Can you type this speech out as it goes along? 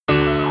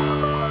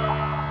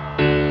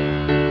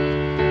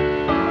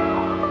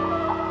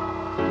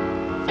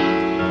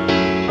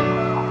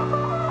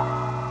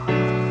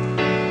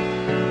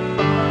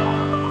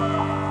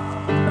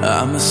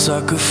I'm a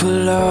sucker for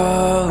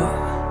love,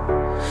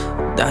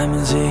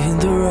 diamonds in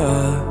the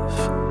rough.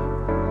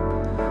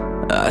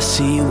 I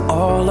see you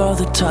all of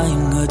the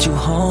time, got you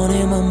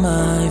haunting my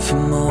mind for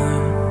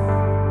more.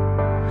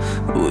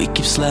 We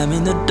keep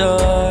slamming the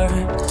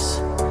doors,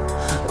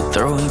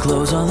 throwing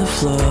clothes on the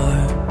floor.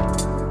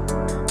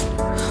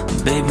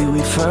 Baby,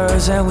 we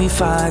fuss and we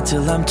fight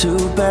till I'm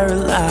too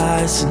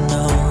paralyzed to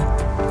know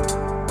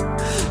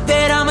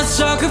that I'm a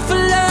sucker for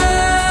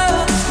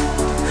love,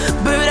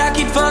 but I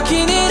keep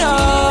fucking it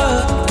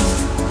up.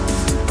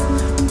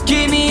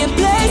 Give me a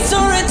place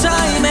or a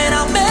time and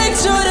I'll make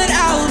sure that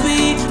I'll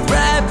be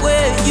right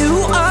where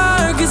you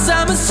are. Cause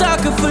I'm a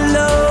sucker for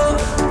love,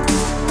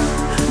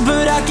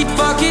 but I keep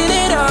fucking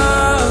it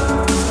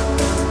up.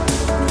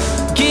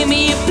 Give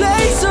me a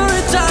place or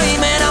a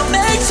time and I'll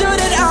make sure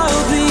that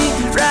I'll be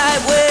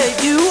right where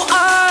you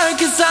are.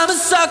 Cause I'm a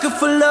sucker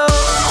for love.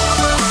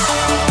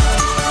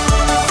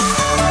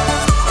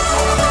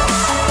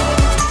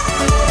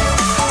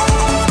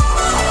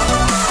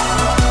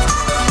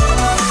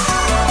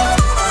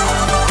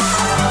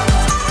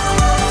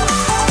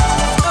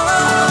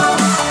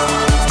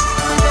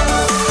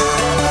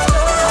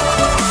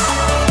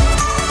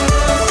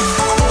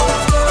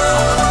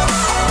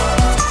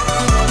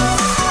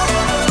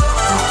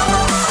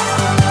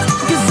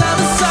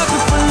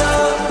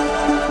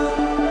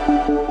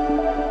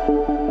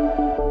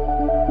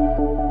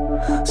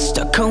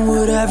 Stuck on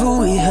whatever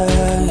we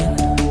heard,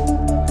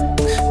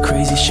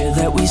 crazy shit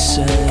that we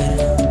said.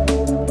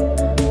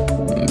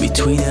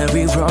 Between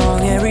every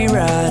wrong, every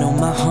right, oh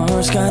my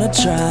heart's kinda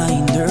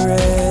trying to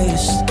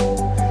rest.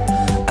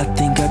 I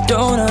think I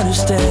don't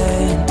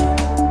understand,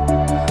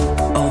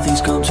 all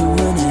things come to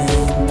an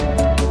end.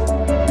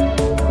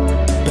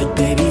 But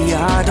baby,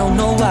 I don't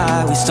know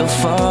why we still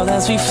fall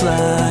as we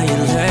fly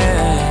at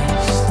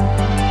last.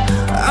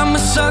 I'm a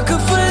sucker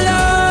for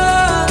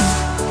love,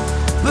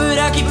 but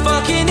I keep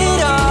fucking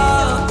it up.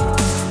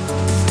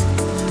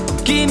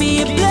 Give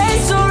me a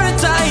place or a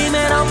time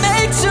and I'll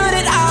make sure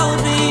that I'll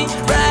be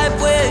right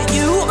where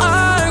you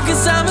are.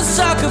 Cause I'm a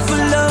sucker for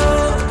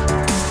love,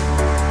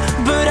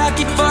 but I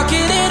keep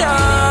fucking it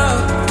up.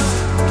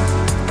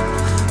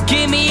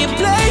 Give me a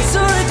place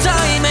or a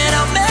time and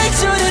I'll make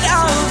sure that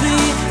I'll be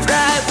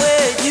right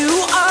where you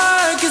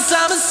are. Cause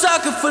I'm a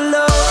sucker for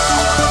love.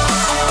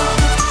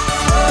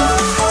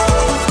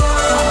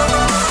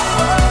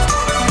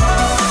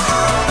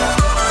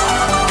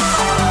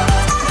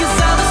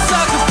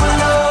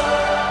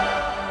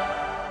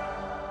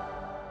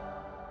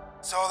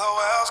 So the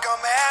world's gone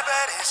mad,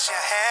 but it's your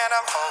hand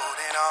I'm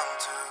holding on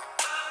to.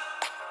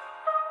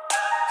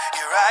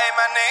 You write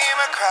my name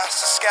across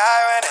the sky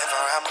whenever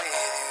I'm with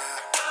you.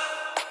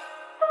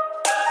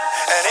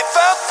 And if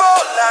I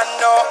fall, I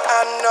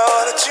know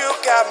that you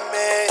got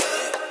me.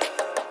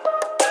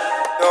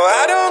 No,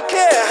 I don't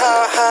care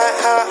how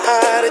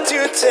high that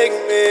you take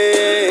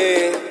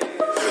me.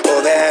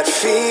 Oh, that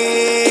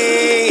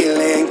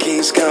feeling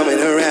keeps coming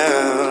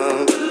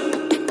around,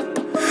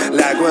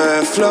 like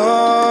we're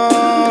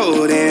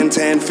floating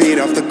 10 feet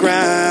off the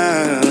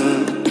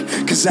ground.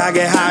 Cause I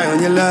get high on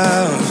your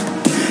love,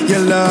 your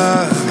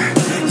love,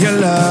 your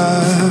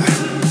love.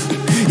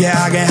 Yeah,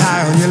 I get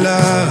high on your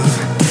love,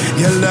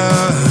 your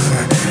love,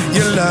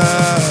 your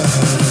love.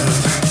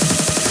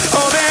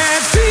 Oh,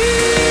 that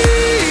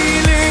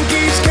feeling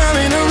keeps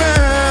coming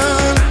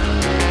around,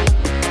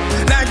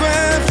 like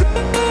we're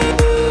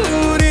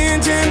floating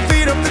 10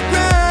 feet off the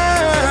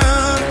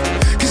ground.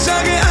 Cause I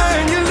get high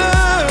on your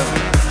love,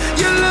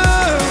 your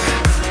love,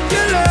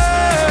 your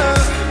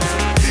love.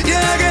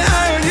 Yeah, I get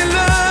high on your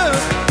love,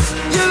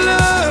 your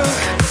love,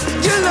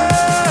 your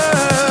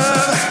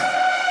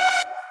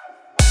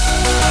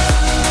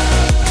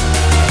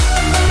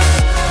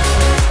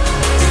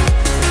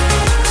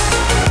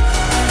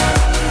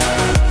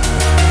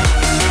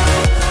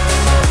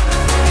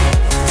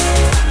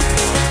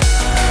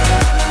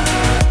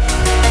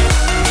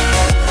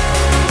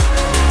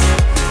love.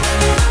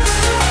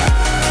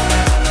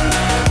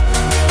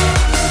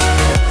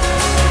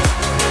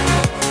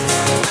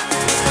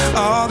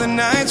 All the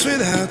nights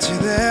without you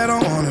that I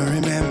wanna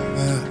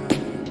remember,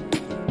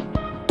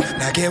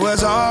 like it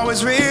was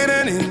always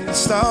written in the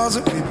stars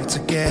that we were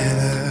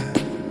together.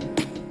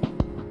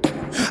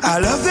 I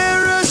love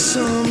that rush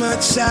so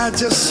much, I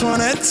just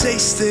wanna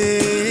taste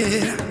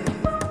it.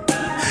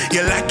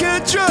 You're like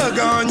a drug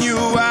on you,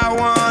 I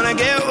wanna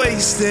get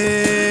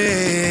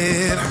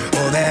wasted.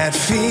 Oh, that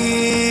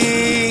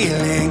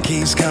feeling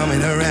keeps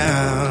coming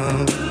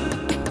around,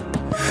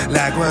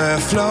 like we're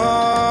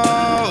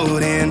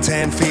floating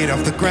 10 feet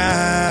off the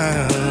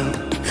ground.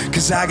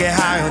 Cause I get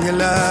high on your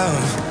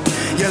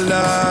love, your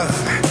love,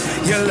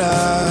 your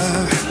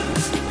love.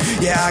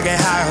 Yeah, I get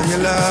high on your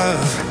love,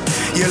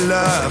 your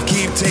love.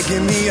 Keep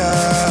taking me up.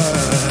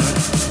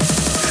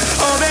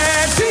 Oh,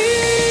 that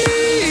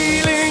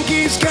feeling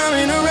keeps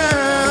coming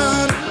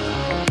around,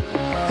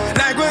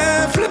 like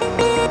we're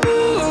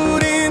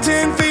floating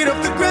 10 feet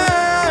off the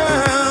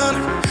ground.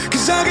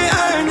 Cause I get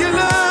high on your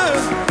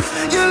love,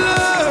 your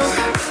love,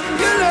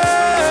 your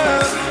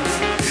love.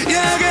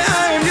 Yeah, I get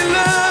high on your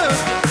love,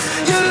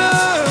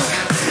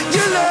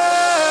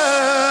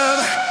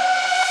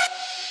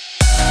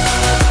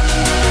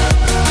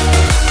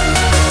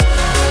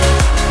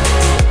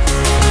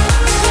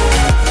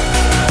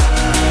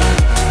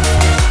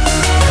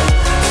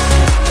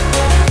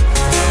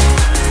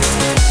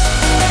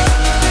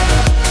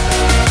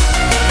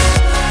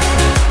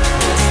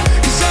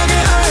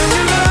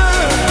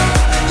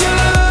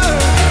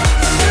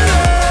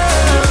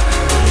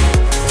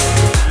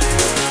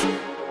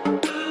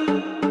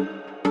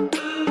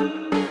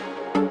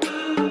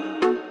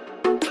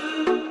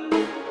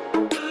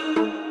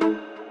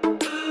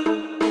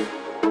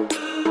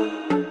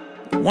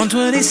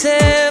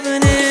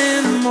 1:27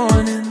 in the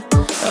morning.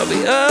 I'll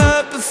be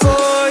up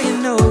before you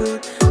know it,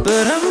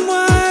 but I'm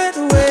wide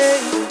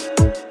awake.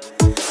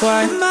 Why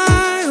am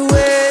I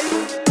awake?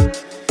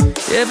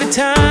 Every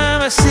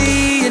time I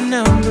see your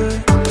number,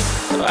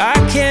 I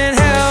can't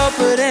help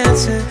but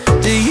answer.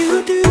 Do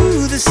you do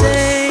the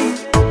same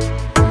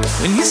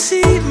when you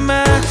see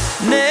my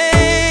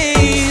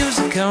name?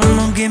 So come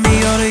on, give me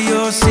all of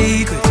your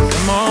secrets.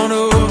 Come on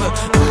over,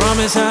 I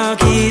promise I'll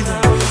keep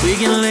them. We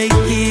can lay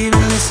here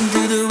and listen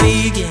to the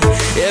weekend,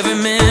 every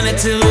minute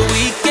till the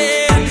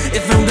weekend.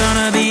 If I'm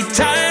gonna be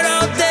tired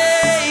all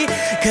day,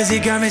 'cause you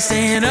got me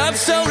staying up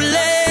so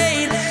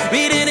late,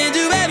 reading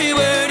into every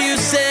word you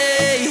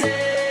say.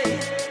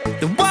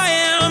 Then why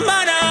am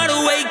I not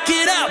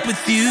waking up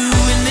with you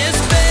in this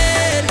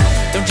bed?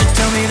 Don't you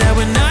tell me that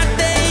we're not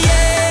there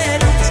yet,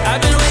 'cause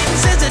I've been waiting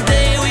since the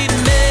day we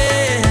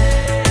met.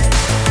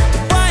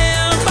 Why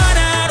am I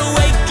not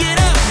waking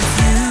up with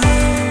you?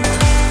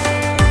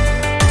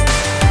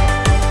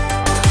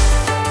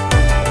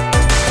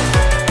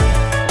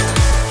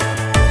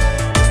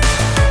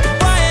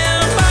 Why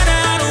am I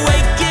not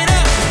waking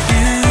up with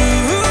you?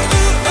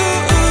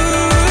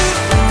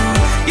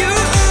 You.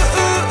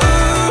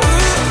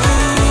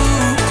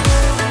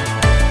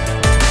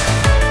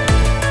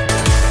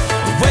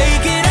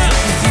 Waking up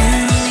with you.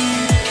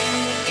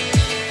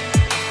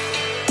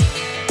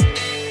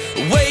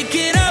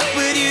 Waking up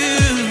with you.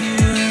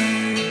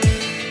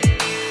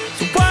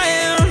 So why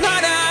am I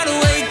not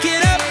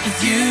waking up with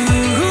you?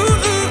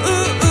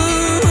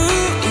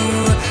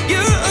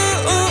 You.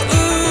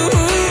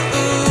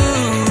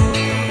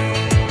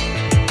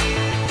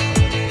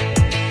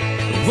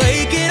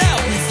 Waking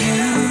up with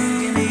you.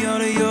 Give me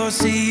all of your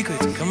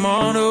secrets. Come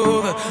on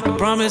over. I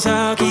promise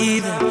I'll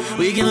keep them.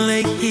 We can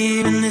lay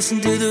here and listen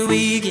to the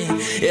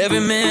weekend, every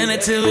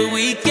minute till the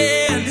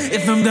weekend.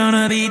 If I'm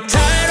gonna be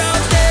tired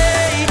all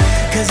day,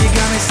 'cause you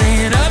got me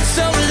staying up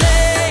so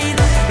late,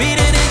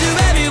 reading into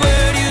every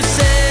word you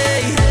say.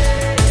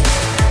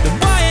 Then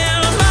why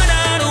am I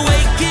not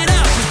waking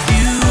up with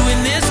you in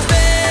this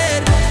bed?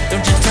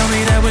 Don't you tell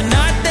me that we're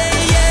not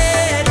there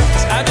yet,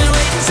 'cause I've been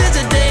waiting since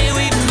the day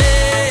we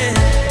met.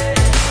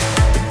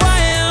 Why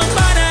am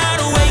I not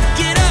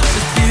waking up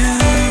with you?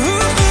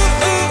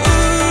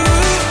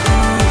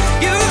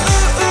 You.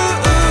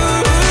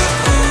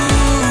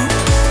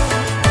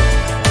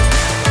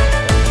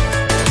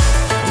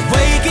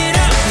 Waking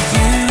up with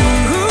you.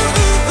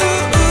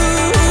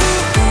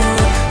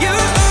 You.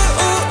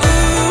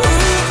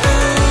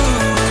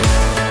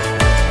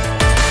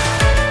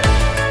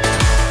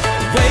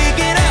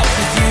 Waking up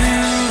with you.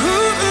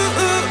 You.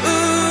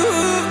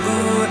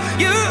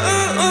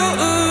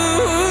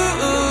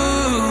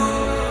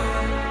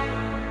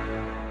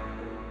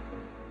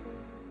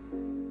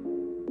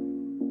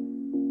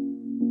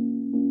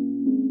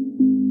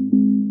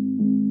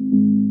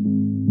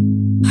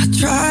 I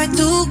try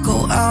to go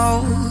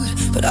out,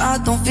 but I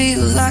don't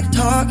feel like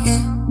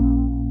talking.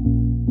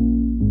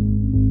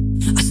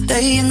 I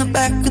stay in the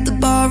back of the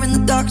bar in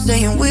the dark,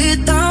 saying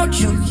without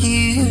you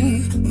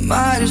here,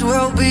 might as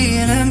well be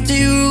an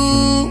empty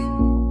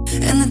room.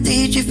 And the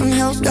DJ from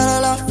hell's got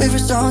all our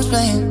favorite songs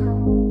playing,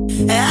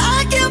 and I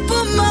can't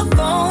put my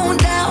phone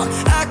down.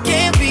 I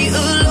can't be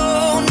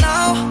alone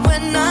now.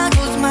 When I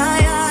close my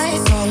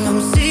eyes, all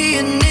I'm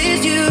seeing is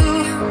you.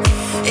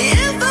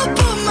 If I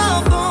put my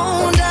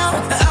phone down,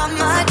 I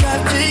might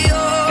drive to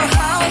your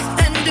house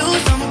and do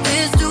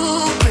something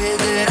stupid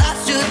that I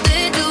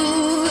shouldn't do.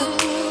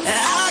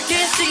 I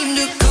can't seem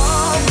to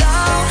calm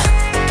down,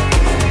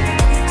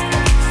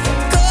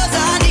 'cause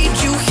I need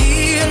you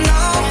here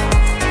now.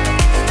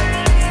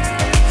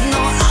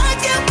 No, I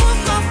can't put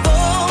my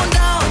phone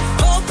down,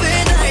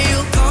 hoping that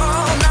you'll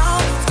calm now.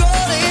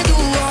 Scrolling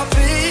through our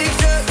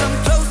pictures, I'm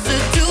closer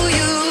to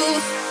you.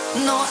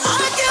 No,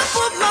 I can't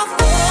put my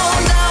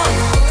phone down.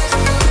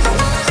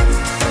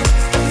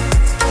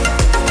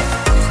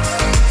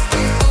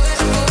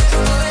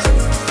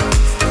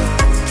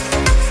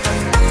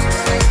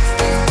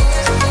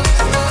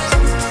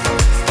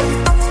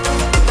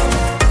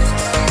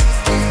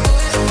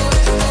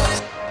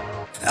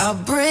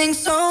 I'll bring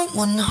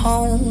someone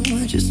home,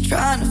 just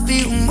trying to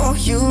feel more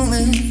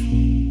human.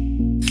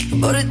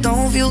 But it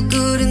don't feel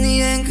good in the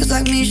end, 'cause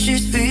like me,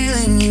 she's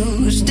feeling you.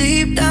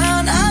 Deep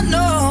down, I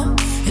know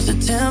it's a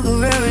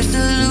temporary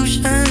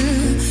solution.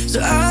 So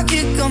I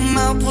can come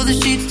out, pull the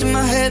sheets to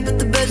my head, but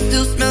the bed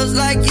still smells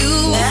like you.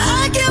 And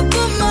I can't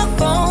put my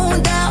phone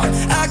down,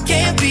 I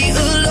can't be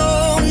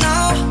alone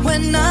now.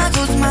 When I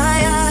close my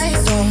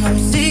eyes, all I'm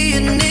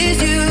seeing is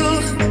you.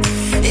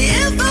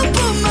 If I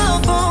put my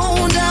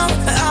phone down,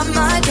 I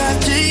might drive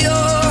to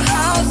your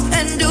house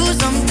and do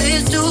something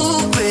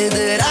stupid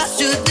that I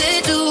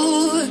shouldn't do.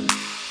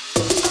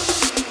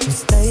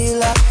 Stay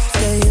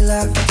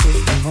alive till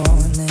the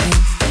morning.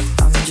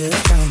 I'm just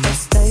trying to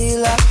stay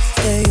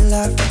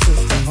alive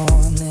till the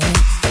morning.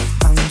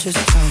 I'm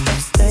just trying to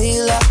stay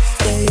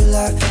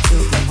alive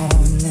till the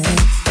morning.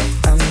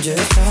 I'm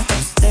just trying to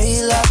stay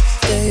alive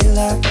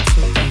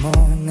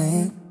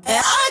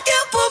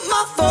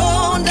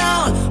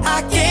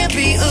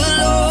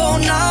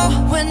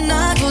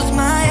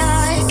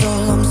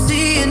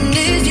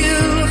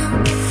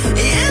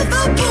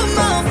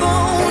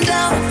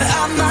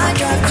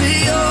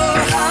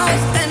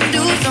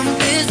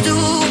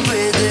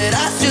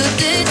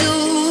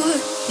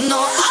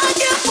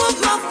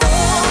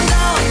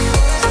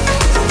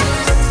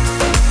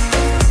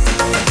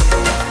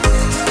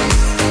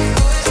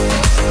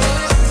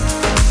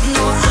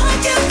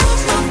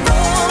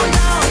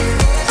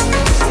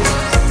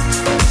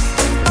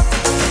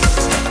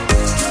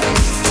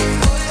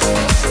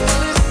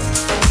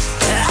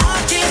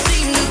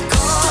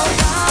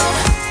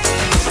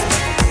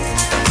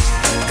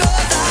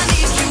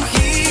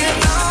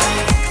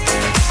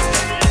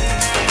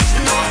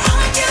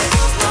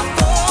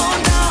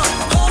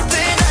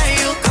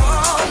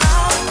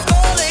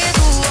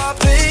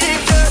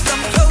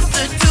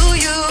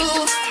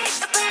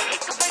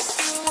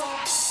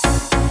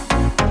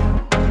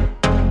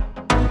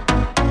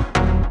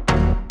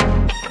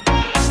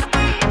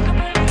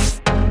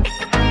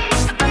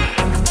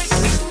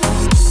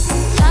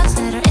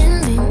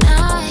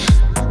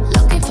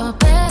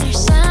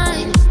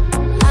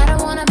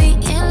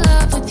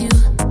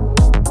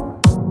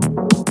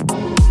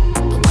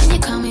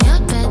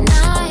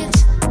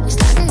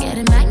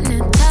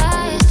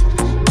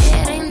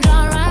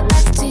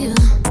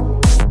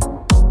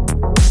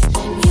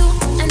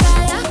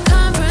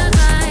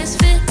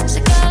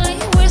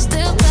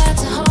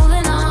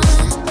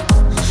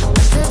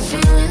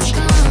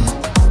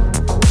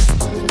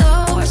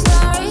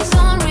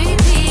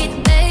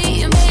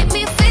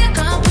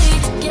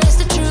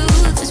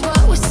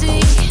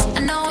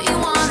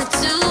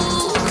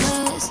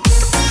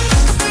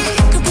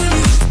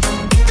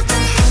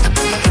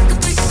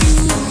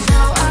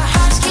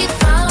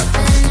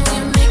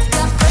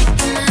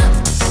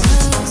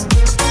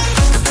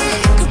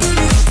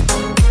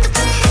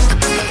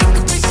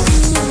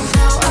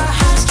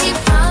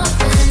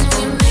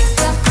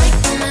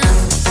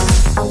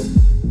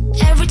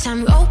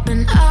time we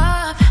open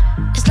up,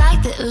 it's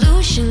like the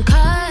illusion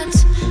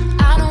cuts.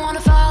 I don't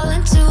wanna fall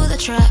into the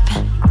trap.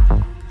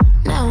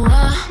 No,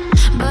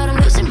 but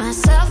I'm losing my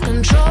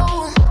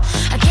self-control.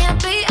 I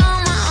can't be on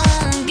my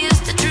own.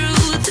 Guess the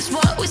truth is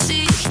what we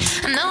seek.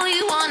 I know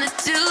you want it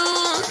too,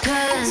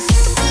 'cause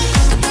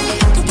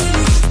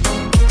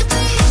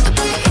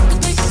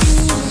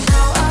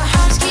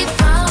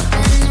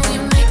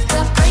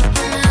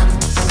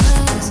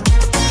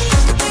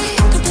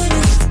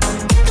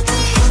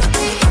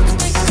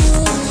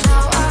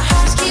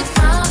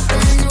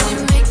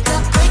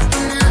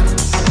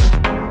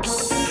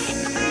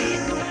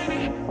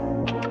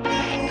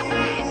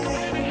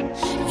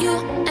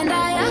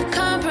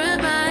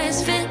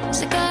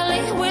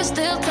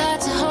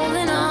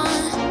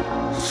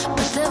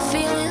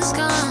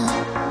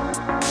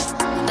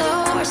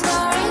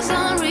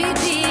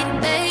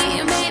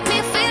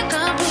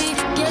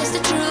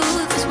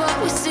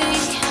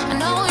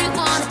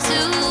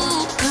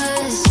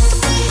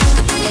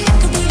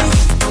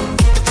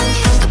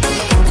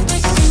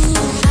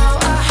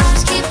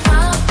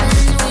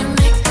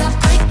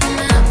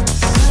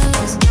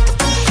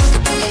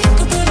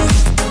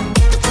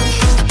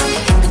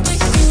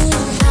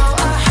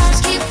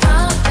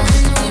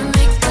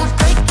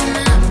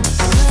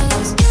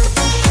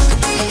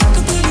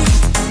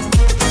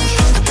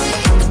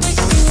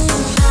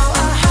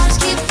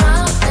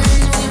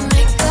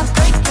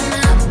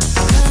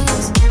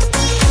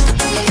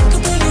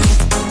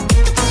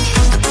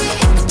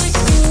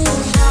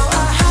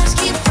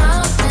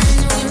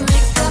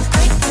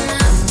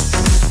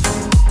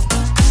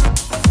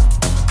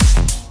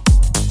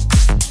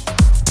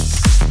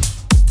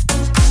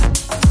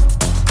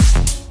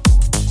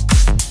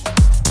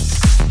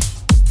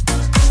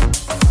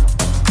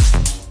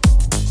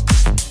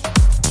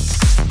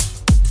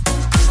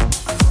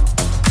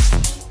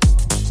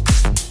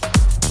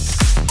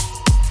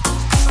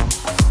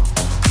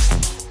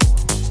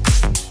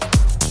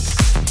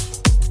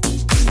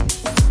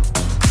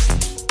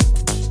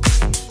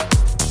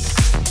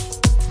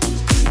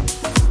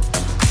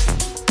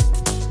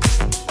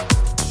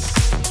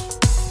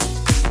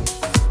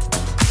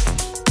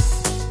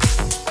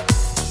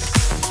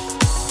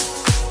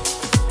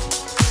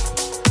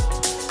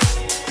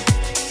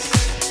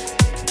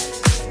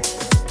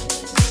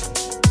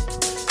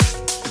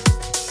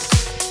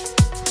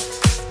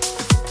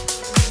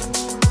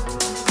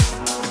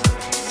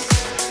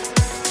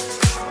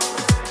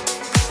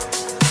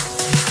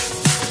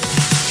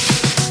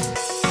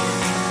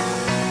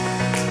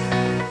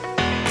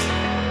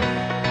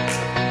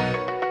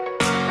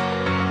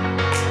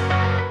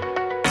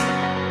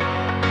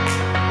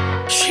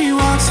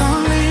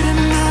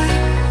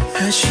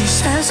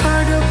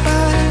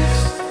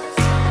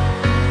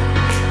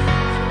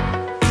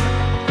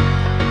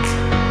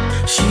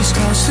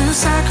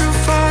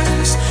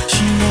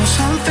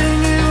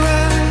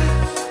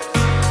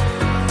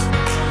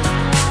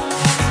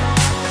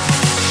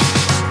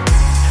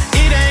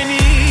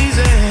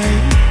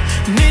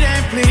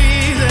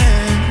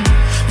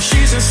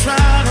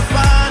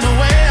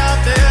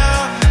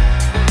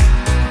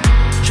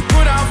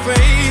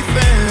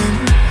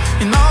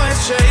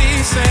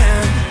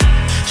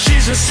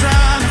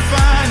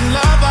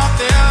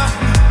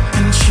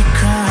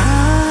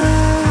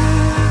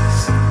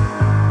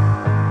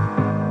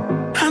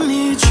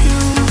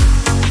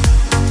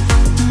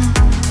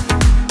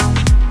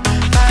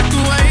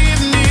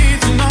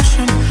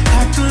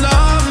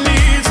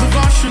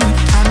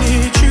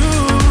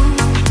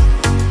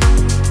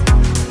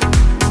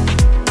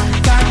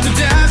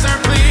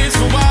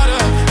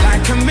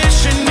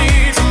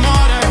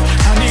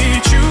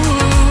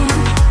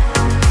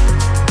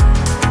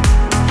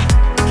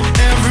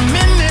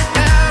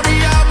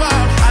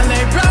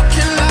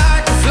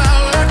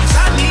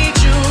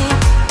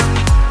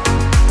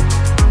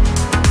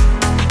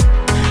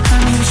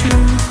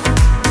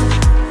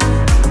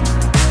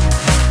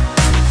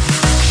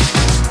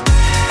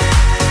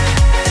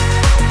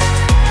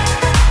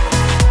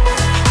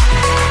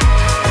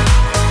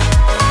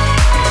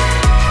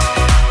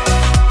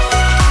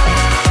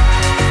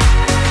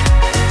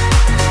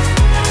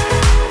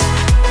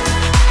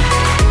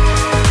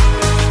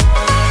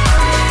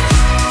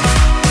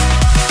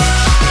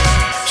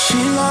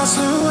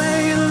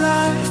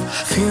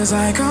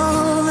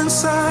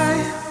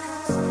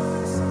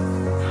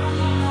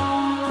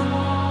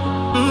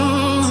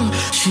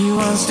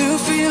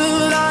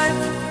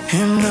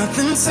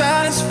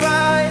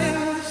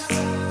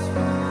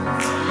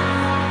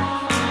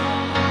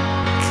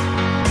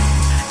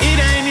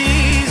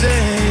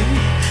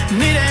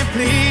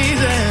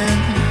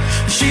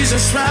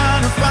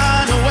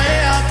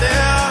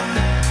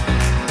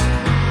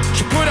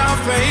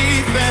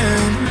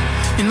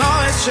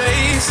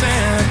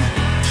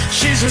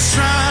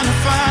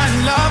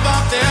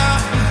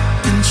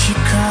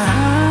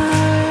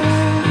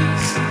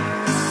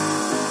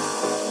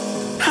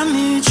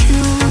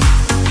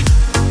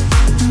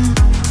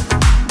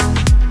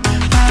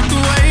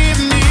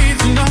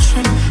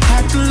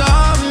Like the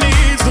love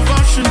needs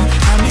devotion,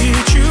 I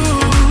need you.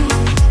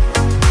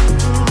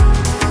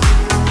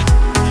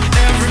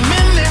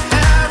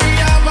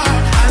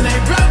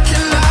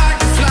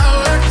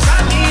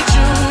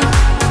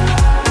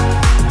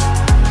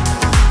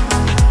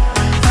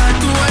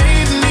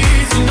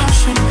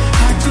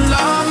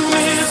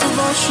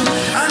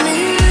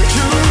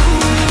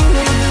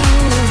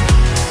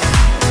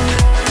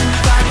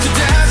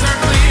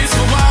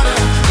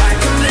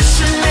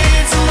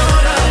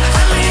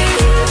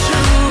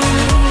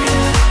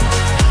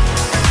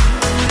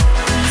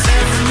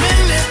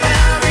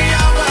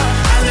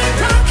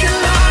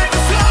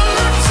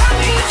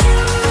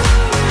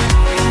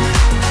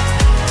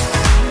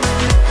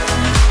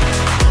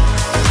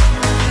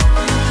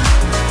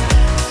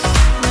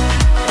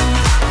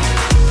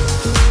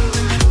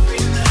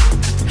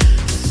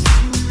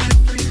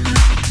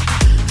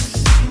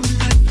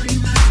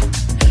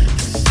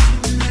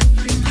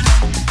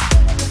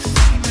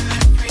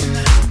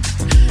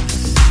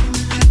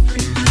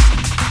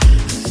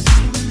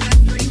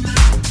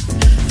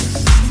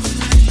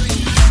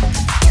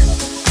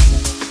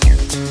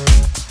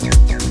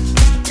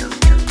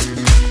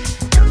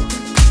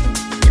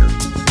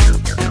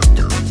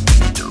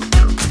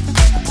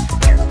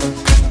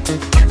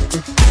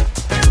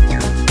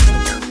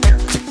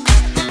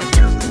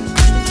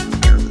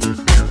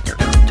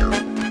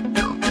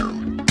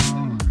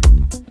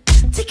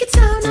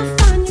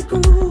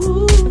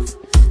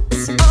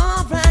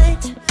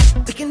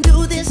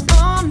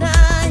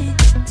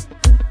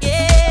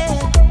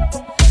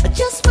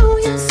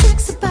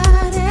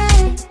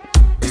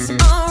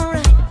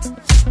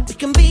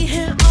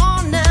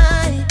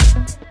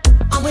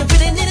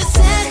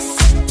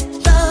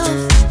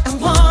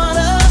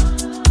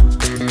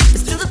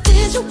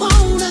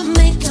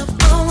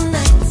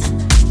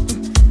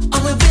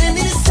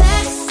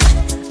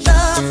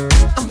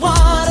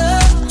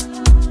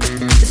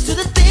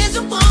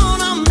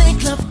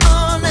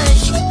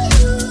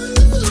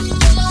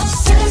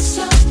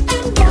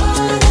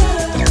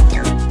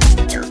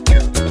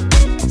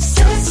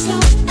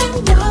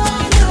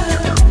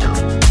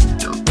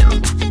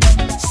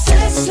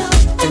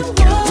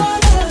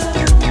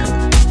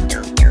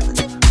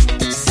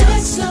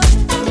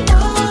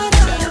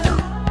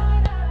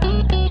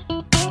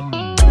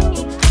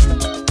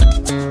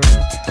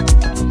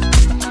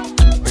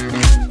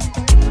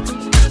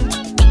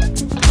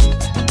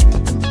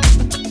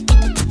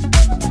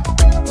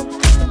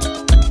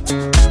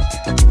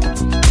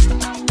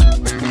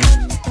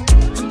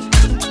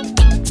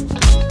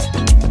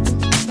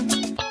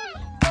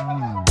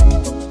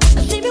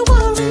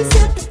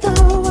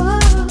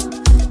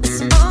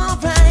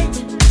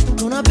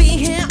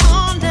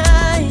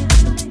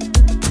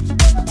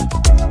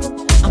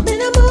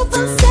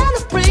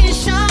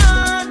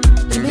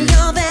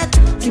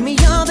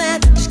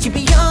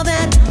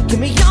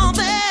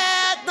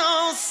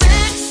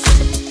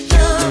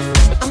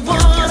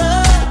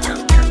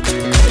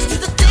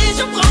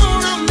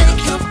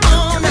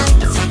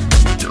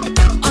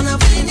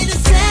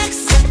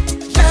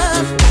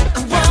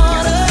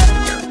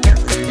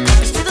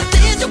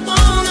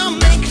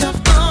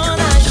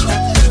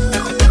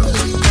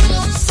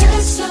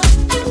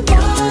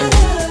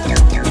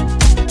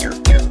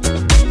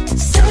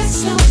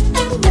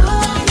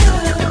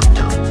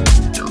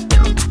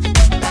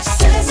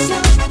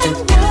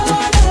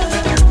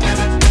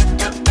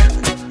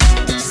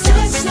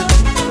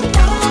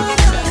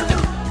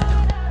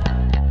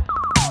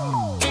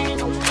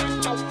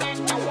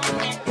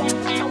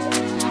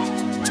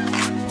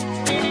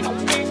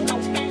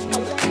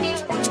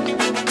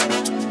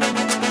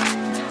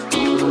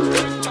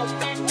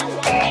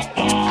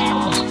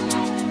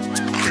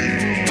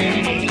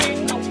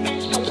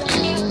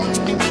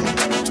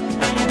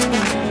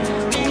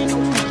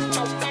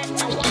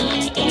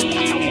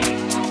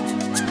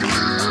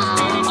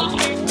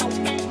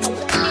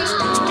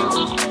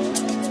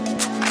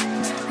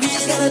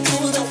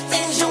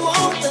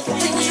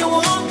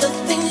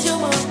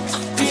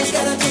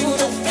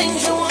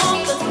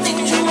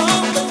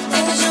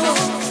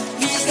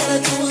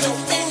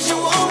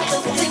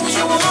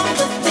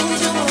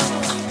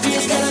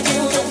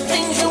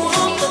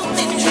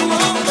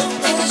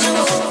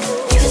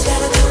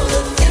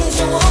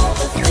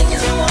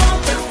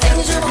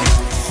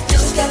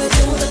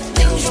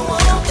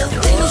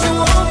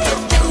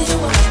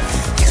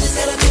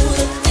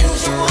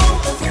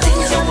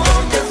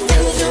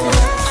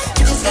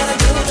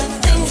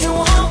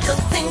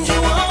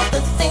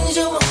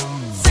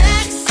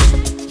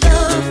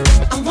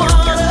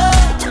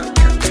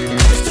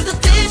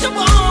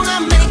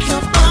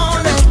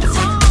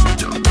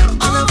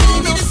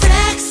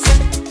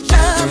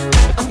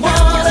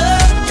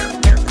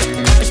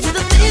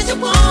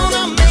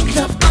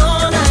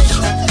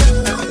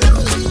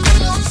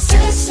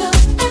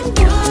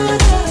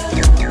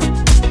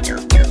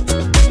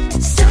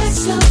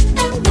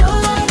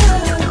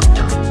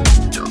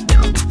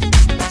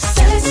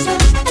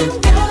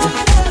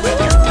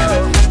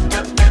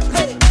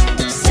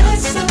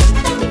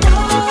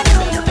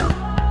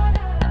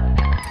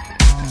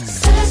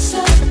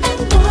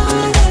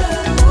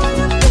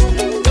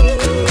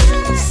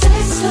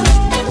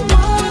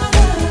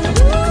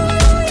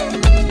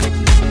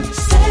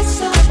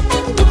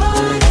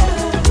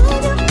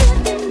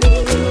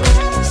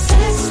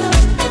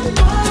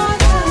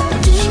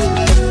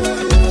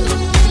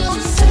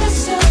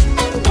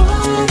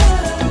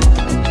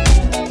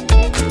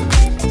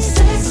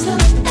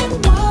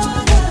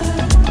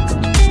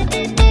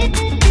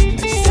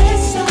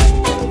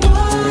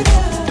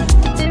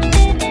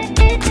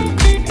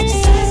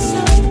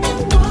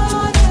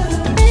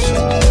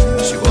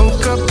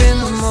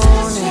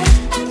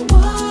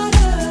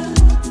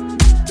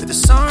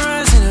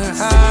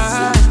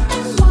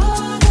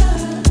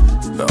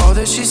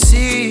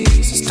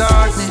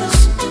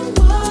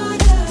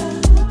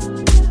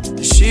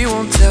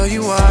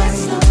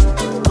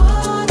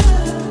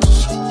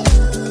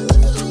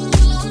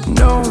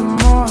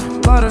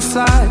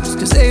 butterflies,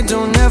 'cause they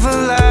don't ever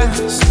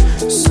last.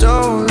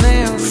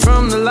 Stolen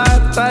from the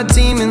light by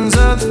demons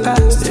of the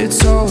past.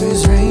 It's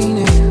always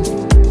raining.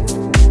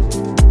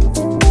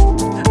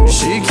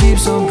 She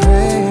keeps on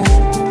praying.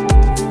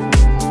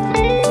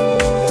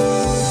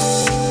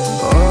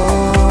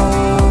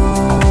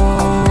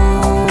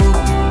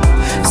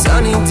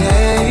 Sunny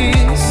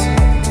days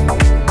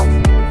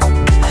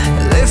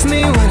lift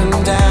me when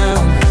I'm down.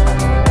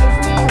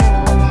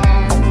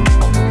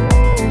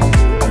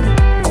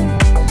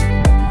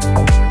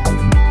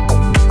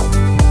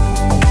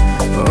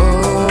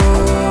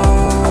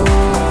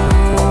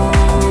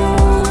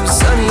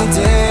 Sunny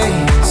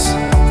days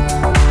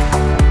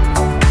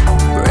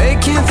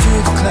breaking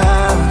through the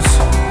clouds.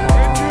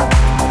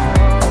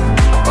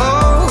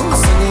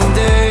 Sunny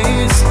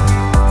days.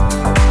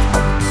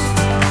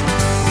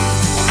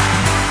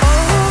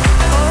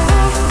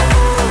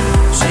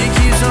 She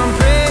keeps on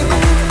praying.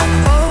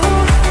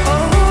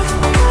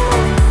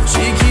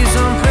 She keeps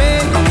on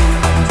praying.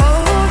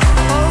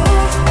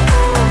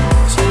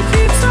 She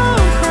keeps on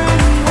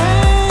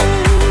praying.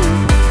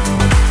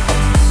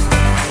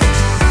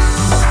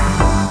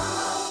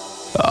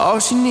 All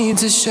she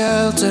needs is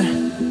shelter.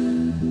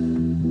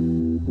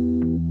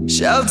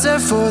 Shelter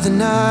for the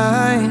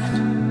night.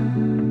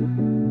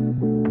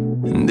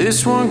 And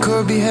this one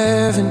could be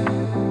heaven,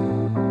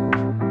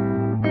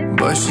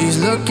 but she's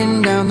looking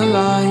down the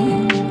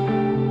line.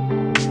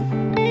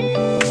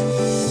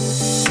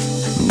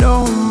 No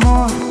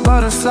more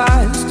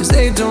butterflies, 'cause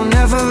they don't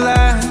ever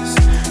last.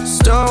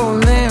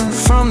 Stolen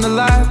from the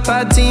light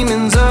by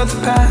demons of the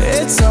past.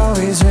 It's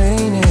always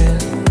raining.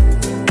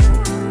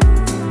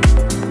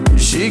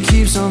 She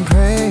keeps on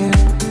praying.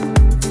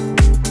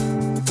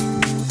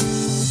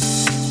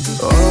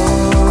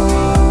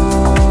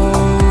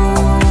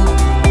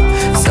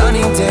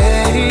 Sunny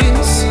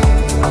days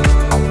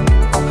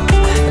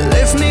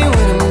lift me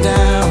when I'm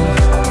down.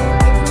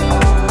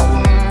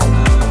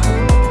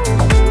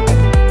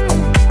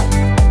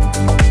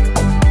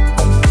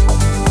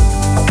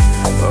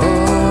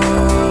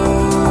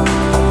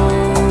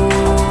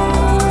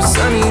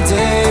 Sunny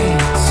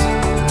days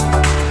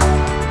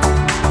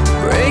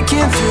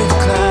breaking through the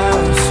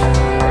clouds.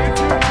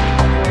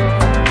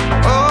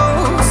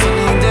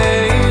 Sunny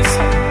days.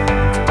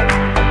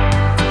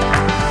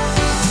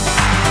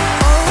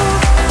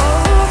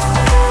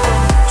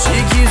 She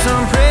keeps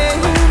on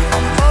praying.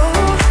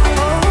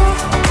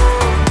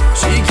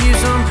 She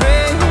keeps on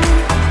praying.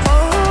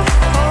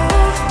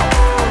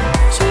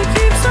 She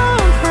keeps on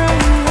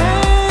praying.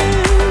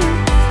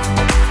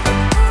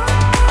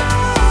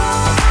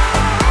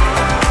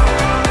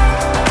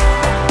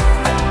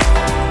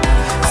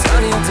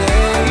 Sunny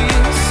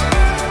days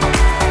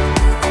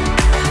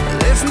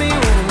lift me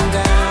when I'm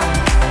down.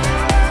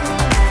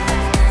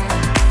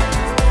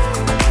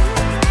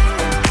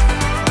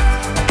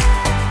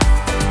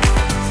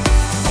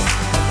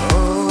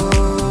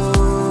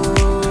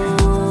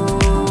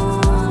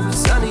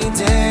 Sunny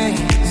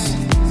days.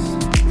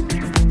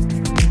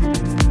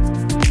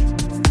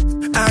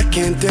 I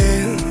can't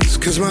dance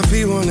 'cause my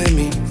feet won't let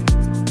me.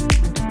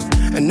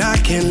 And I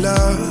can't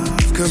love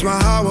 'cause my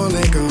heart won't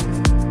let go.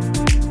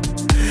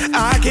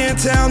 I can't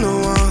tell no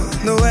one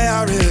the way I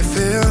really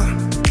feel,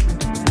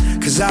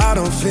 'cause I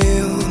don't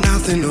feel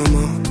nothing no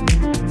more.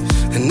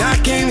 And I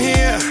came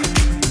here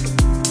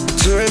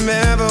to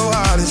remember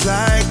what it's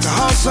like to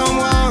hold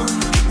someone.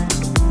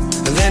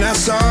 And then I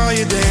saw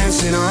you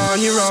dancing on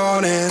your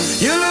own, and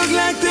you look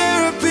like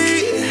therapy,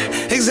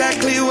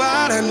 exactly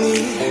what I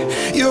need.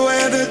 You're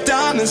where the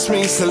darkness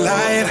meets the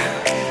light.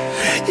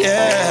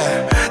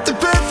 Yeah, the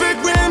perfect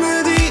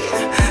remedy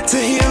to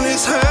heal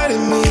this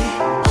hurting me.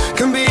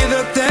 Can be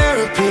the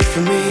therapy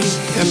for me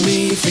and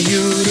me for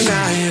you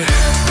tonight.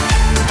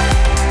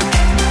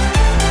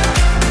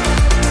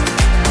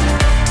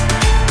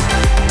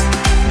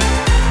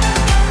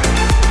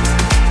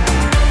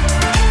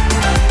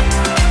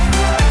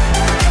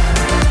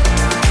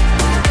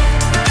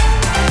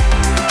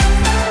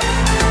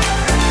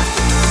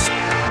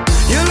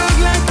 You look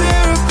like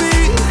therapy,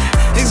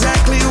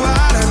 exactly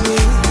what I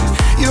need.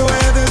 You're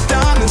where the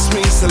darkness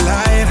meets the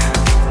light.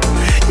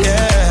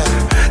 Yeah,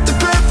 the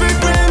perfect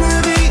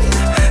remedy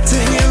to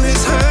heal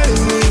this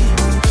hurting me.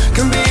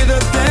 Can be the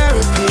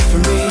therapy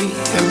for me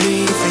and me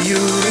for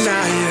you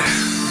tonight.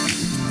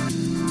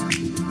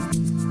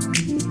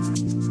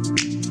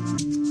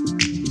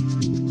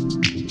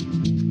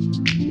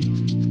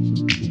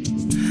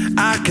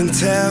 I can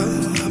tell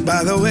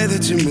by the way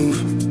that you move.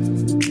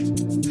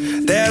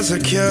 There's a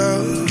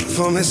cure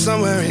for me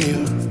somewhere in you.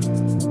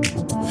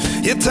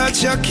 You touch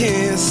your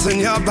kiss and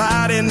your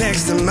body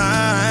next to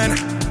mine.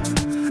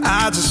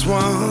 I just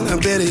want a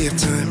bit of your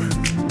time.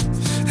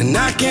 And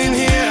I came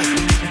here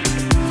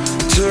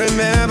to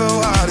remember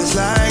what it's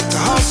like to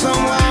hold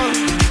someone.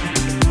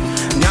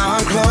 Now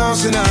I'm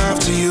close enough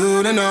to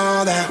you to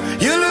know that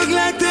you look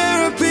like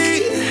therapy,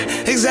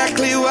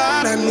 exactly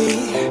what I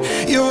need.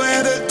 You're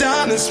where the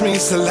darkness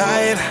meets the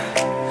light.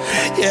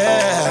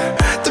 Yeah,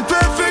 the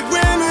perfect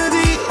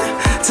remedy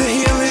to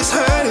heal this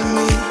hurting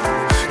me.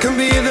 Can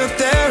be the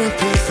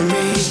therapy for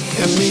me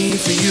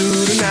for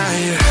you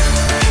tonight.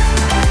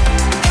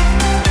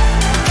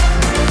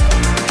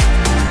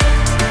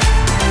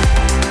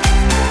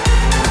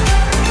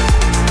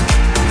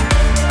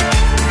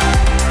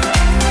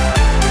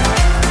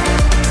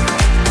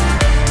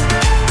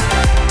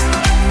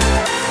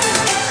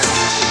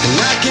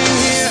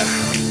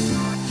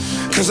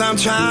 Cause I'm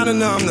trying to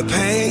numb the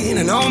pain.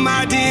 And oh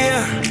my dear,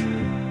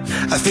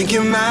 I think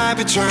you might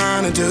be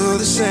trying to do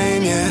the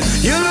same, yeah.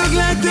 You look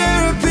like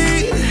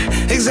therapy,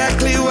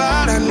 exactly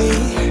what I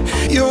need.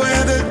 You're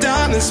where the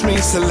darkness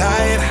meets the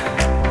light,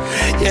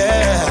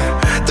 yeah.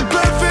 The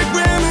perfect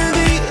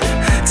remedy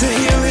to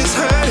heal this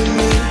hurting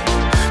me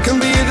can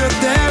be the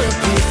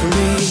therapy for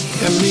me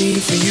and me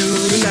for you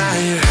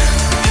tonight.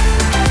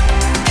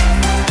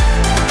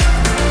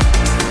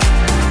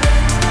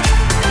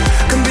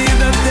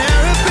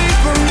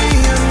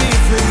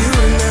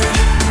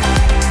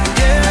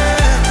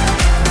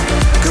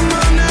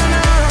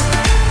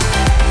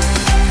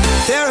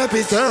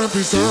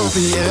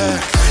 Therapy, yeah.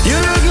 You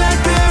look like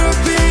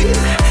therapy,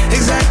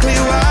 exactly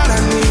what I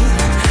need.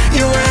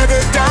 You're where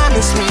the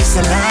darkness meets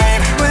the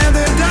light, where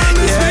the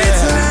darkness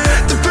meets the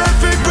light. The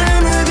perfect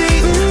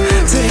remedy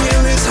to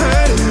heal this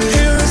hurting me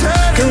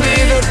can be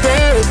the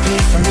therapy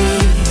for me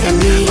and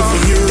me for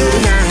you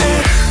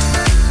tonight.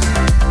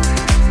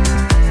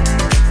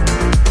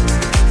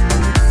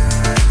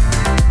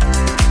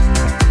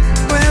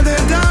 Where the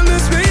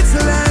darkness meets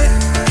the light.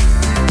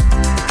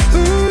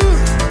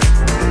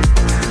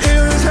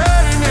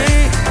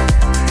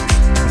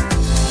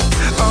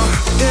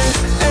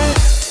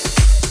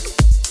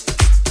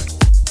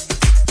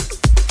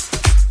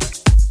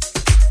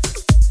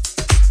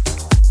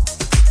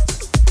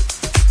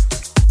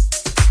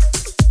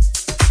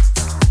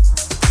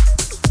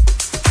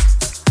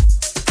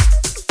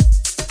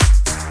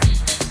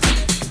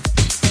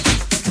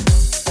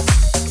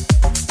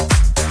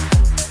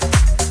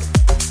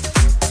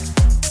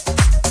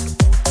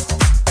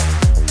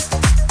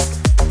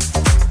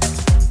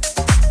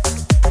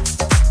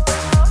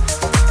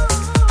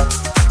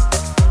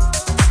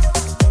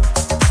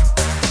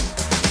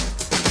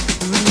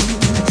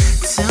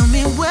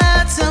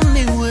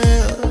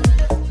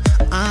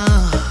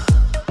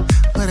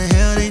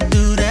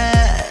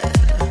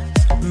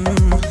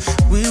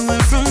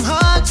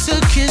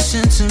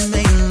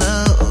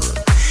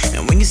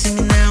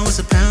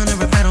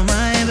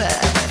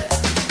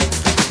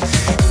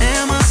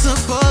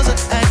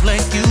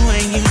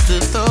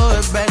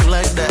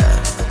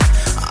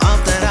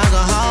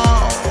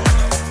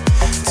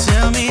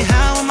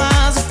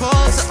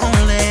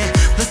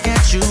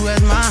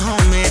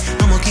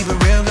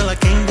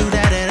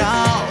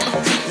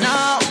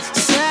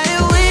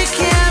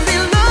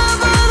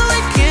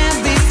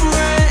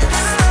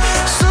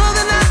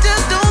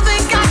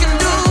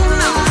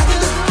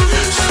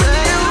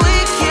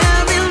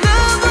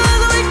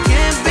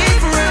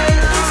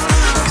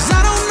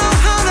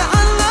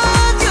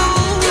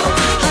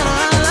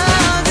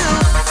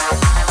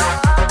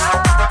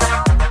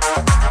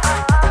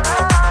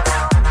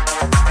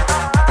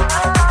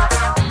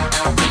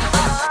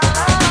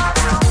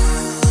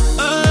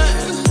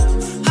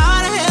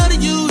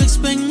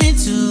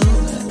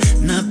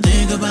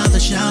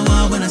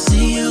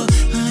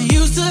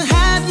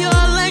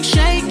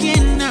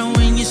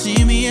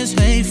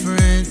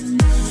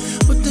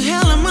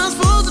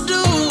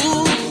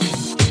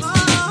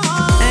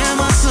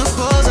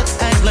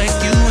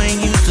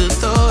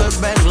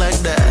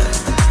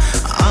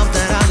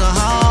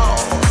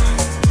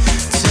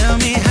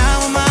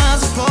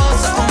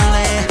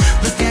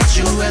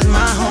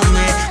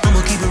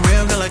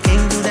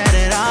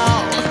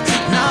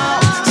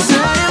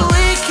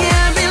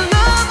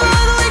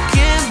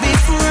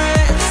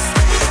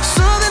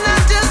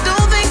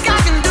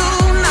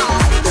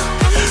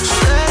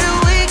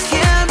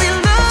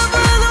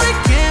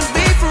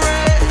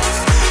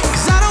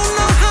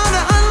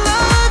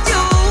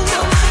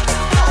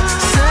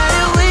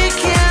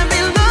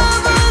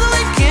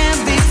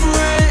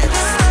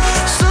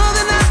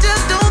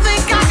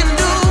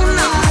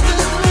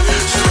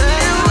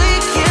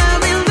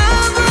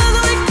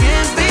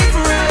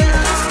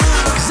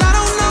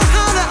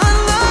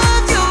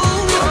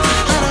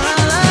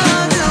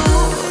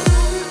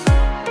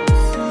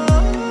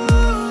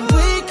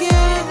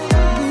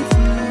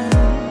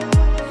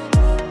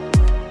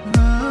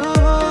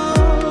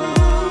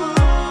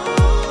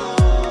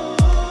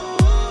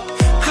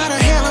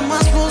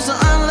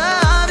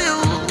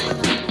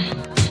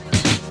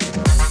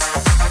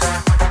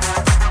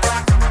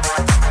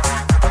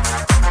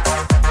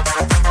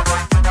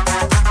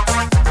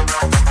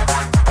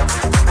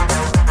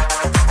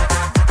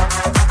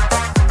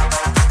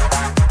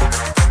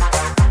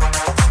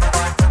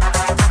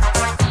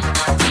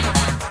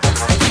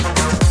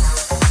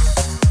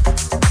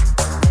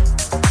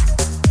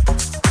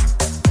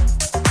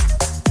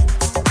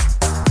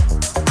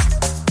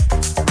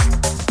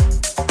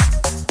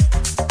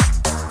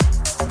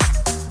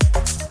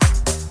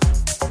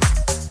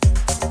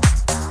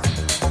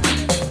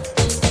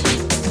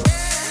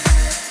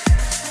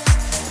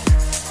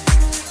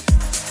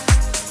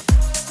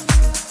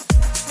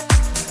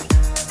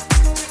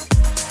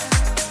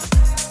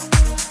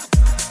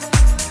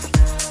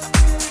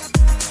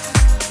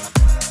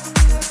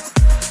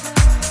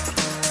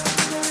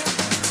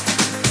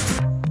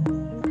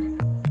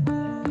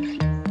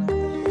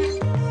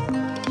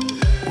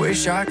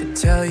 Wish I could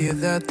tell you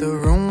that the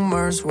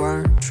rumors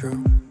weren't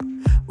true.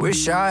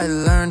 Wish I had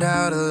learned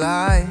how to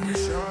lie.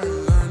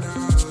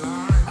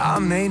 I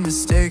made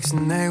mistakes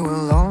and they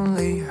will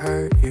only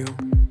hurt you.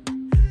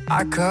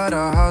 I cut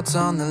our hearts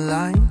on the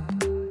line.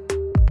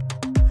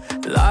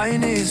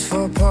 Lying is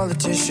for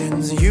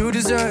politicians. You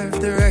deserve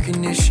the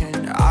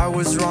recognition. I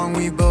was wrong,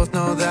 we both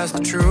know that's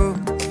the truth.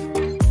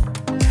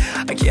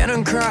 I can't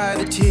uncry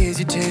the tears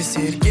you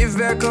tasted. Give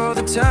back all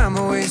the time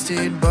I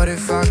wasted. But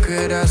if I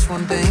could ask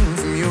one thing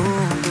from you,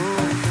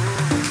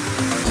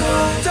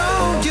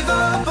 don't give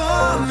up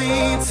on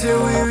me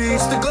till we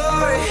reach the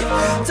glory.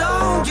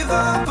 Don't give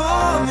up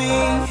on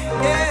me,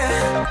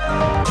 yeah.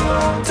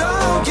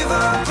 Don't give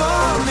up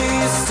on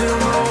me, it's still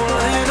my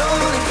one and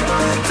only.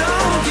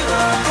 Don't give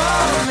up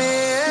on me,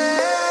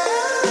 yeah.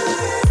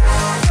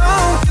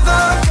 Don't give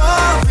up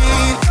on me,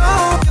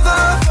 don't give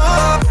up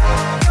on me.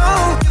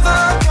 Don't give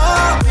up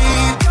on me,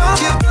 don't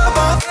give up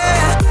on me.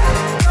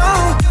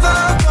 Don't give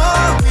up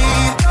on me,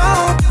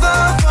 don't give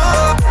up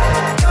on me.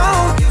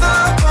 Don't give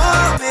up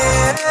on me.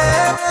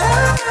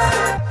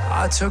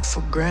 I took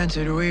for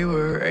granted we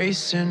were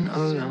racing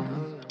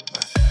alone.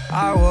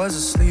 I was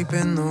asleep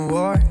in the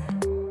war.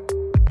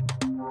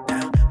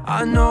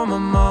 I know my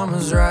mom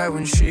was right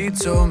when she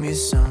told me,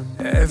 son,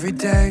 every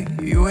day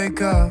you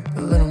wake up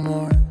a little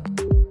more.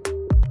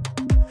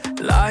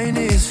 Lying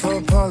is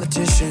for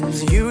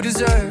politicians. You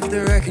deserve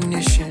the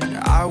recognition.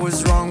 I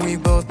was wrong, we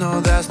both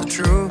know that's the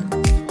truth.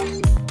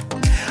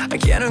 I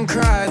can't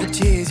uncry the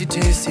tears you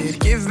tasted.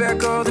 Give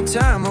back all the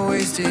time I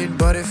wasted.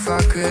 But if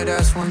I could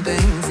ask one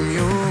thing from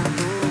you,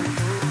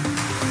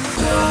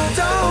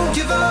 don't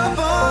give up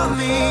on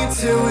me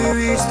till we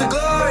reach the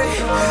glory.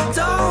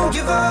 Don't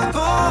give up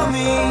on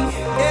me,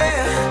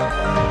 yeah.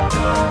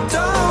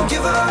 Don't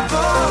give up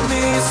on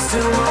me, it's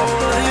still my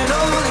one and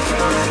only.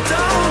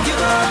 Don't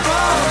give up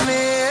on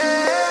me,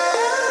 yeah.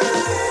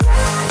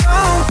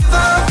 Don't give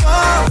up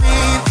on me,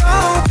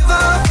 don't give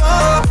up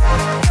on me.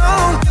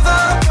 Don't give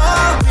up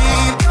on me,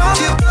 don't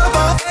give up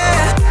on me.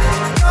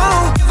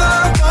 Don't give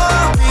up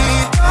on me,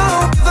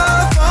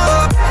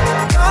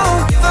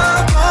 don't give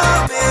up on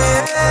me.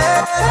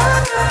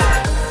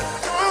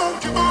 Don't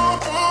give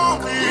up on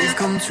me. We've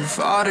come too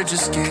far to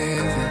just give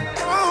in.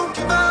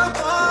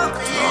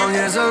 As long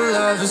as our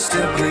love is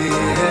still breathing.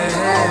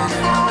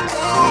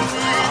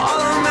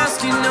 All I'm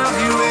asking of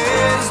you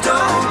is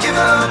don't give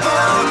up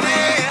on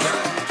me.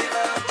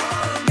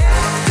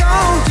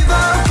 Don't give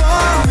up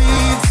on me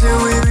till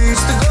we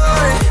reach the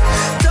glory.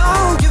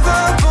 Don't give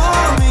up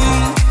on me,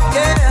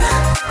 yeah.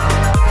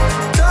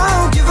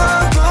 Don't give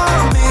up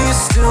on me,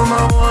 still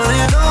my one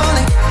and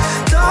only.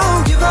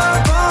 Don't give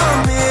up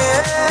on me,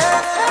 yeah.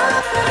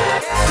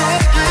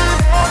 Don't give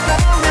up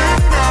on me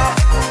now.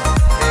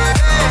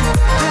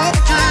 Don't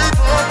give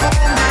up on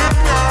me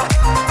now.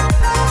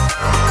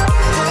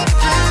 Don't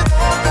give up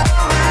on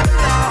me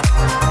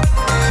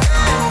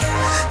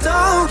now.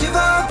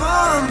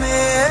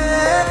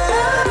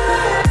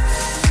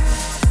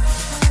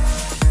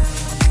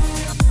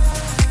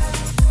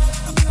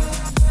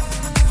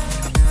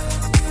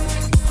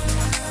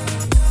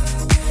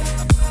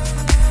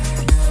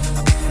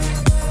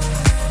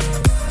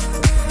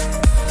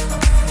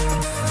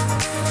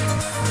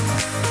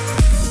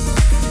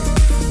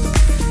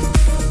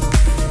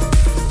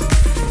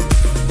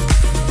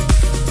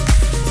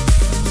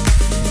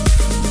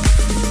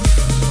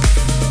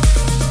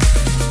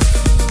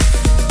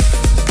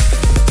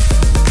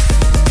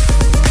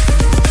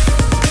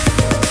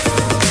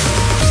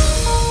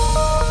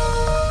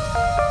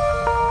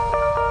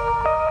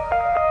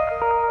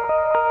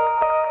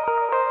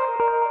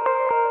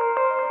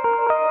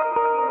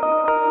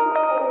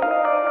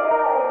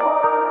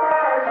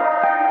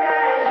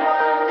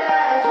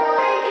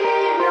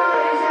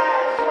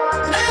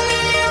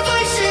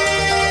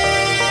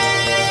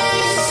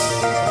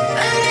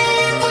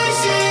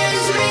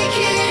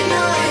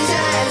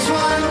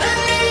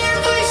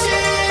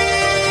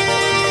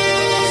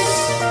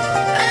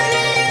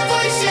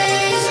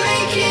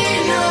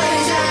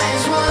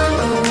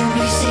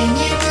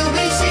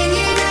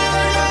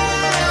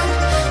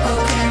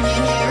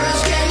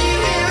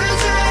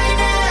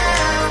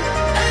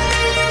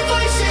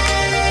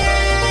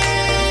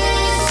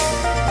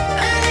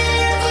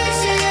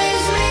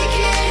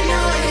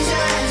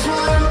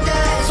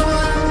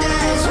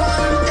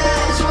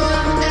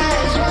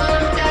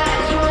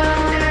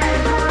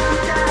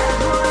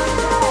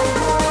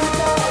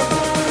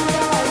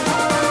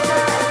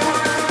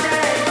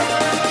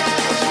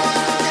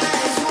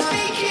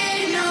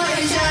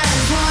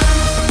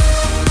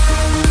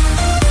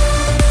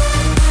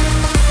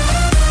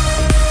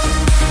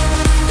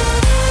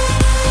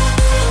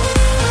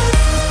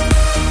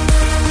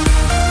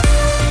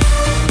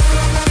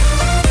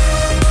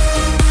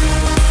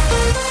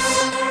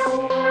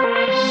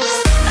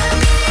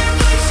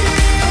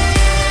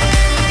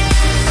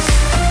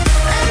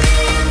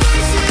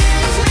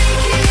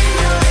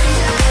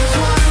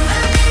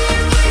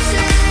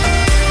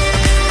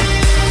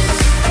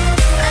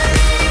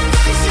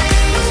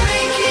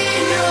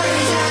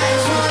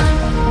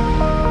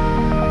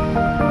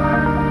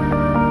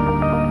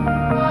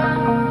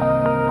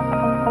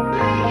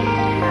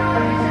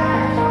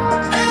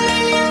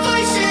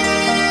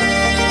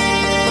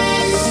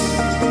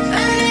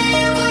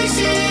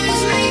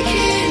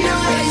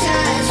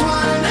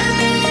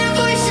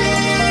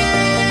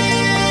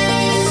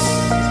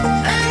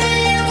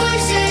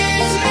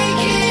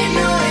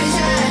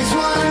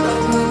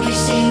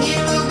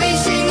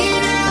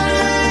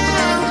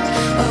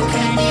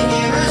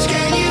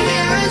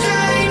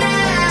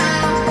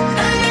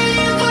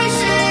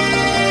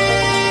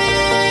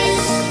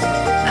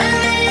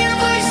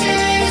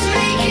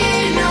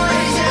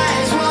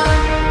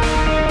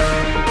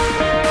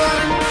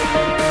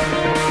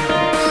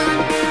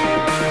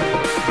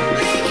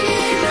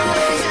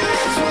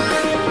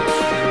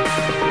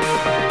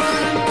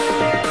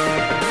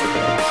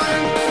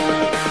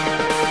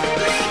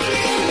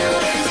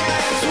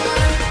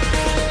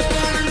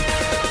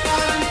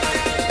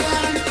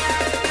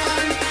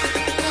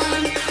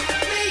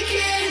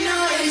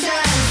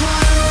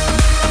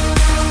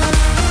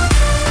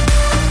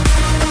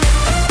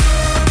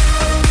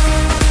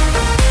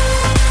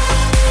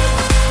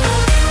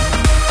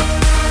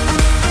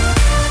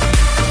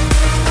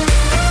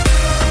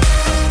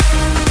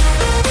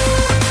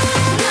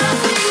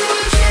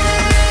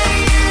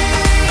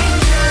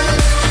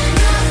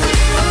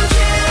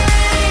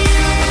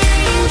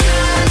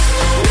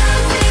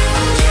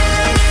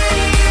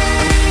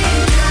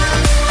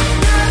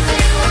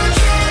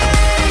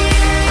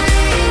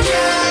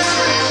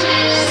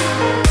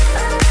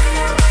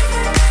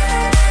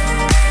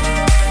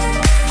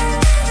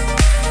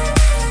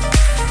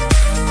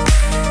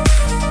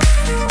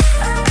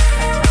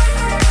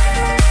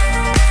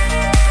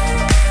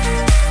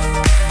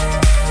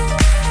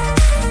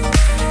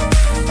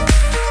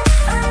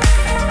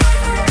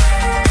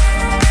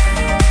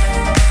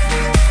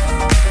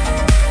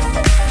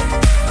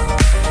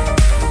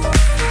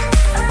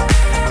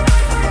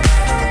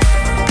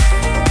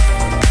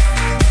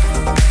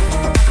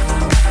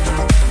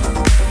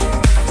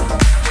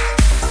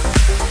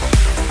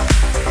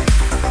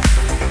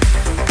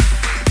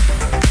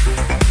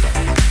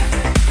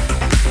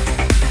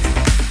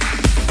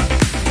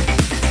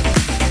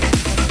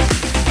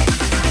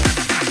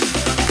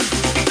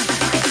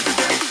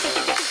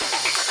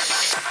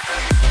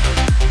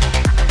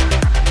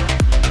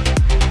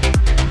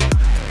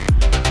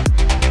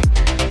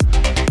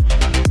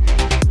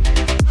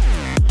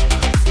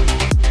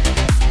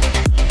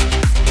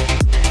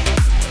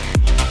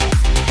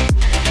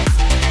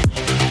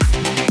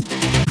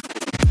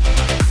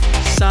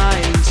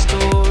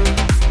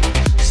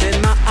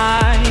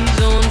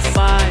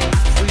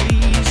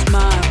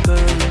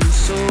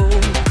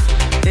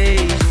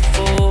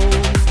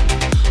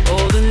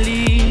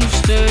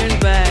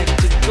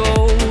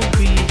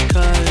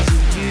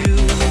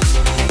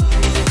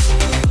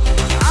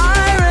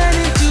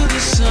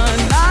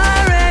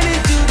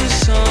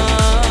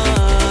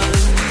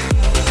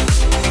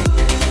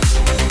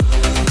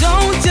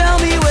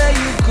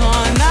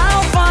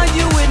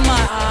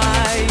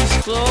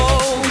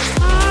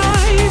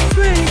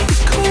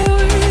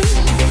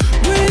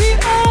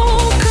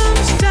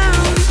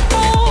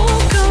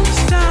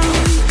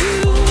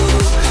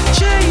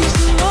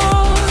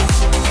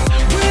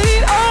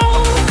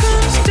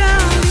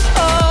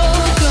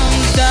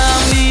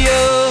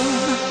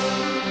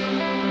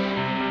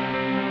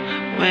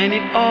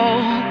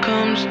 all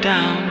comes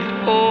down,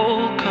 it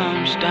all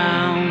comes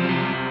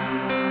down.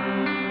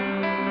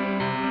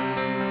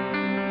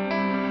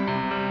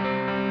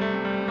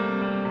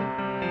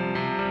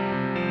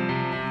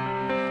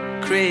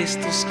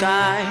 Crystal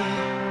sky,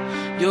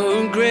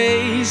 your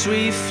grace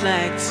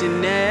reflects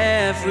in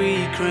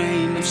every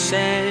grain of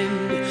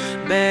sand.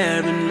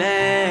 Barren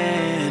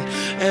land,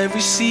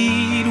 every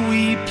seed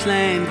we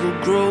plant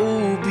will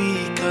grow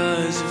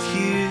because of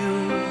you.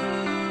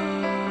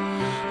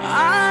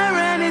 I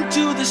ran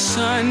into the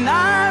sun,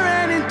 I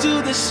ran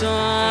into the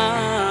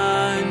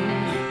sun.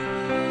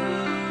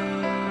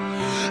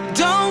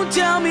 Don't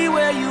tell me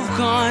where you've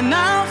gone,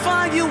 I'll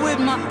find you with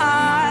my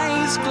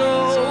eyes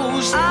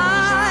closed.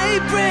 I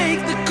break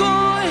the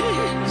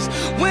chords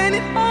when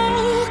it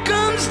all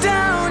comes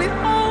down, it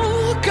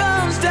all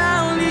comes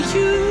down to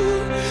you.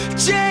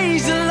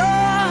 Change the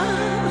law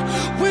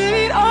when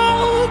it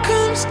all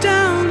comes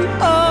down,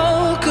 it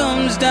all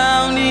comes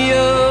down to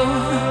you.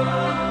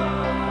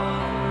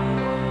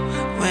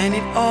 When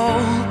it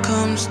all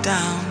comes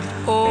down,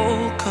 it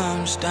all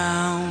comes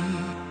down.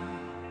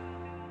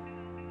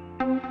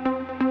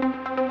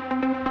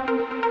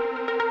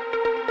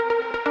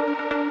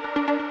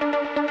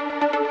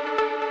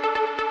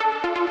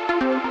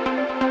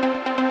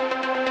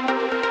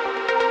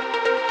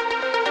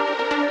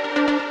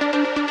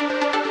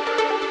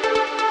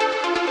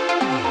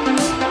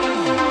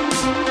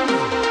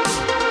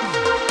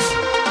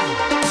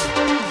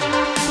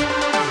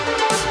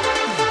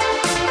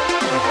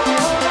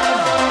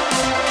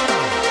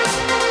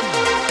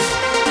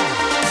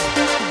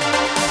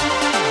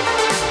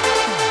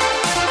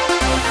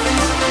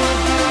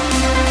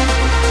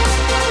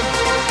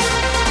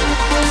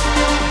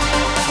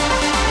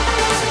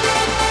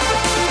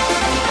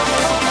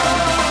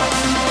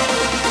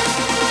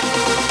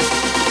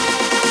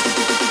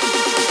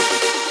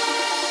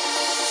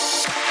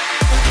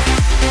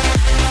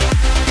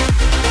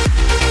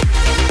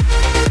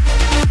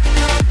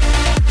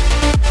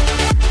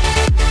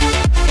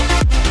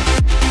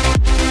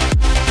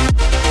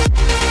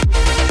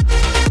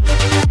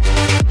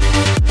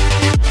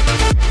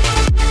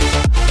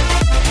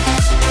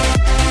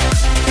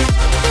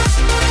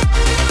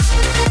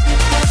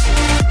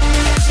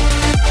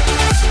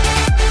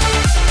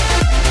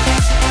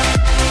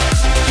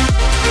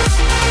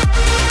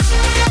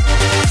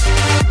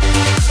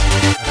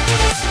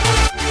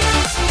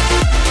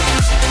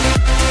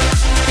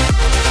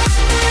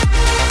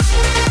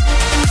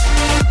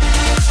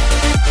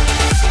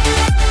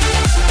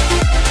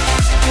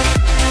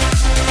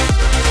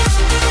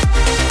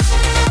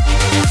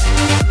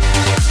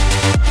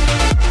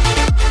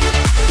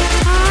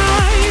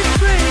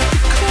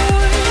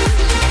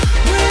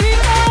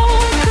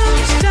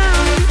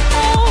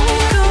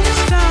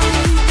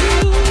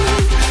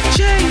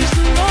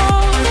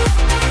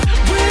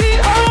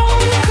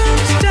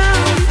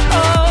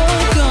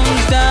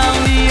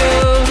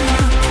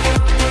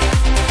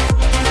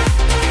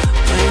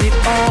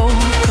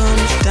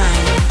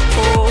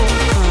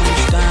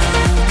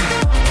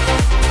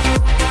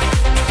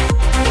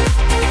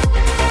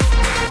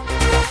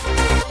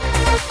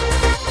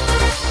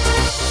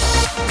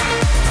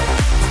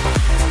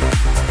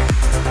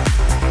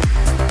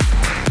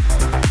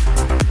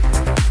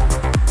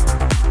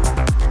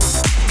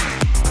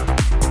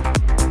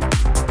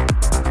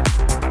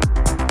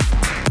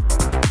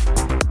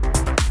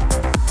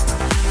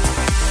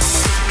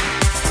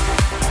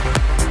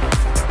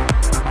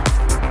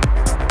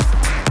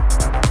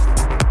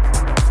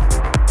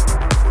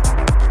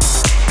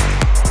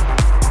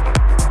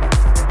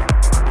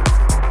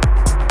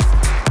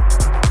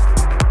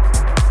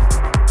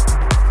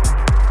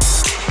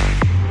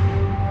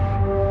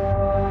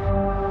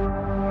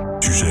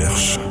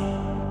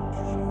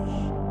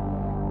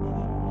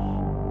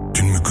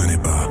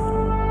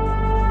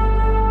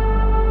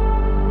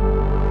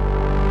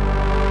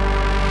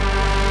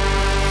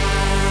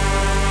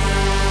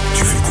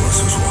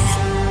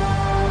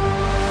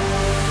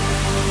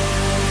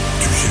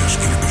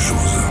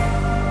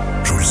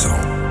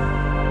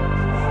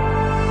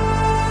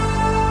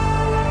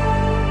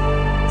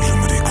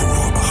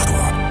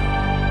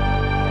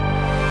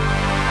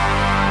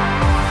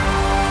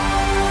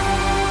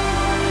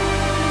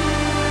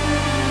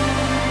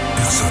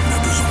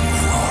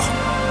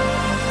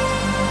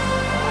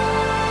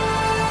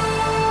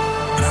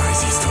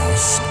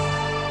 résistance,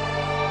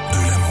 de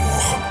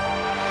l'amour.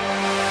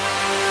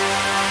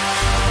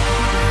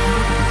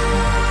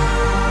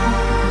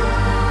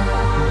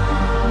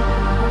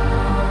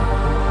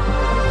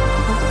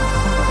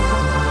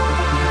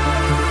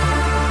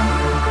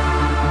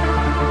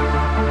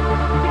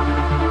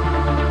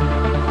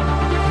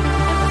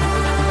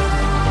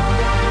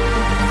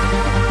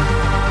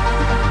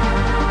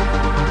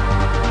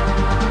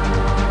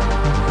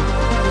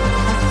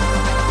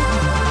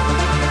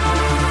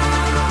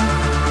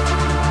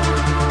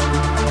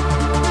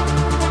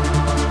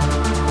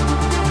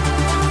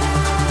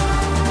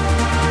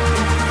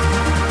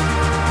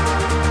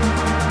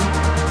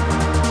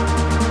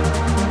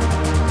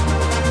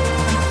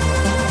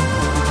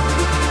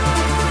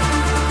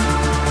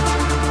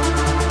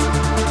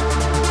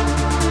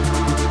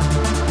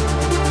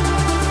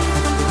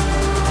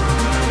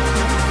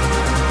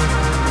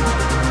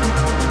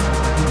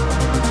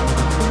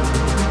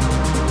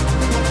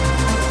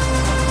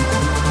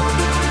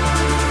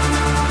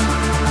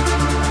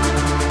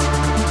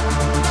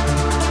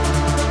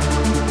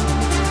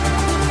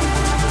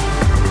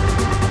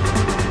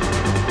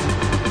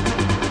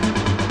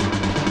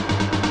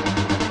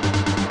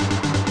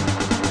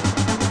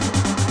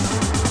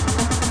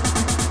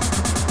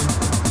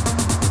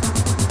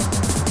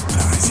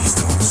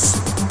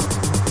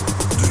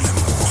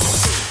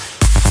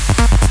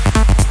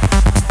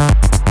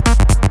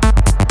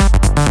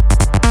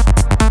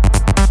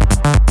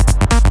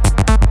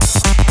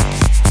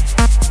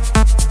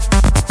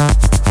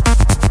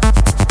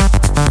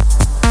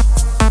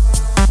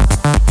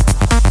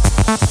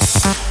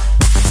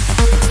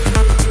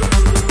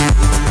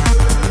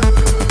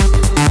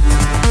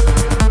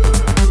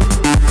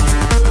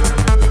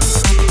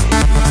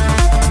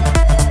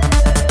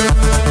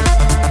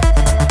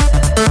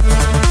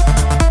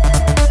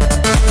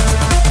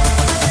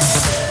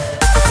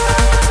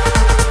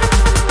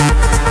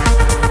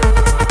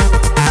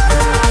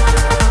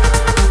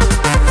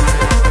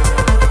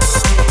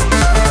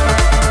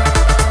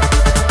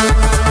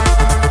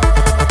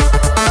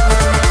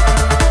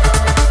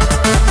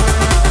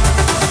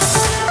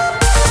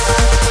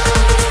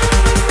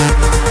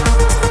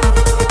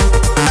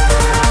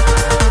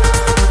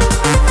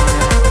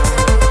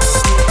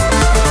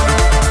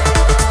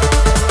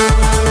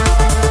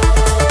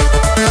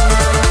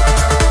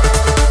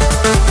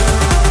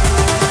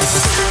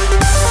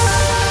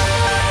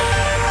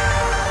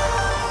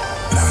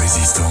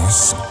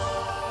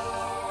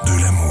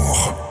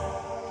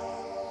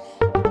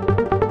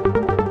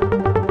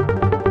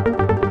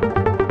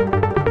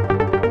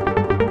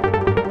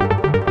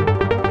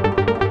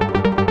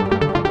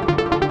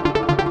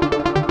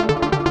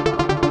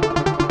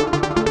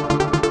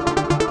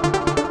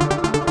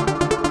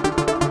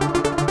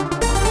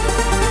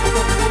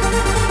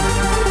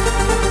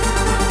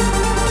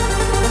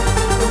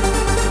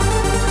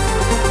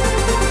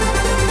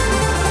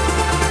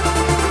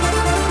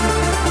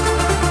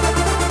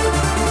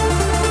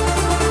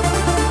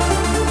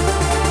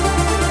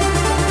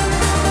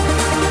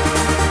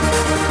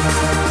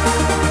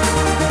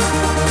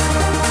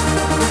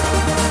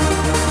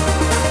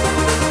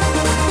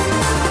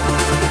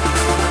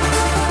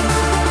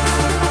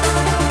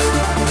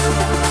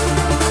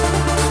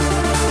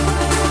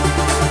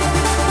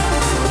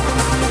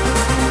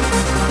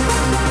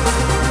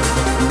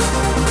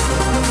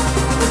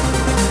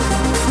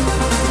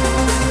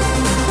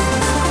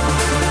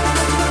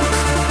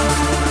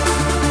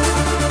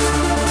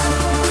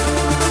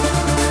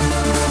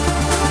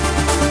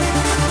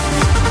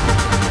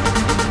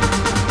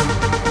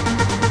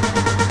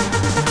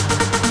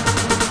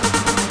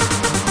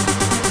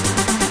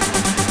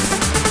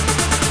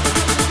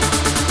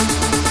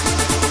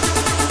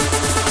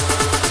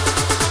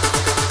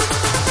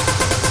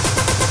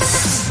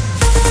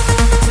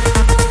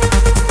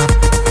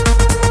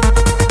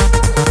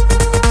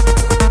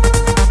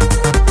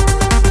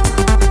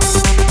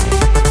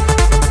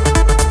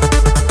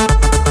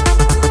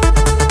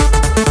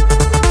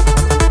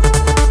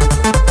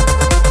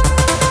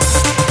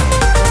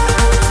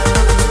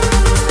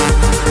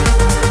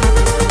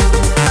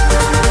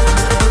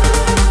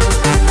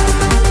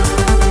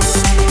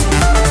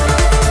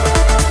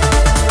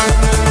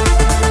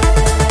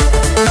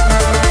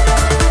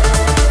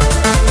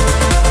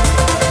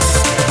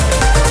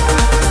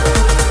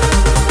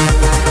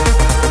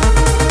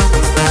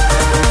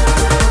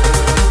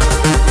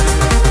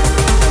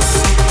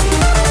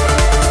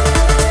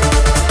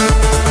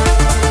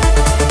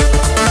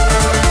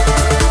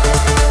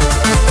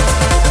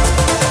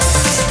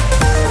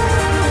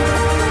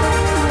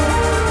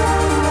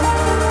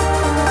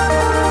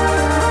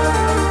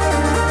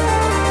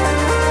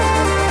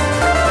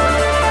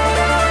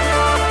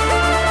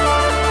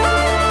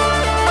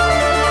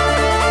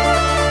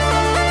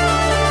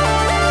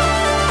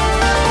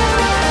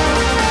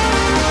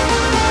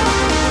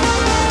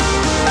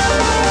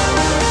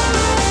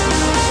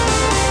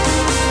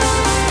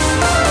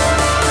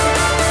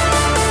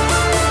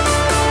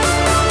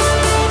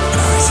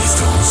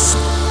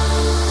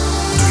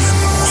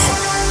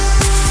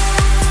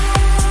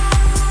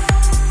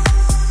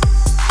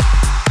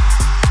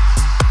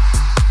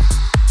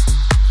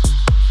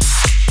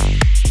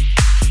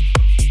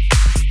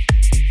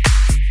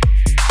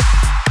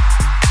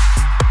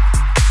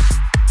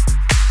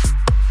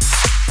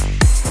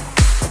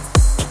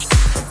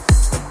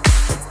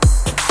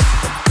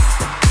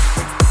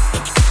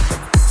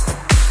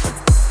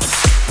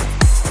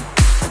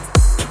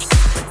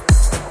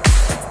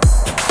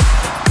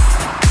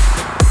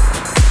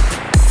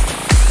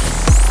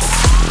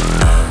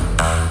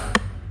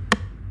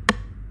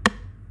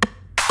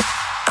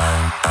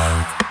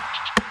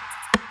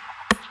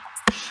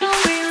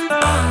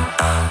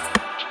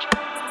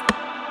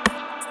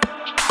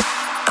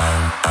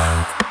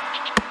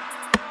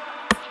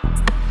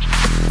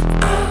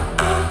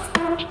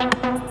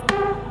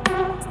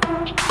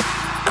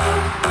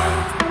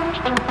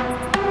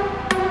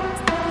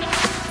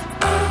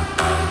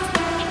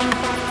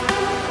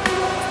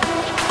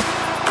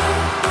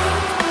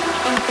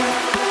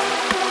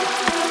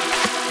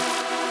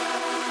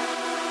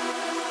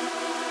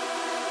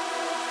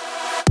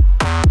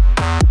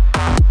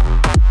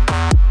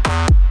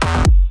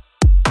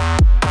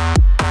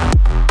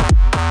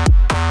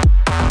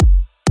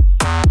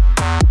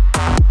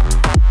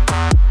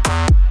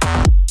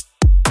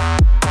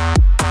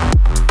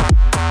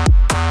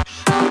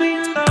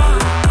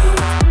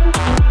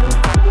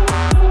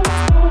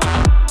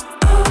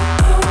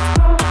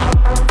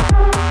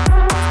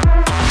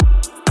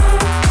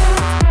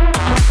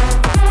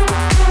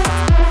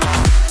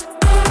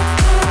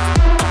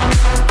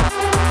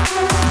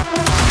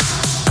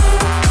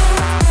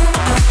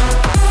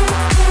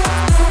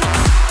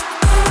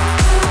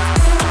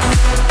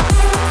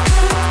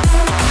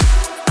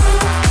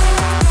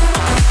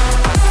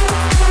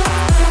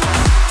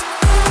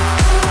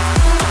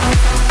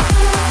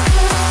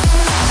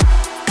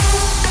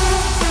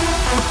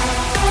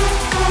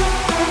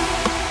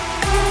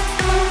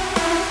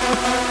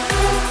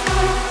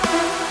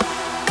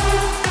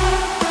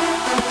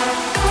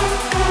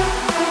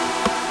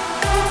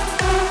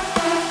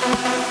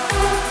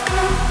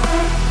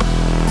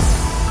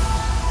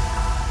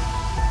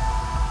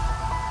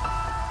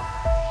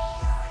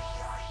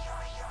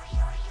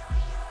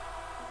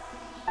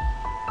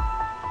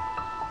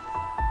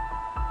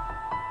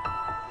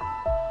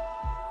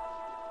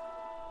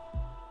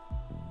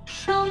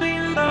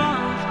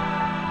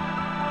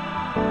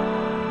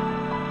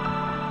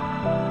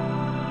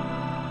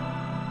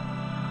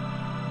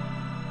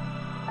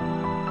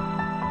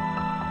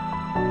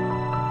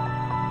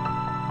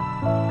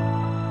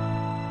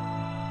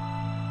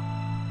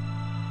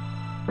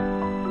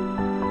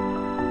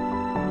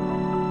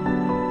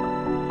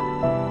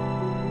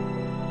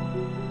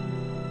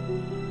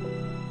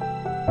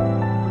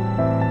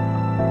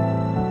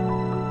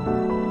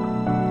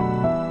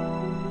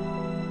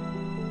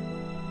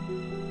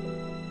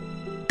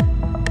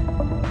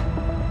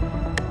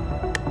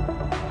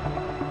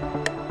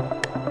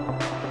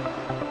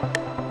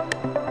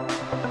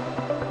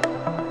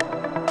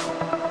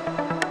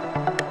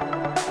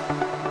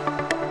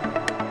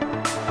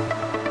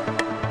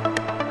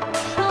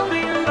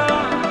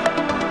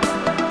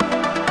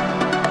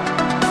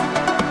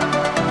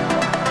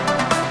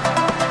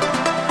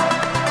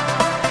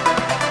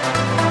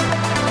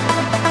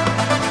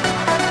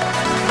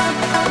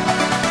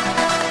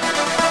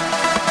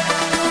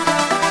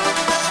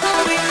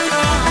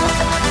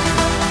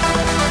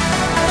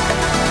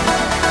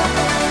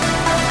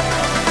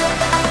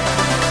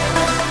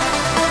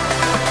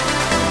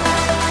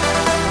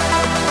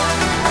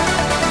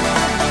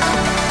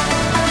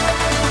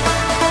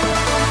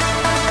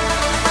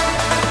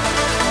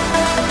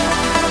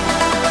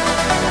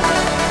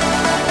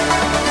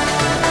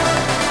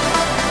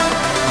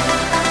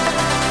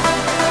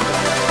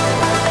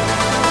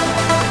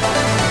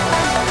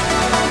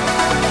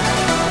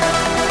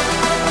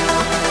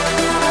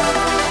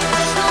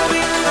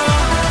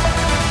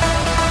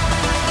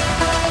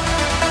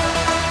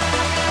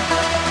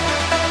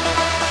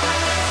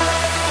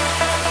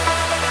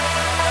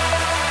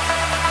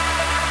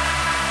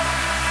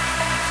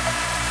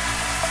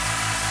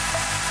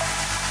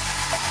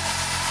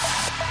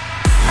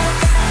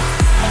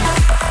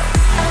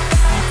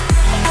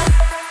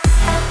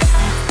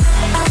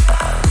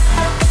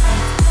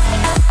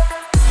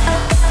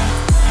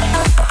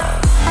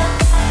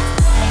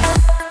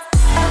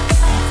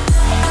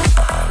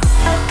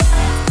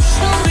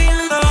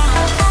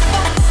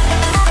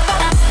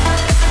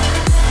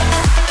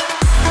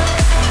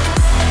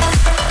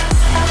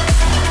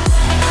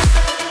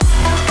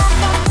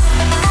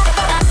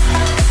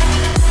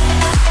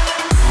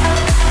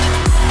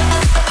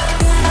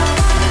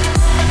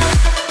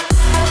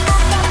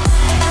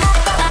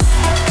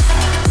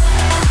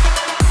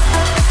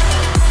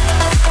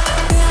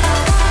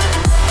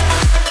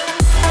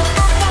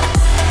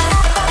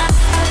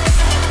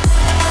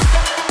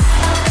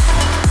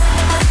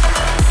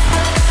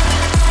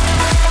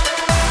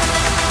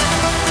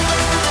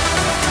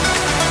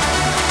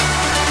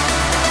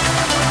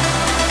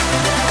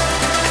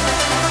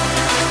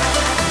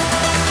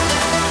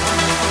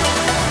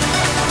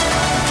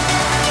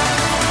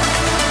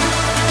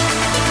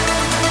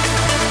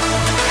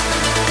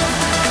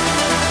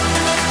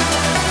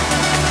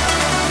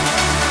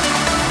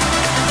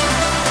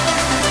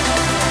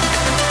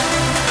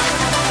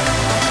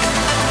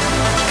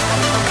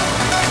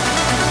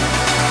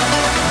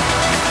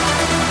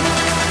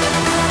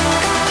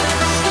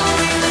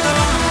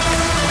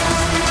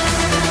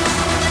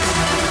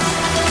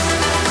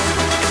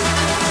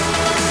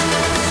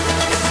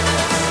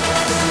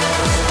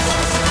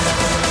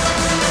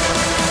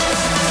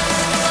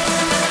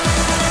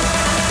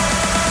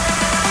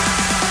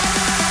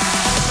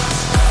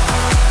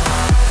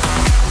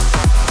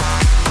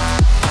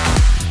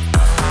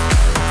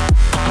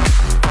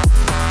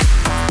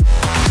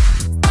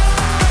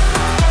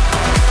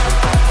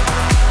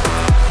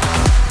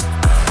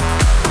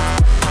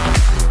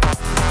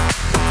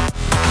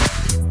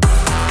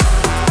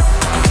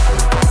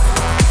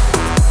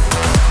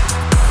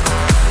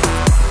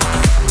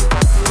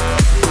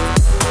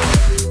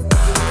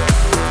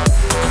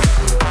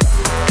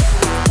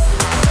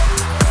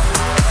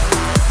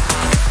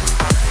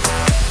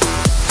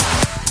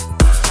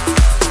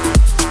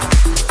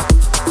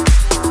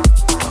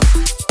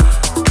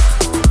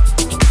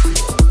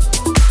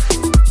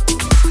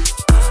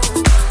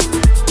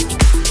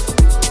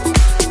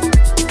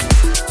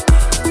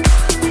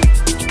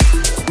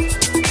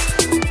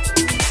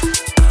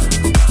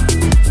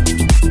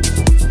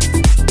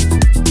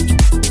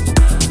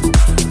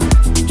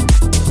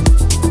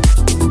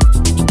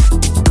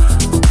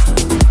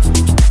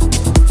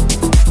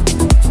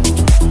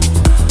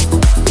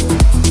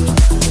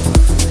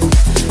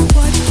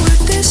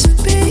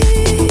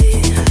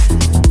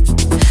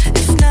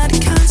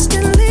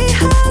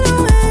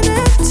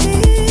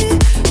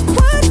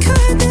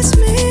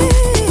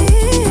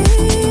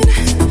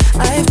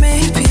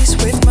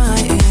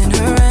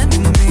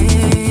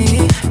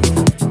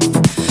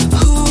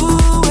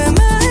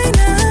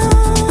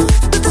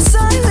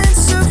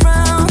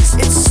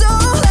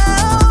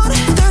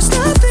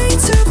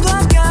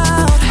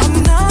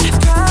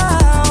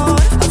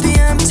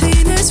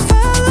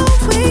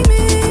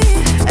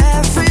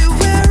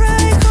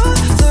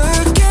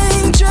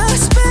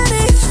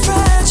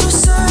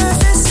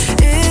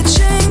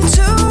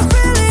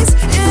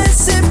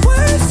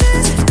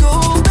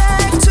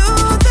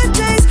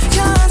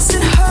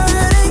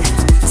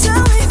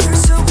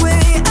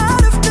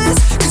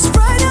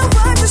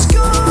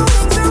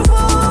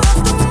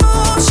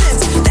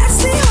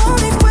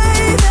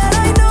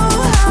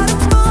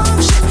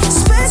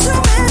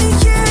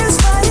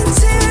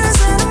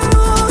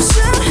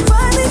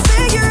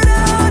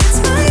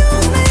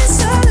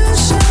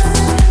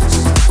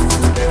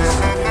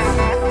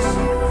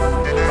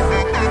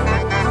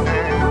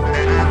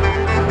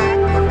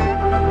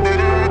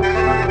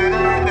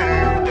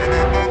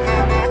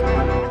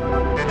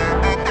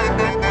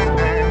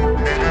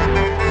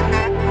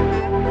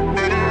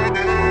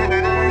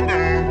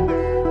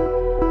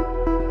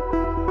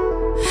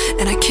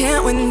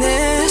 can't win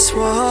this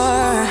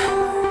war.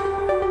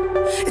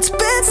 It's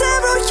been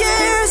several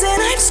years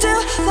and I'm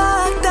still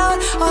locked out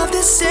of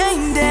the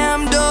same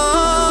damn door.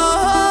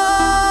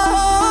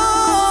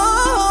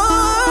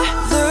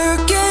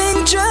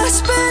 Lurking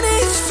just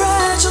beneath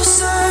fragile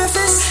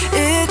surface,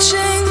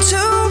 itching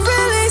to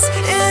release.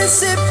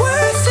 Is it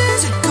worth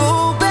it to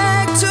go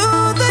back to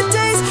the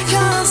days?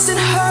 Constant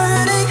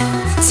hurting.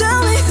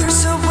 Tell me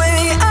there's a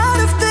way out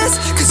of this,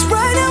 'cause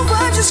right now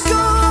I'm just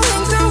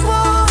going through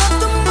all of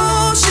the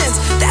motions.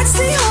 That's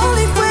the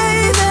only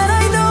way that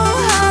I know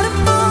how to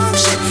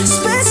function.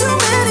 Spent so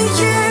many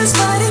years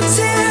fighting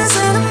tears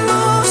and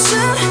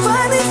emotion.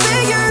 Finally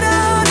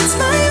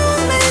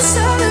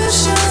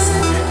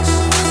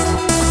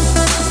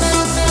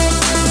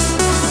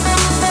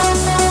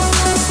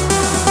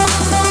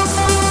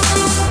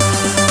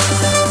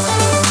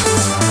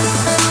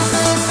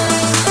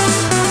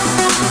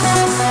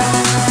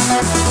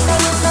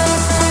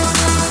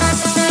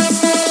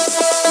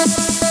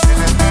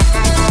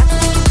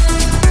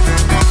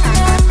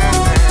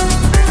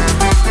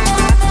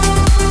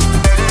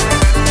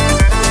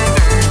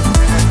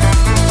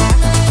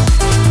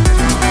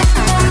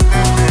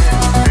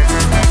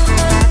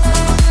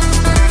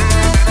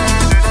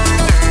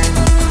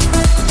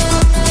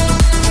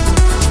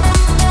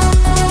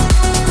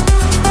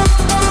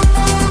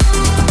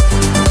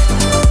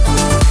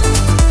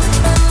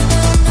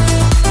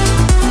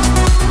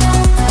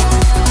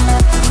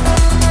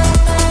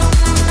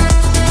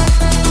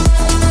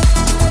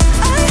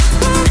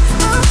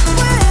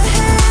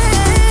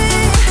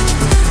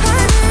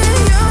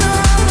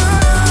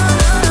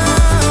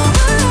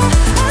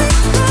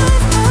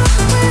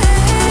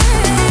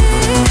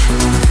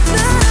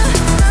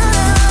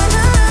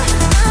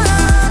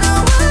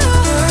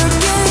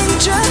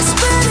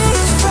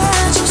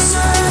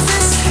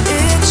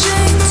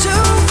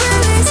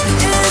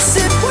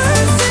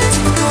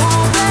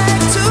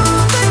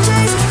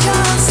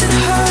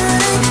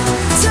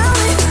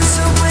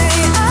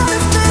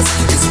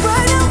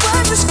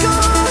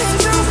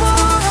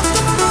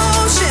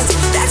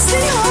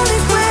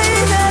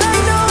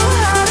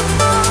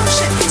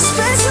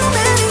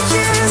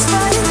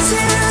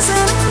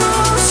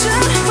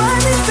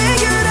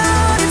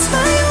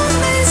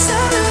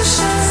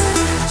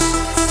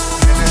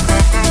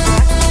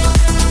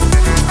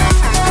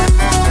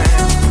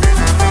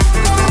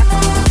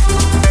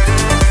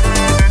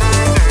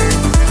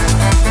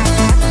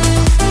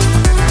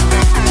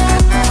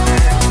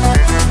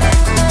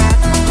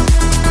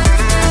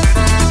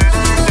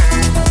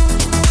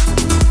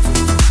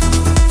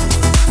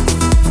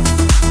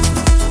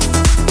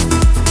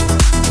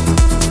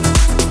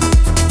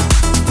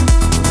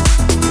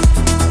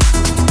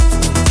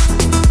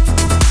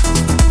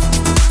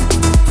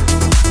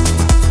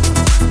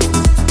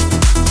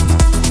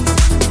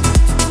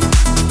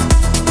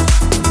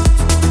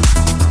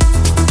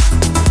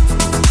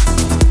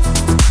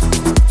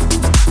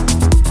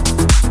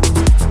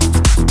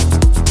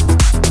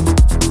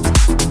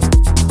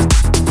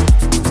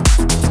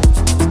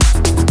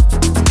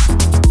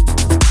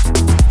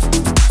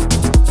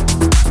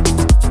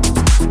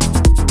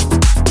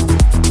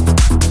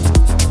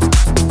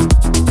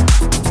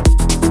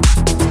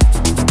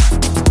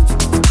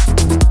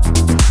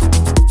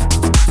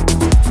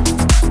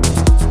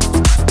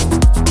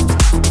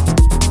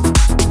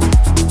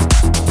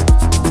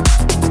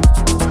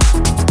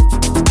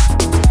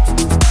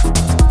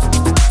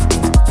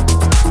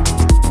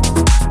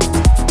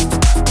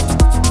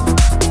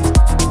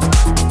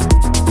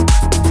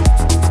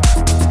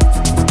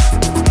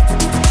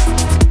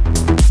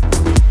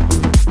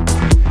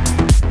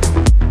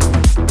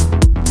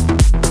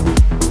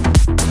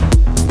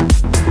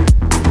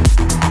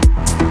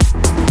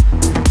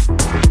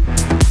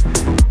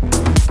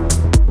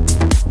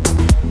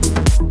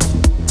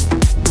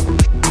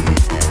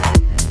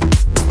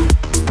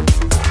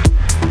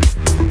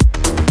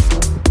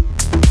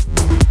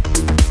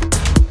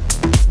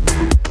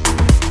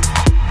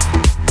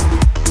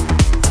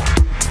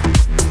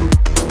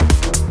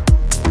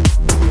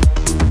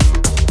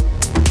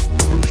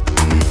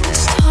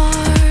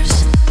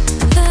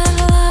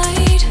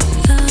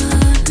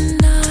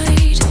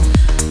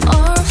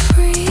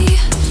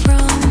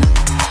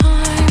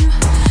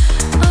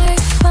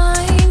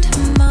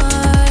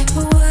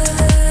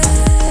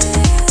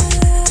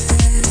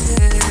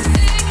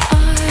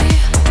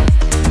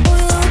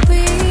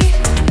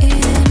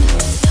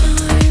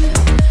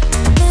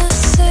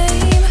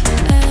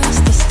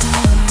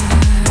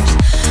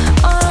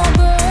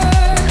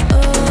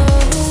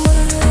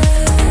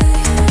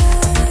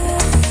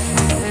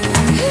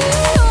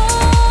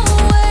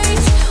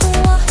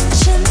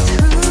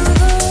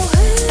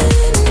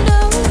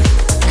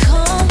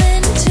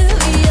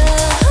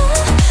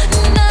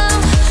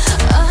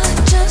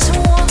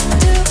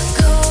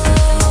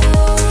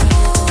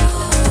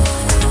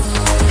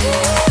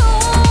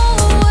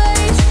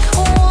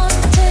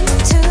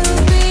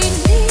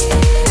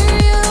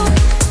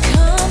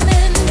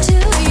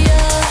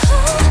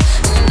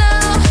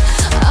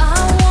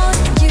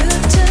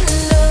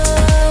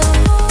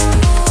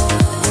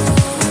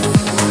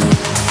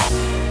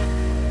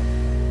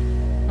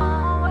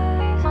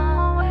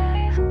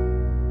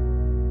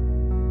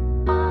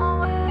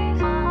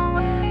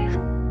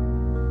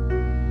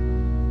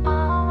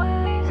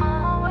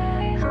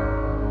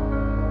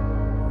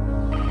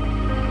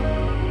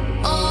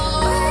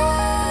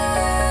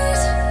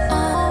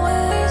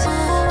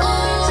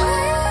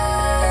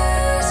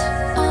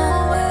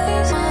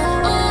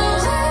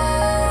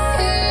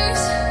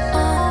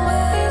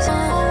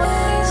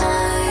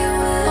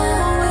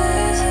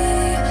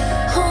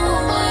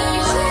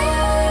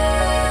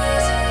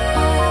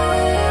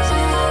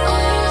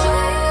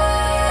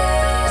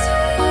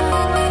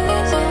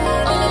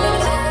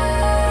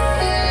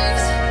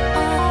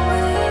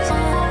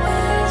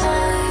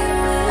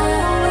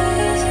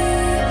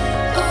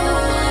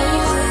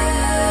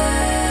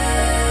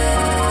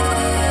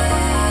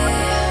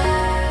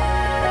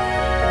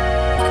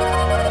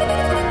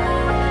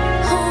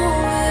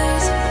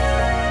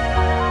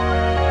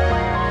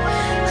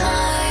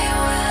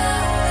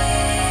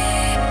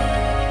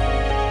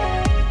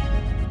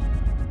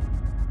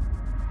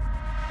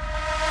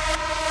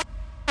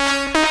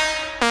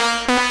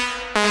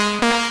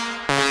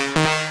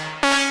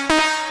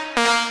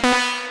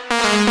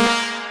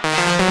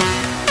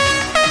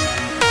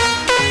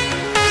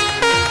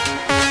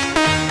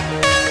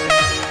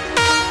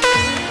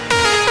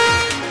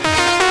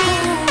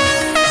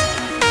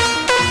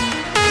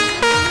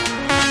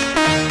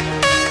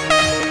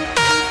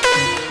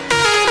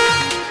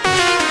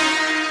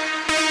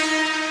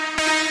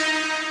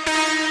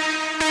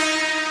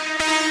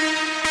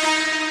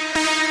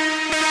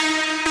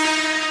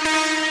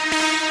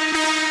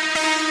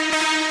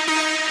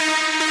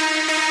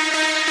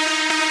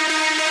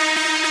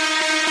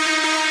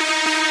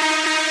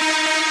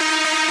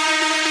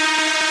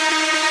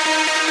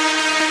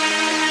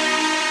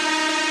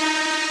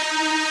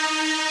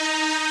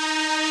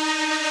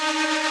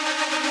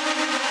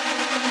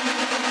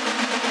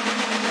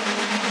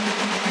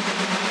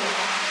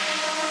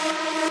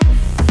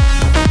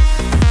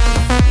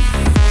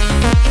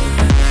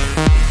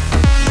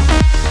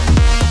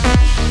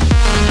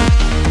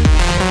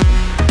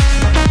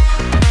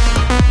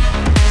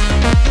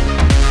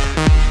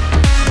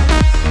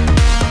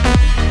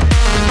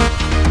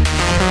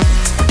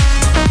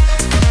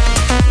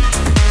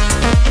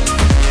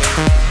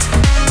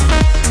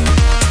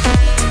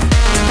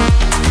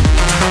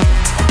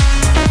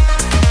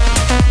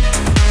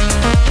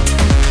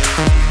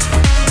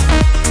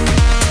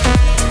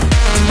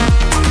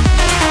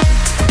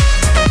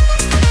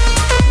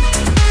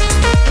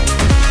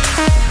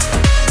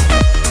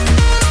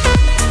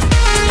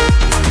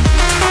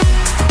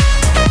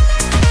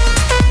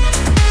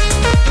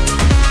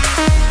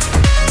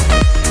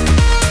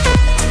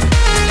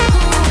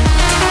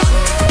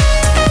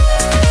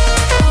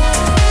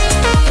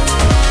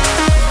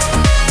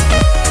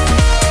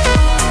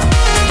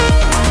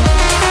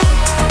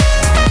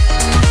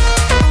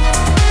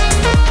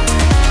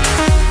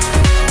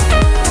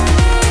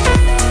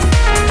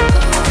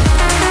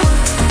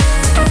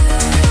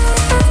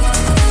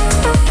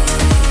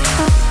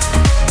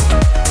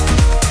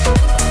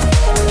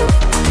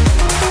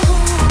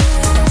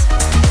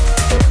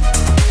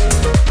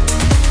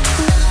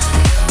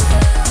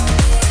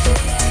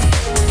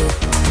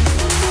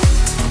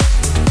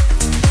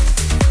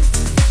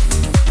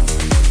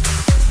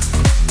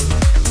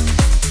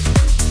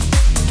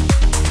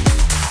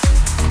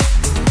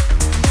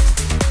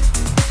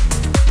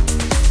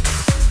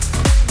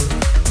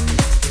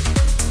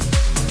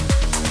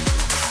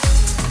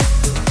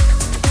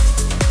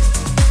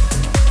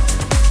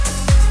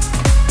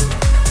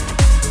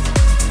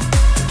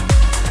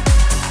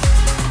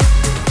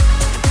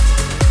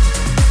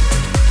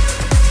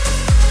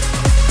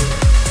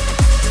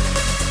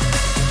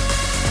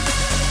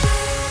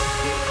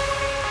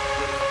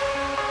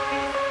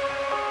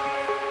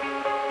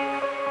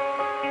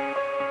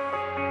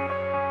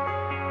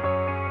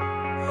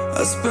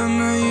I spent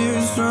my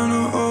years trying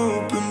to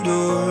open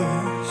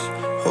doors,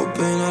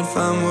 hoping I'd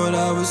find what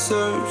I was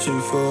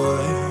searching for.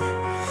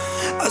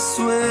 I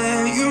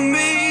swear you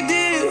made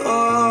it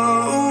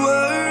all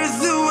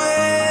worth the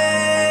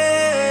wait.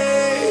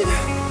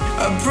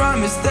 I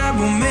promise that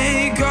we'll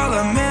make all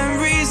our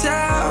memories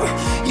out.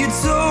 You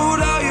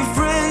told all your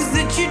friends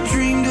that you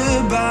dreamed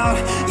about.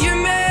 You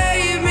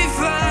made me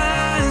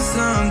find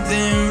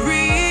something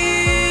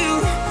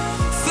real,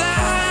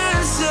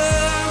 find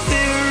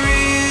something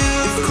real.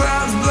 If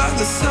clouds block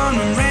the sun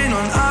and rain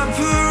on our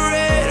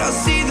parade, I'll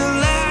see the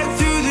light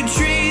through the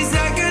trees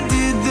like I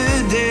did the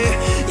day.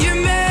 You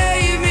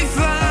made me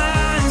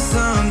find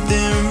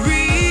something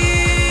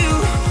real,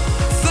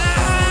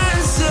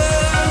 find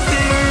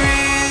something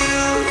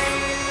real.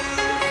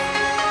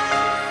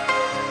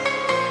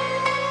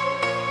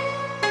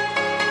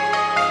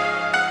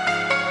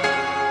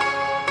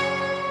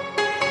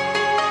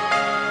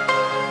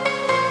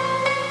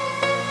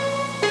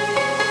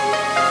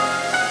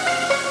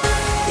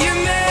 You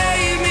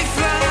made me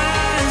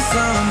find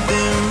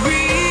something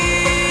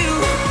real,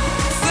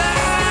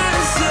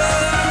 find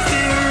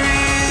something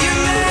real. You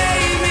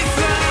made me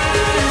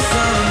find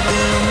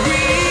something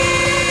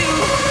real,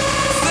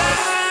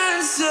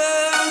 find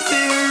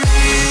something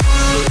real.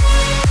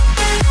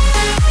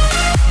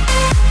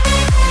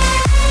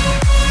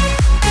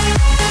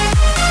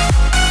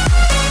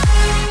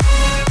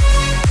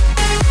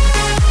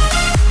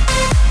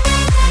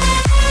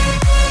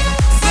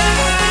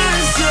 Find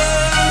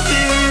something.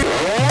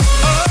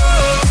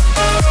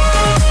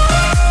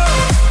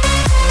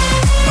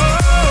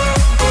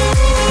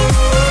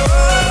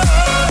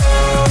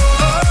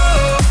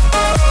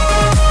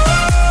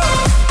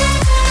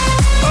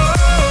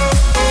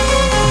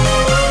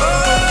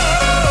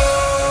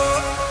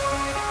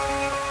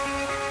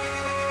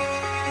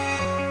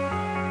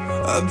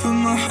 I put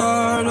my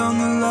heart on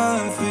the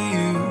line for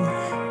you.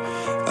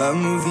 I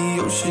move the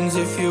oceans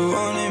if you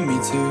wanted me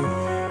to.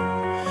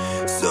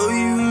 So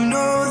you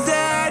know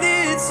that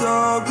it's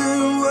all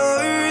been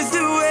worth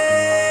the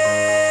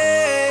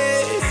wait.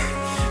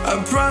 I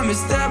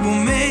promise that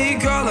we'll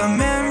make all our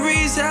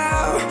memories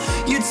out.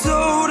 You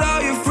told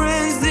all your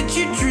friends that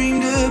you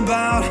dreamed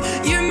about.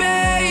 You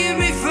made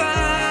me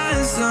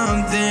find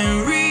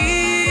something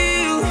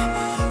real,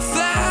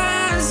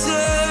 find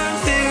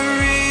something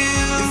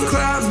real. If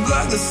clouds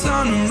block the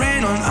sun and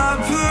rain on our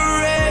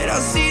parade,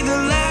 I'll see the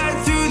light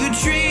through the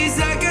trees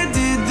like I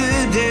did the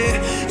day.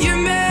 You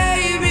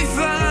made me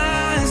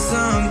find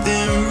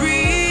something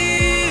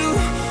real,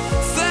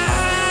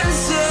 find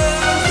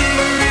something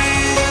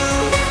real,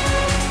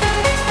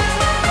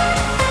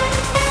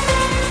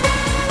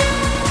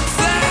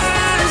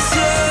 find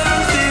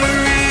something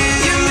real.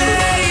 You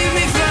made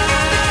me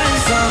find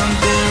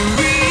something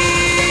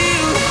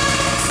real,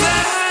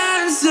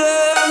 find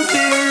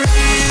something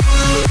real.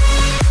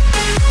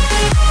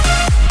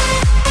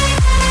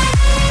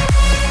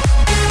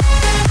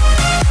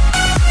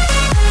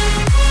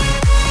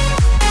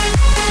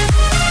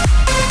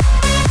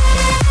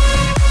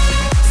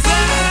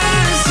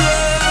 Find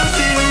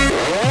something.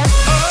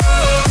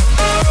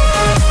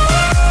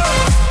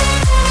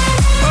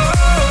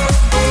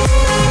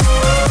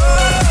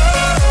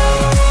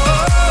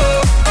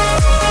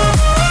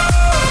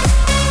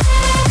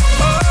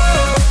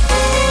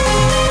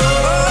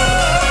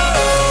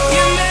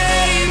 You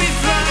made me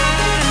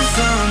find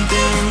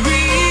something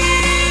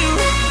real,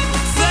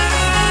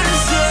 find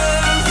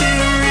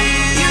something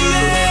real. You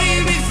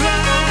made me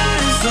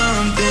find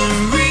something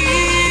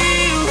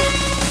real,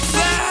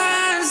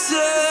 find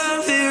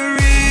something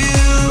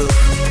real.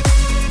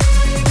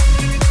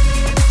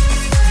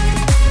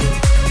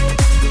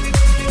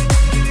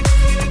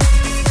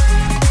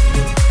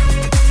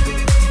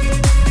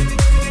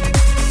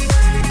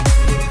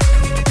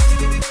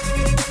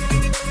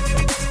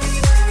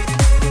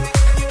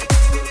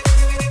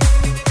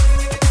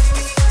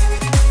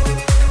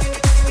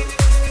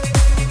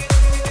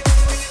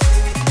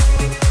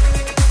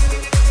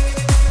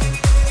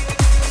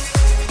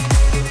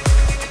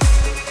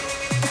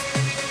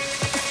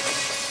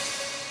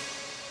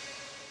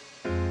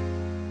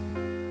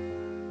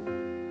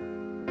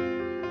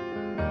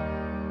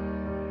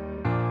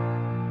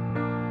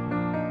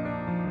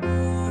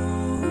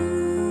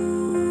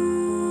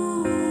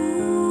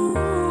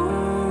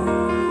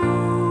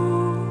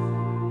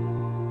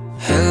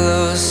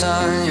 Hello,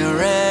 sun, you're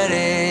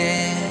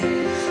ready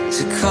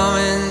to come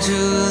into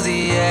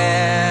the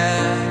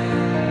air.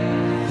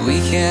 We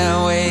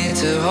can't wait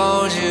to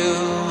hold you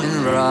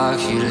and rock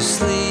you to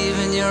sleep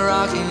in your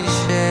rocking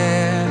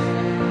chair.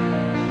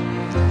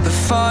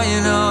 Before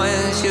you know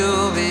it,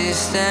 you'll be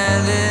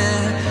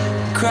standing,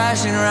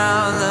 crashing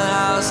around the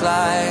house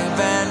like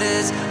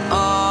bandits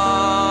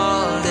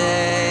all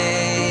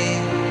day.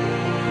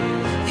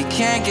 You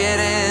can't get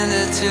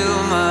into too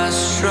much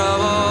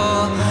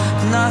trouble.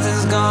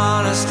 Nothing's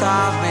gonna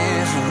stop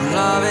me from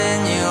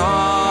loving you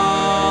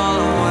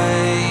always.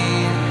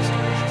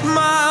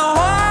 My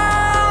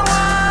wild,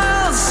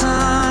 wild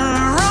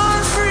son, run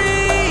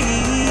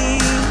free.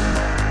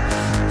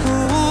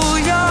 Ooh,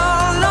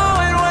 you'll know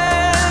it when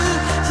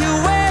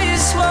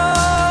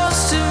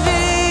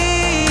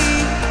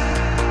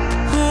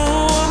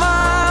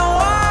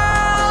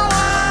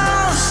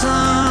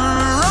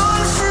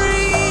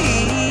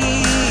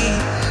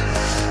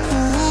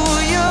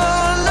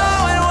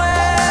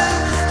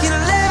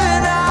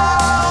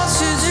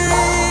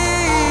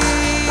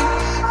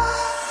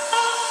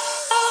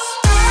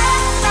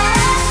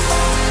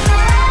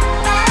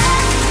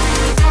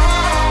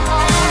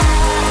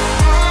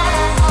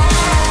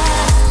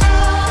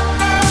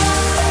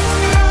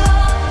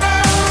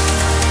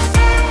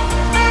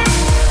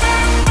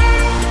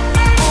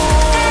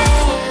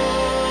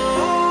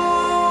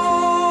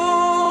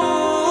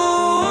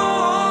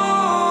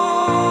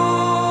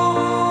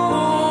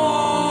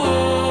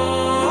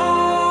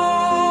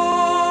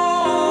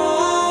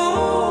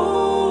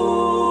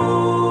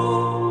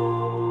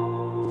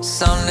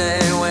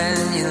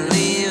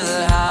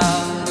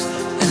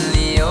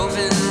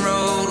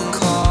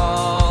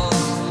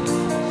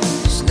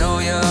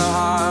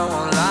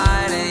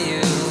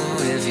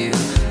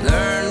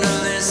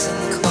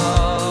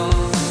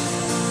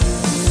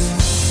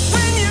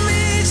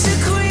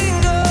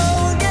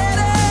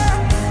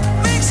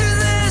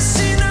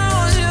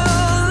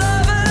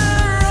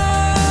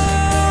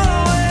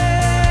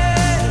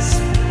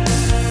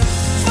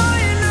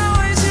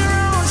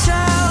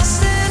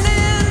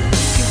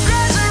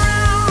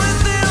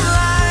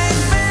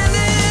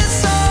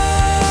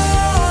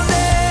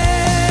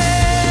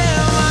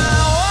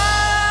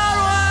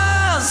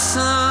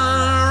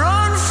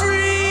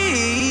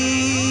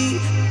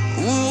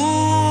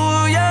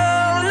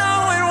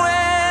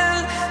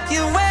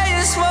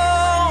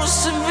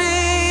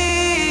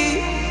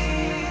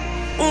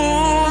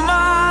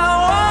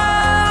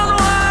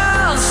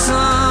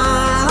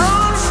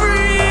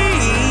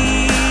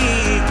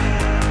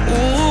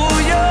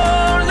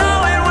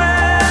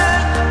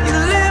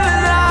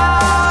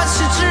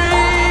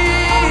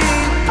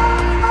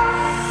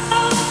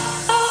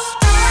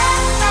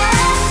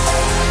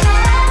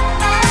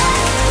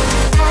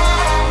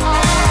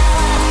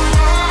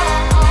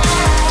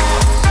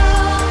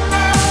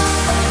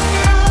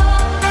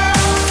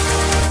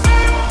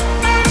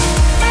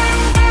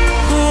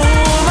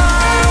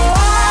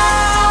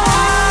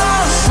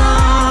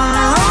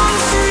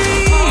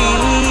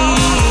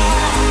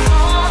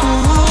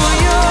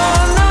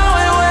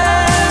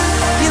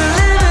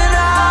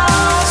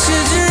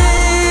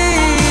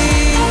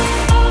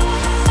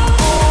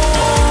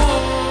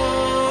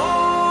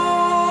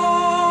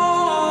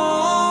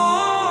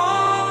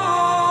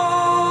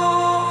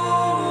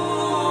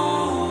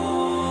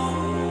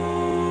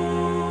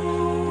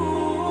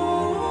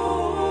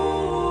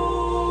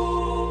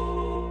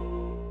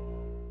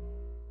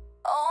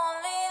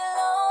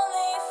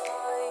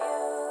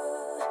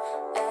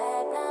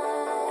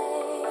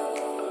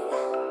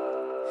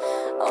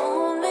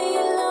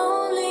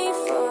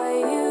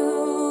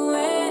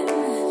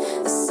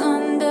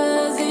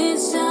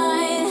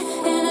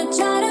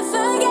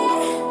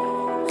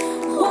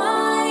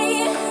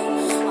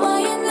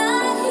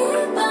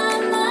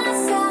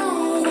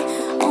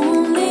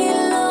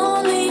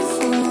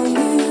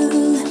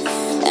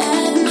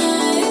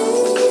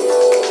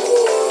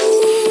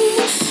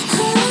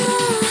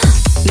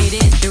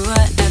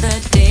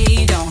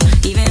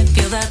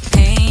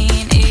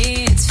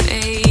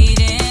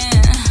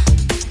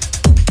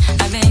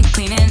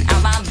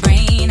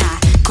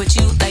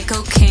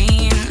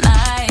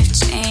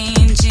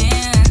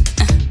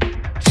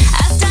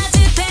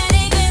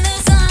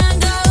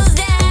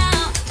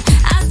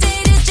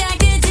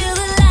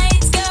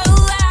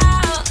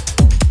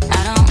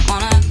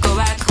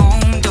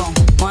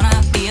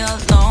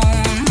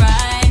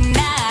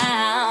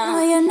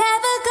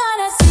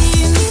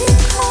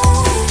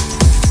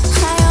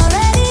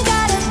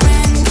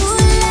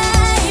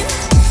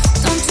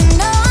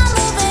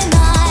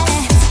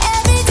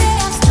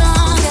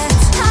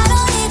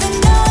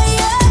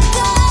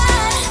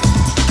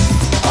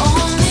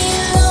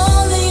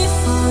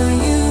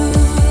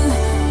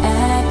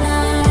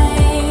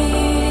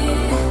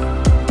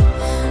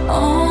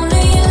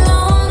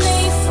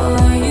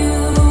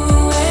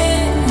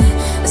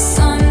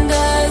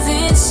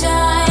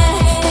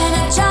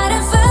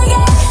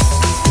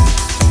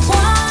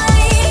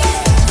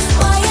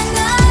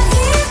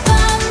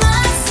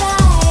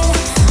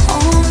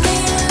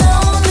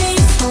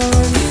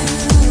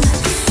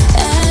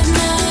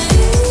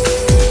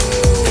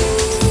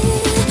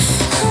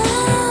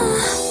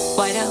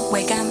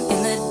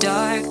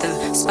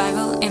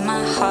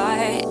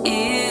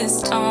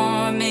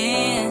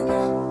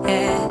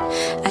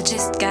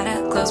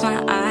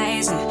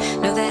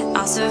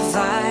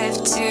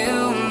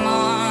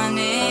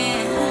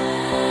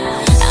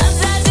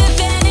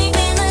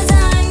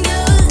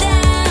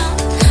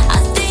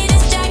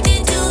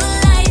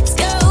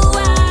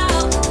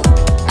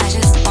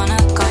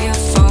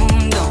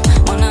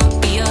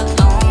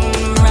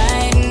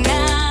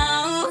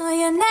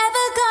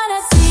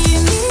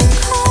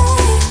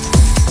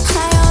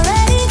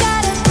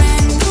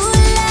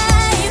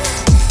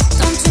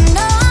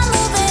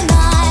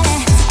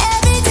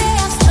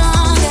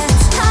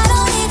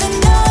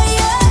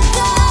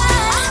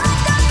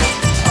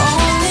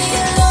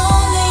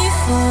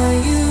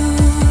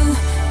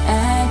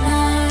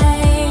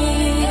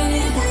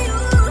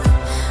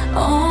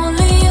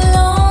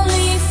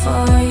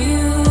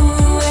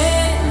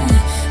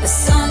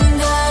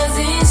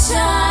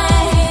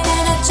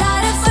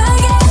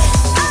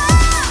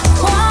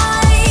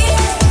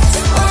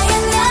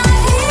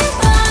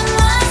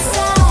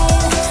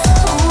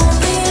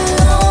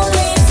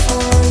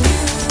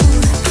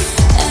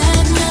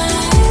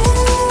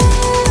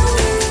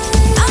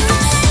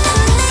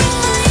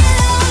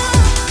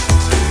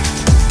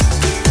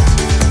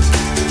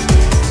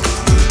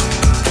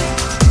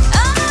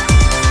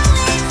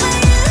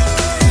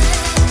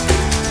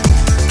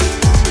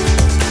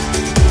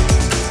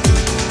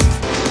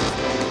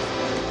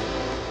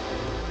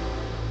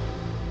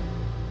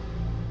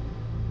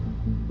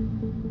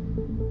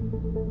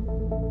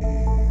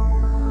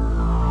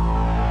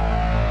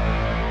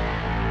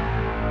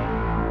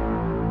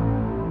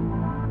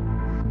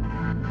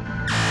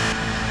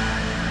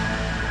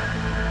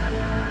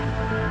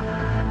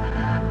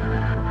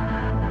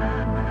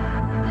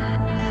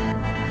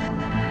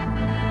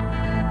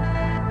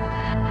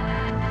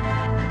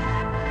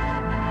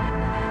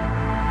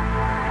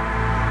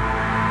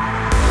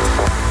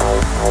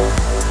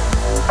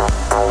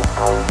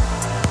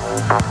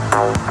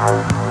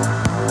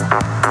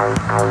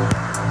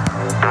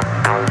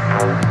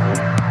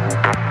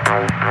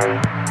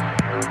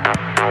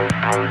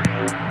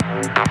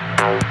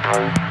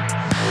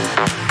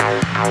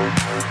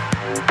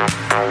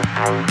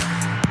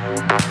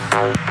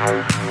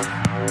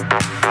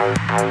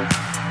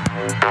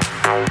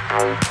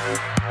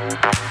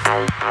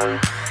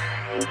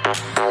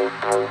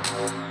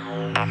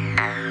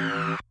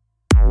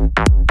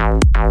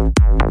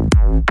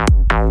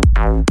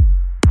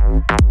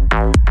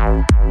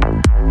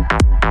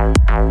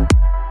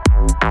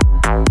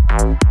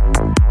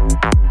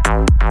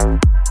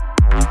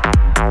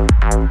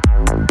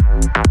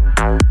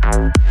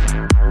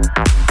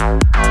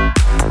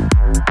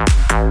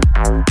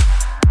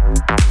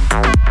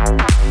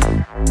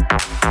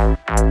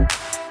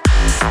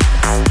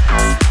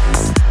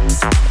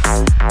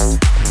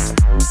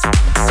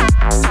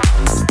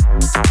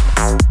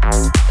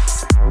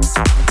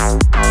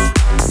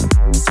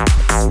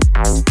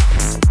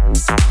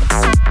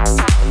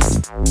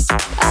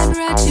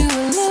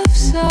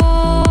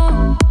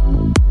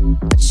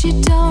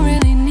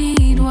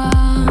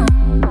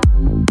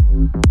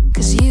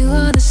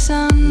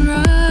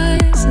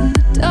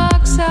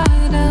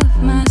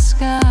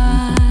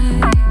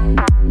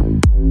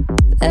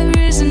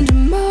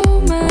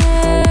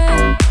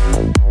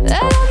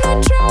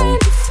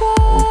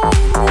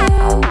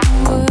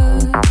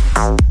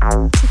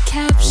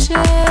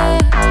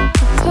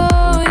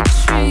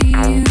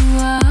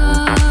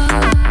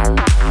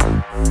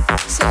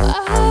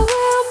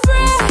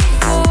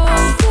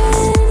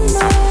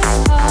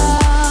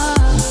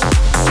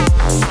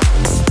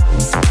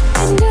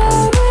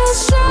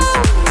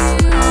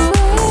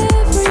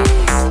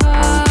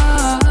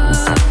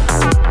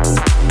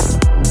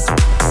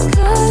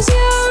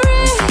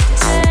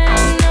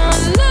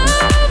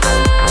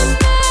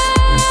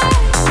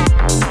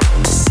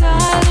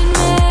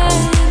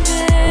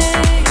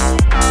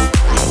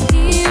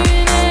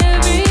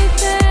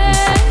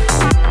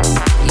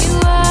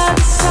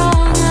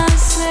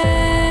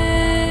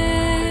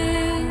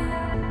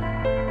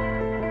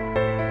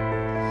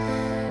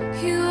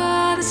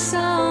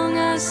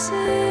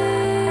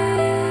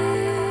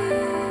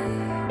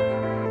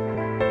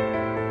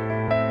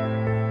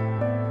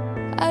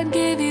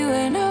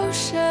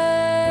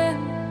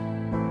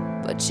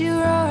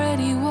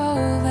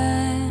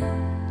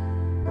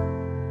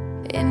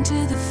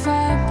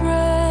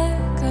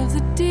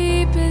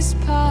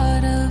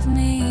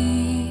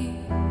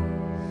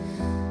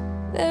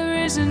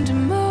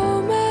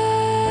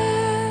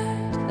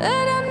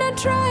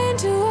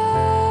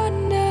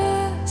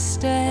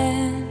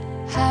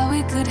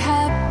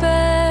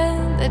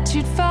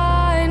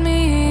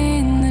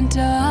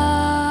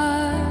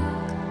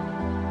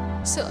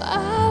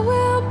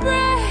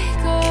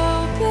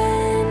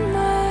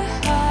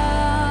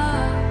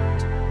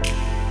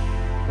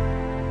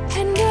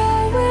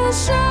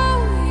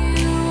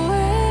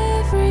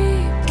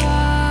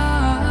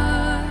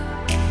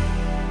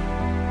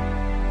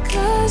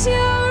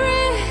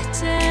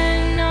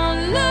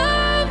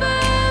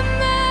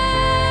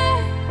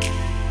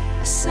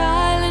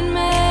Silent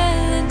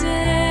melody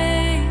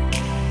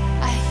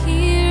I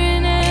hear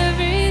in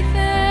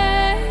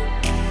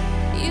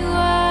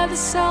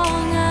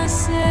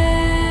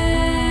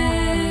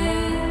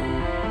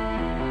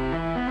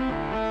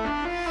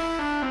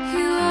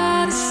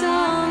You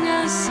are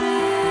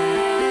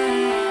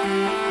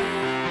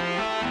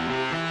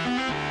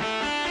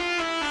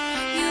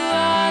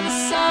the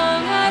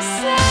song I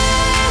sing.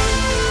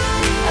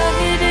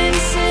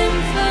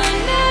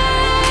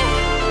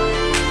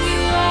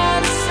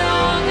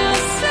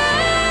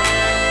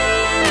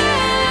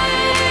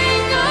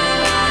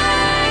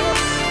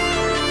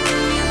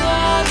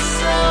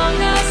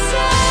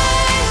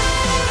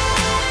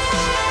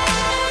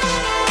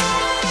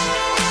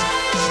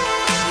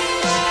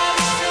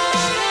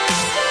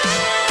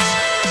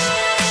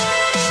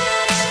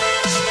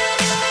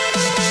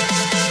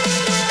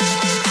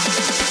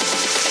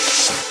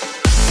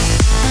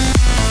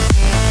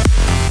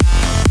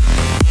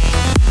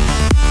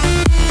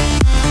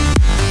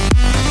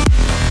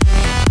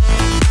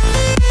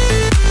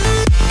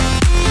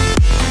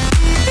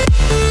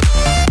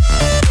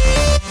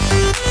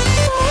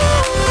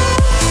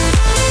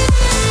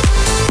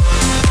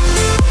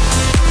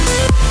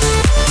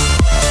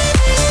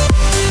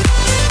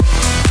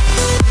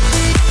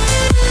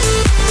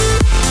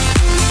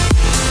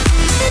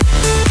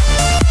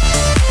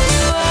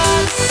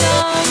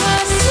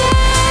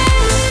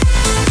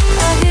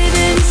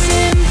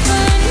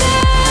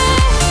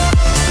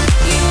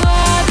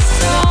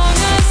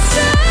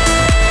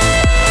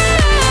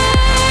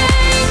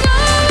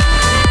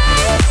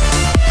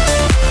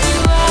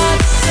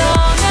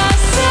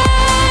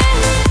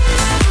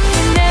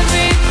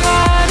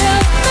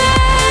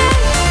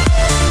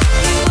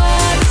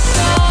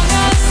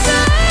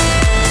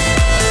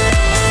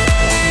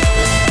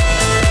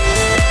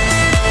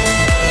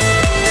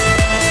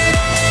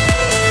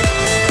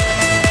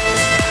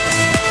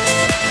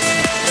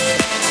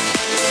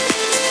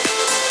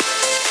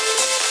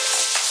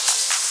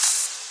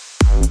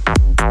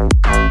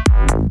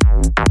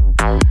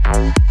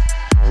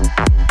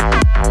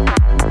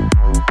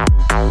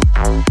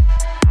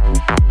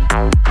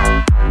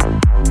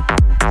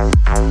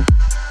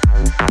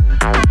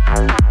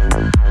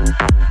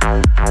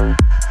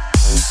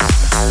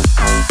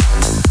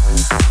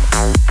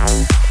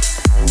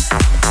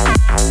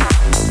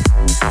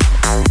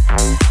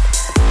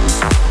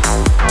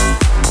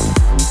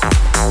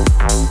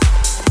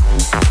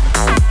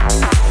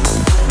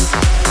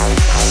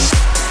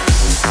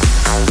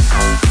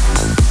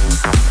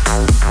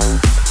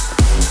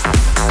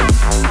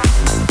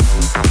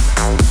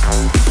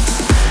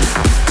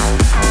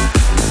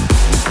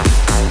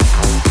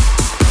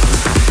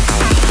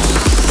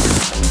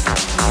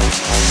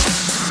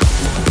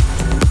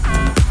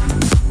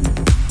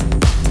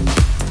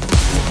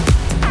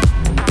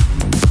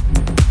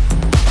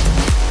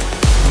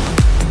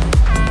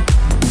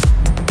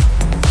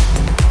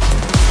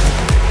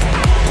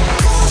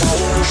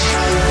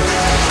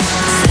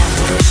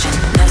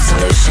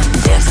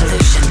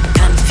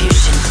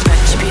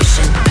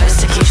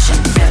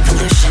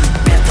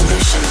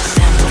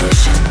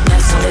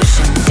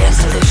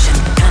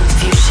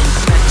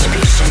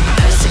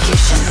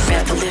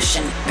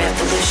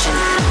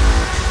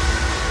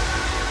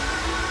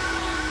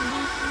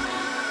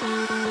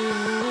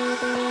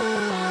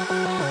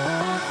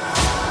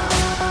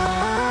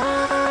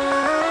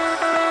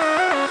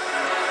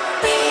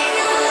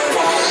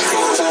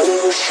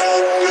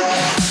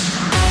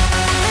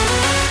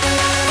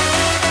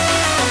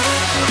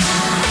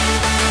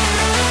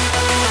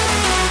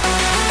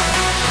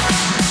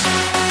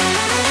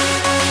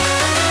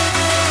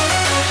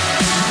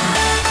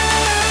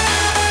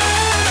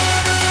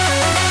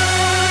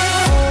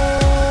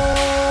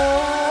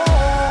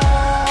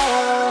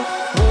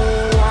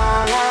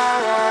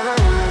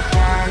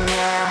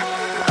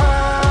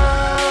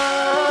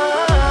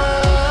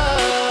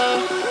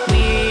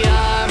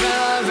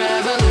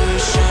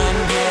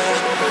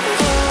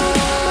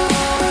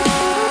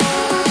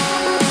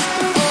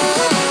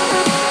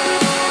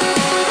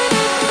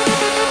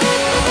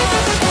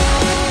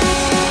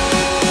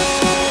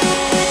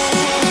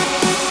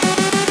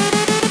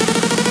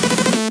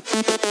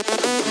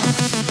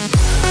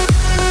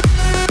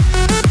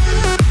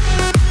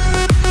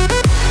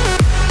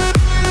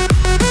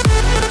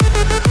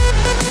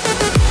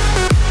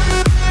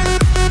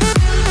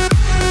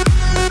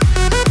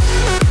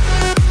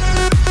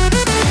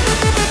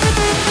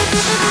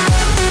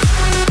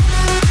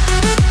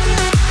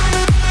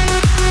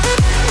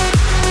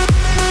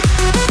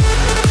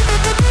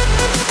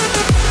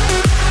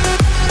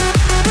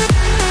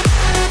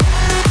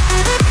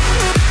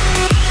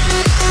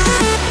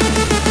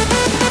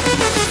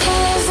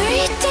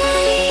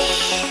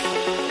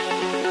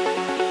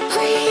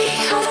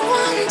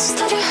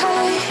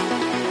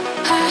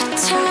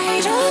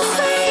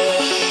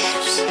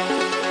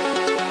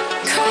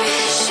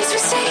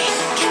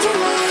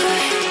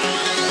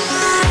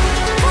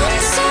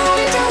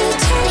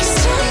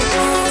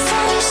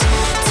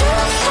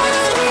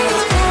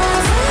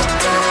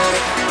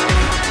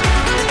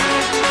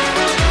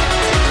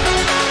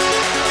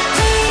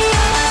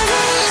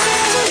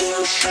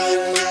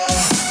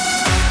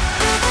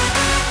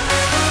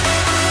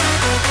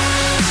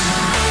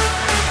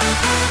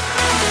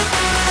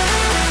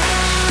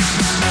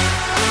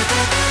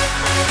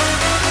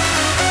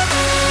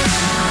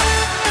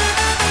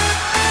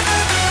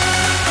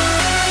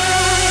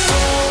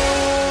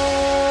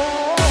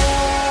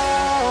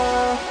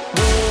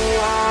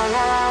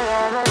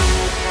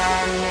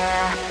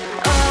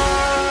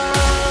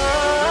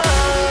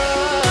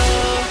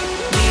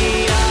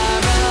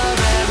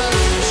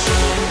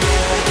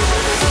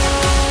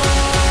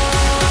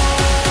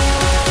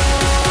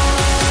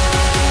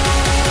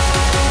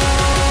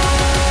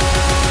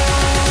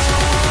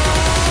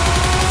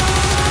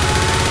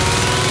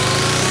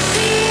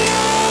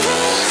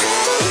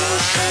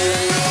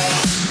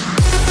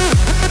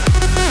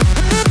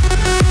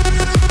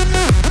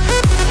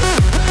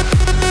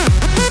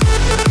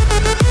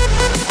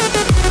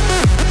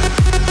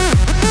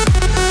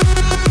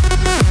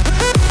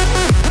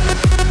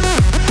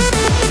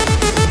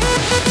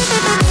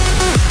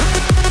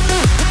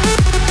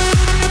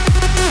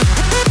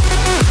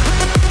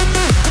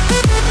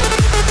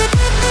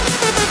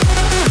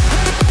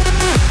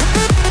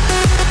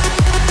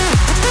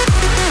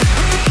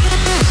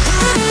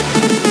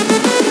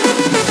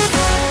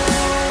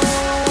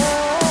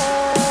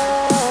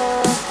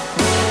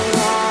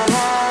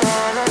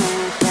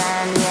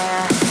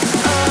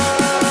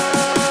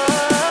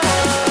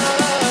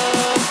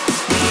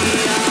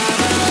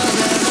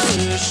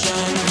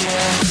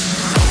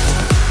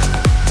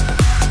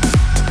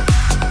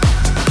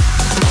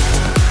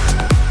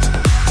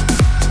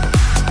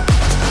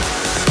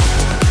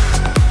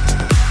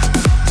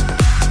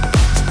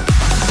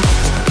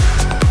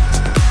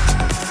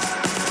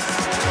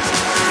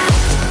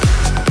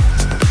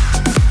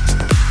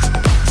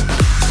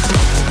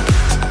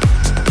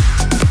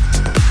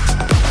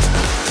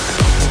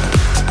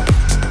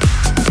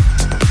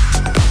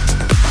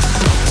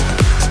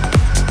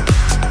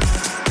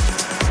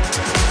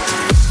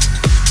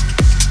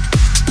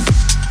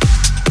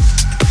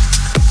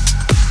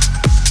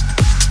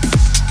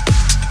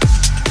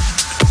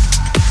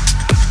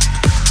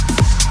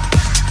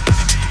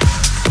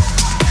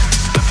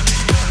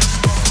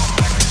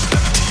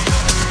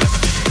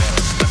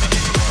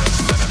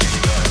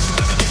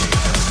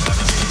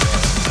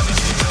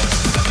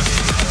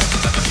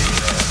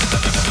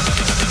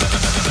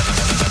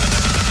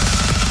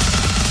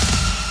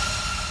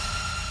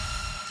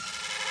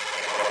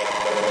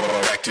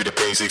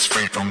 basics,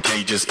 free from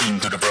cages,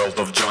 into the world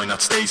of joy,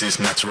 not stasis.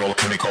 Natural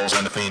chemicals,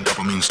 endorphin,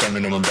 dopamine,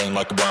 storming on the brain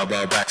like a wild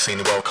vaccine.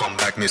 Welcome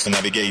back, Mr.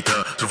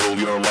 Navigator, to rule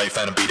your life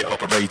and be the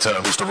operator.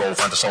 Who's the role,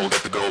 find the soul,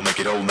 get the goal, make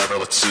it all, never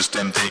let the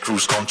system take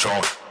cruise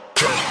control.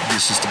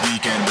 This is the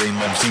weekend, rain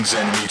when things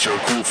and meet your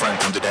cool friend.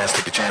 Come to dance,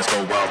 take a chance,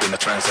 go wild in a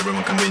trance.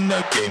 Everyone can win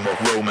a game of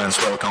romance.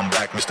 Welcome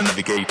back, Mr.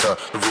 Navigator,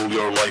 to rule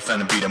your life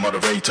and be the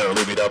moderator.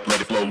 Live it up,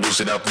 let it flow,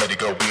 lose it up, let it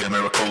go. Be a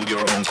miracle,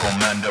 your own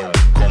commando.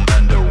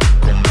 Commando,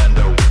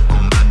 commando,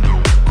 commando,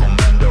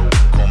 commando,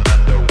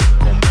 commando,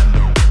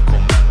 commando,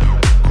 commando,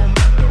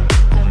 commando,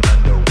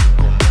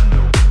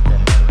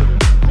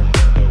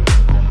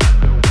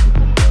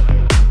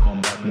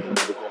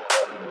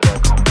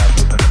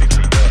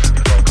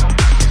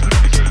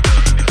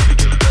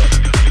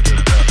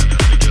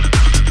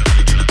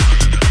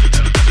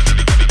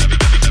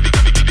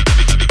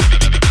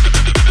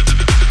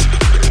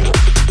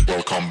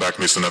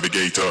 Mr.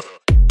 Navigator.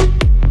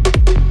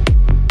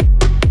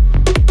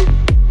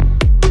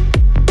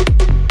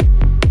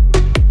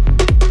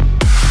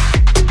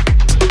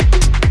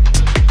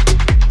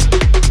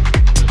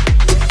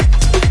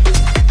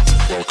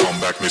 Welcome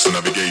back, Mr.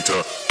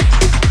 Navigator.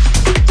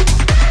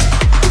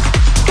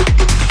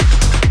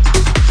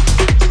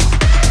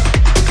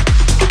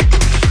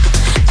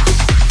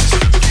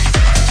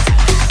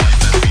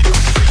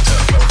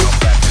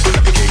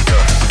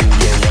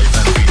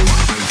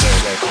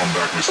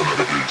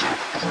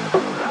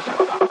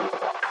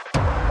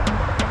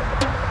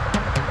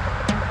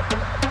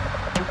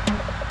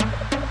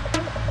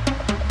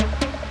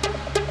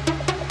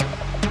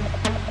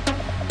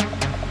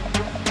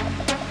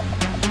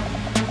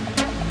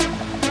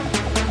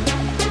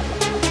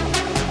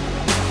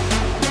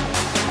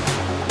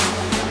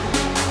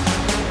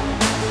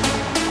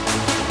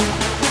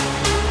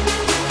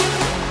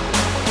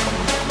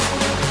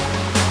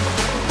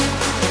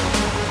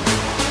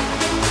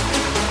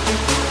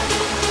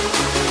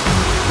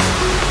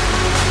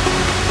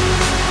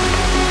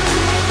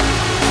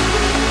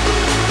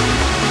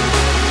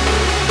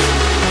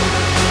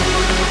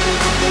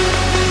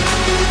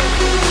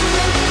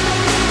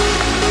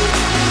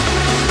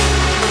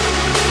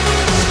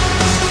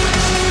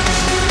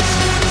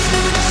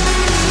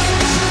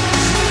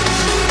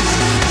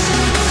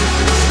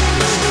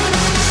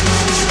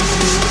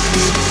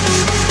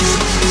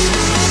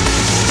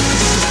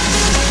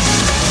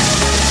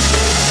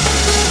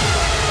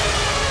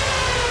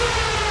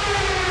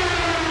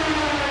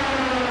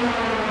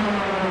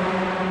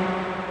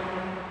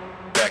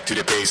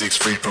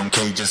 Free from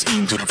cages,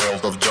 into the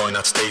world of joy,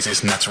 not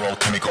stasis. Natural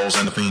chemicals,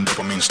 endorphin,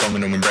 dopamine,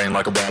 storming on the brain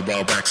like a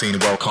wild vaccine.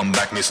 Welcome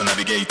back, Mr.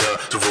 Navigator,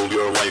 to rule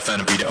your life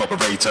and be the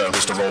operator.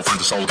 Who's the role, find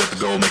the soul, get the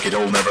goal, make it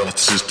all, never let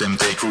the system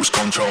take cruise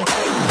control.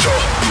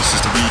 This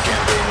is the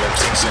weekend, rain when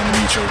things and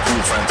meet your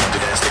cool friend. Time to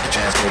dance, take a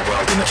chance, go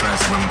wild in a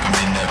trance. Everyone come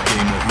in a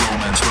game of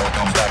romance.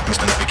 Welcome back,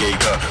 Mr.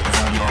 Navigator, to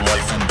rule your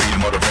life and be the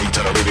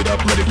moderator. Live it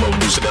up, let it flow,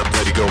 lose it up,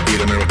 let it go, be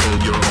the miracle,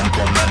 your own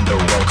commando.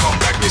 Welcome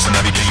back, Mr.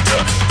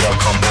 Navigator.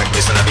 Welcome back,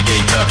 Mr.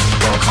 Navigator.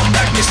 Welcome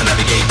back, Mr.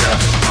 Navigator.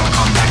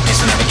 Welcome back,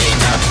 Mr.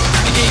 Navigator.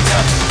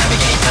 Navigator,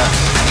 navigator,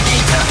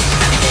 navigator,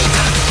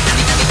 navigator,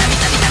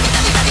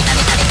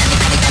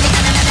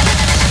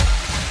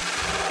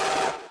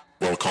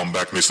 Welcome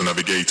back, Mr.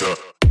 Navigator.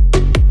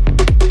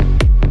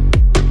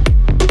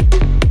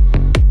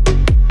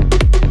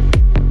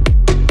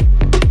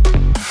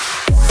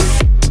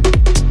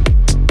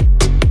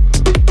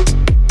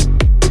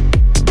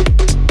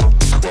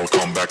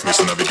 Welcome back,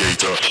 Mr.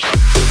 Navigator.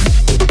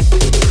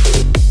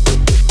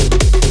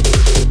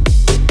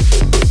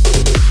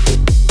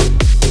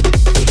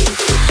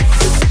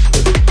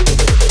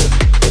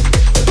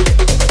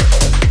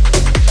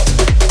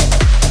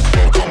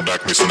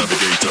 Mr.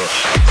 Navigator.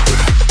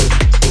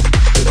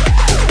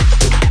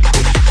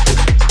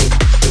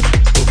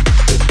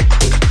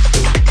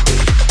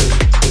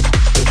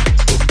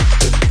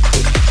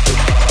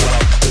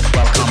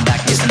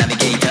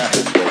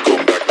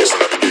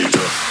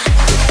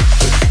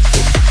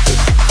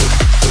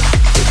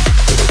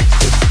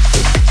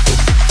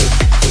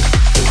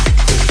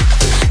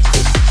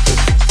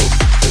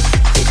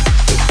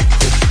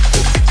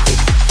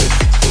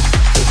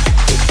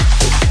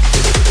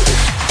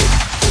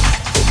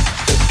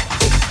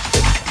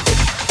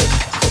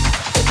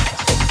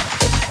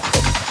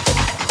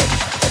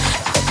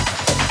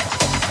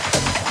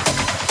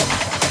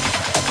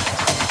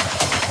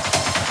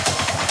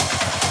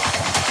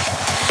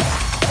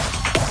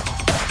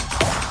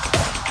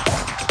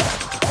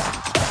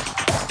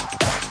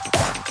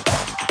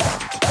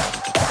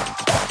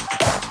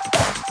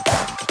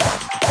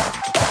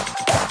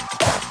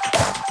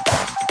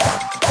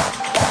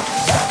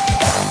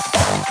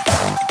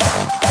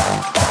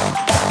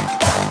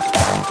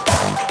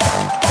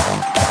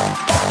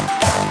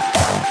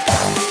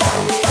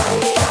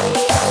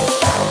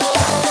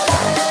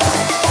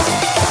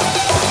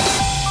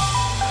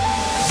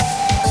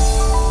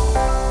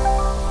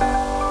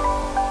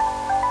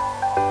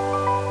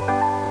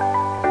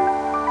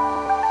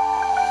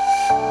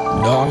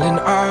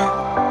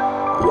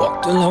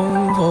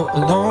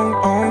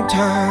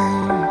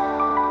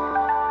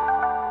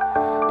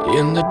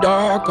 In the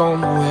dark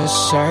on the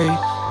west side,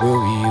 where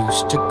we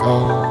used to go.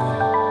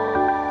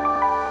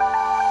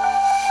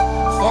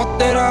 Thought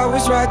that I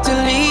was right to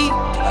leave.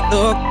 I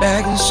looked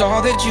back and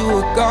saw that you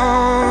were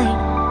gone.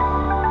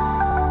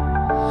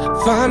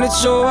 Find it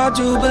so I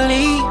do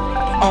believe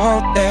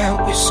all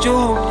that we're still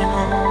holding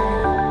on.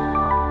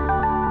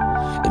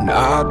 And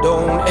I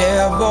don't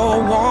ever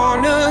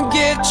wanna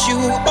get you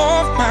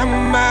off my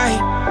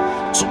mind.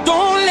 So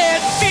don't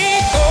let me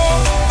go.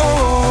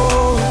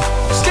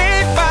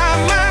 Stay by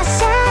my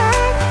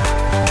side,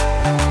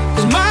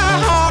 'cause my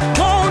heart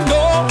won't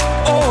know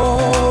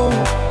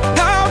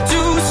how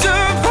to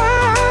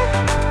survive.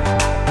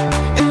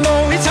 And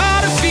though it's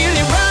hard to feel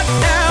it right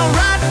now,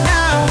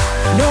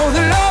 know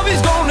the love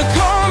is gonna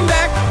come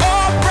back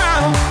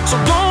around. So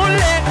don't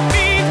let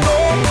me go,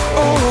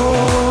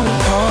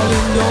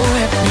 darling, don't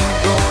let me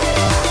go.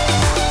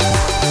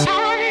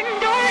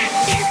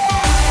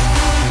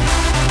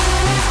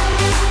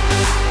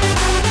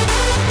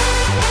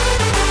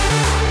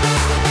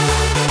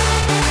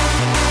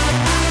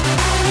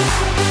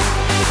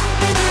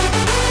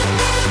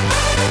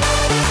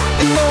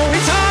 And though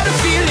it's hard to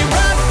feel it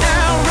right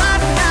now,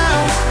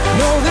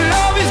 know the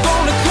love is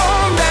gonna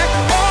come back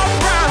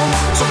around.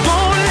 So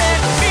don't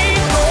let me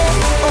go,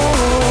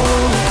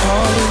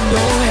 darling,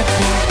 don't let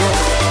me go.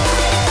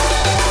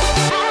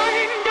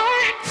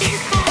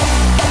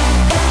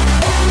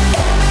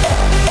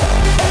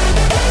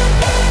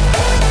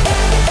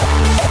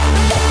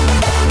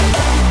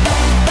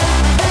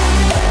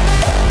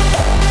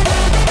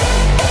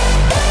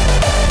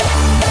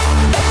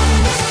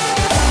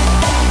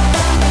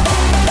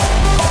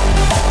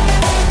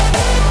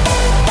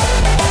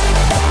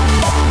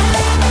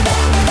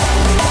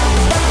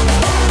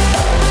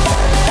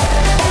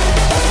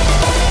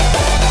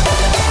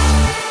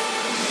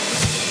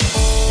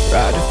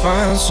 Try to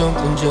find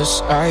something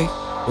just like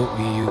what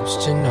we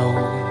used to know.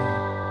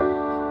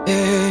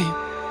 Hey,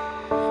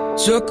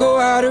 took a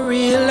while to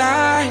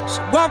realize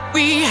what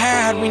we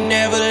had, we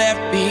never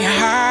left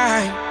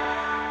behind.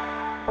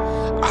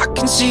 I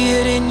can see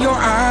it in your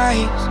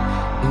eyes,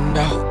 and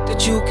I hope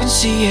that you can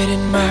see it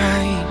in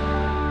mine.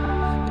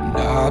 And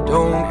I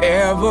don't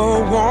ever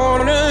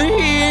wanna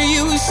hear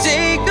you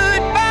say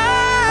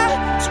goodbye.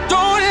 So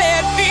don't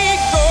let me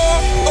go.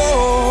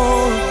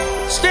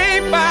 Stay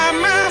by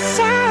my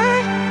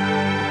side,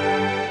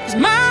 'cause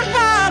my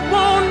heart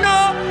won't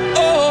know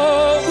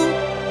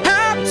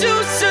how to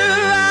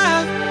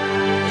survive.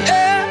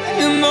 Yeah,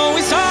 you know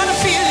it's hard to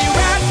feel it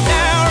right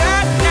now.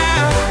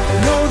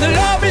 Know the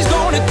love is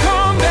gonna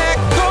come back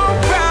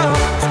around.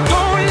 So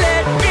don't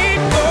let me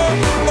go,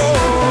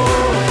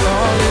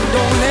 darling,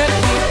 don't let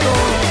me go.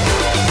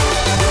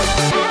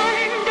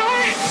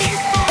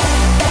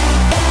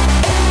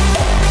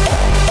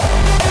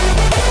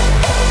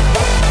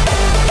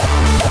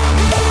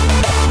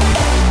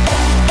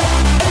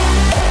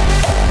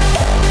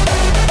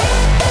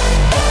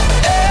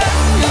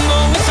 You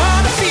know it's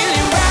hard to feel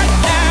it right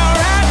now.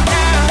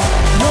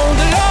 Know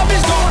the love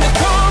is gonna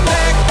come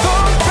back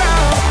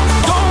around.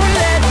 Don't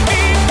let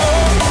me go,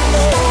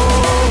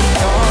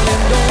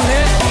 darling, don't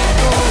let me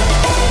go.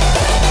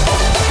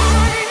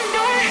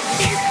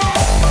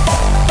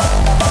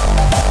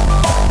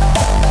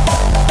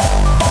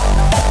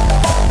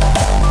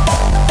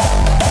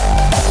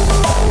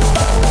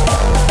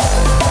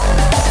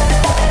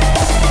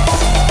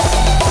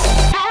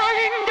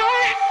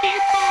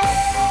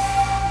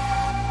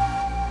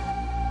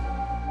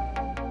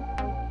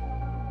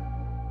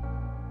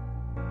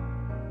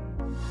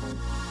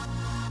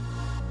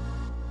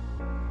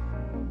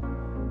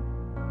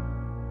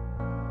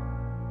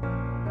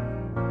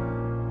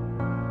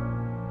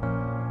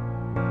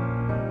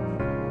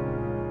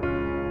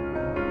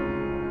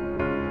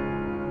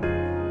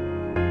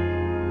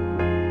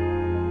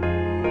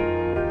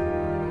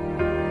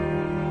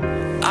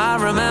 I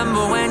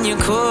remember when you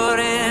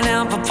couldn't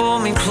help but pull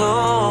me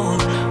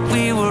close.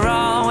 We were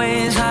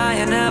always high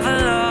and never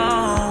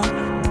low.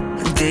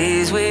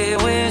 Days we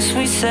wish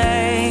we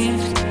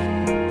saved,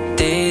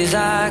 days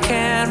I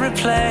can't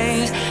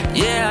replace.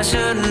 Yeah, I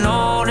should've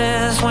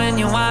noticed when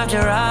you wiped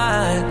your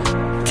eye.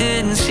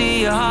 Didn't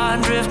see your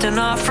heart drifting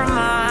off from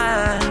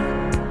mine.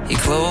 You're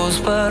close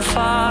but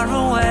far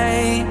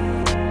away.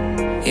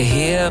 You're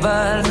here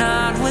but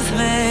not with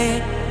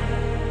me.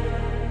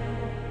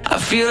 I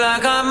feel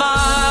like I'm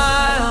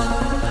miles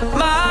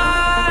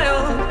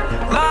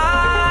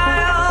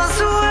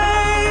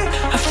away.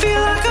 I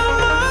feel like I'm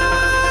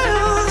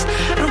miles,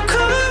 and I'm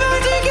coming back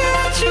to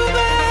get you,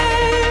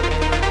 babe.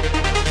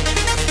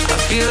 I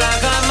feel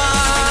like I'm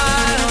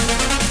miles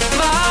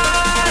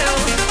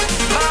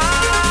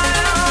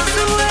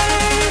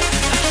away.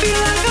 I feel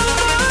like I'm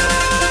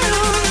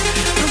miles,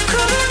 and I'm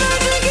coming back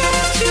to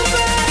get you,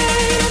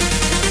 babe.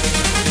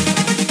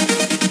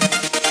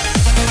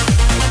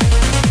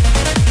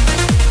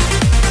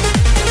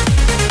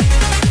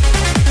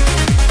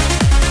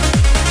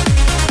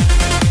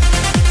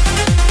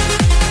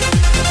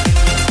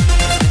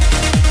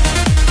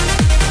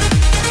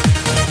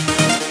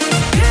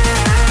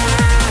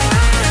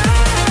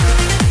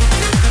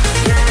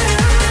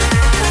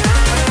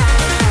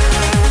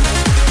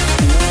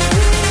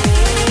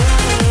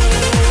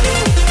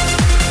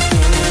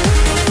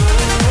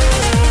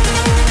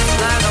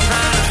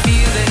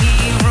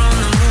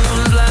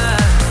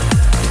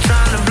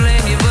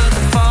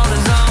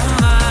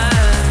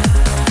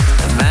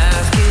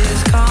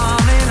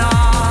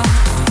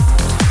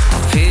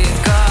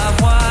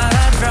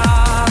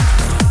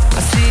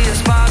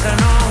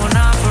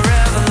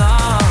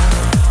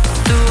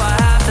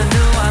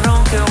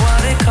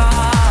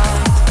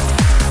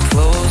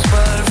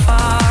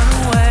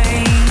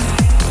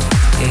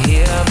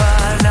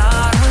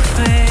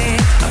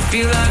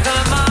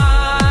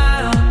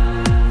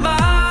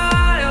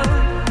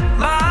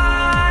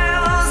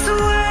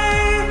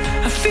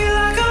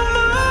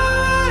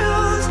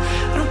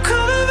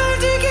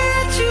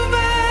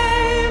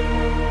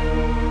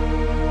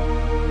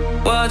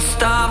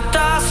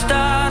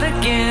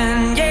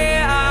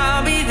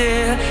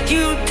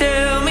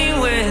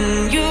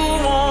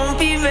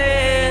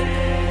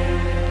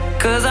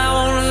 'cause I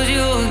won't lose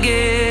you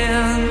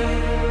again.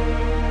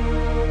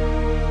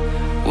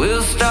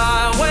 We'll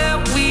start where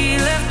we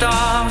left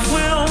off,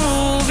 we'll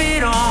move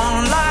it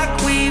on like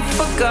we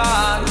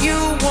forgot. You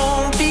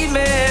won't be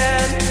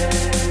mad,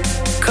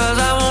 'cause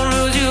I won't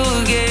lose you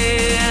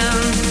again.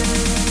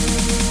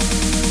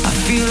 I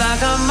feel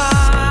like I'm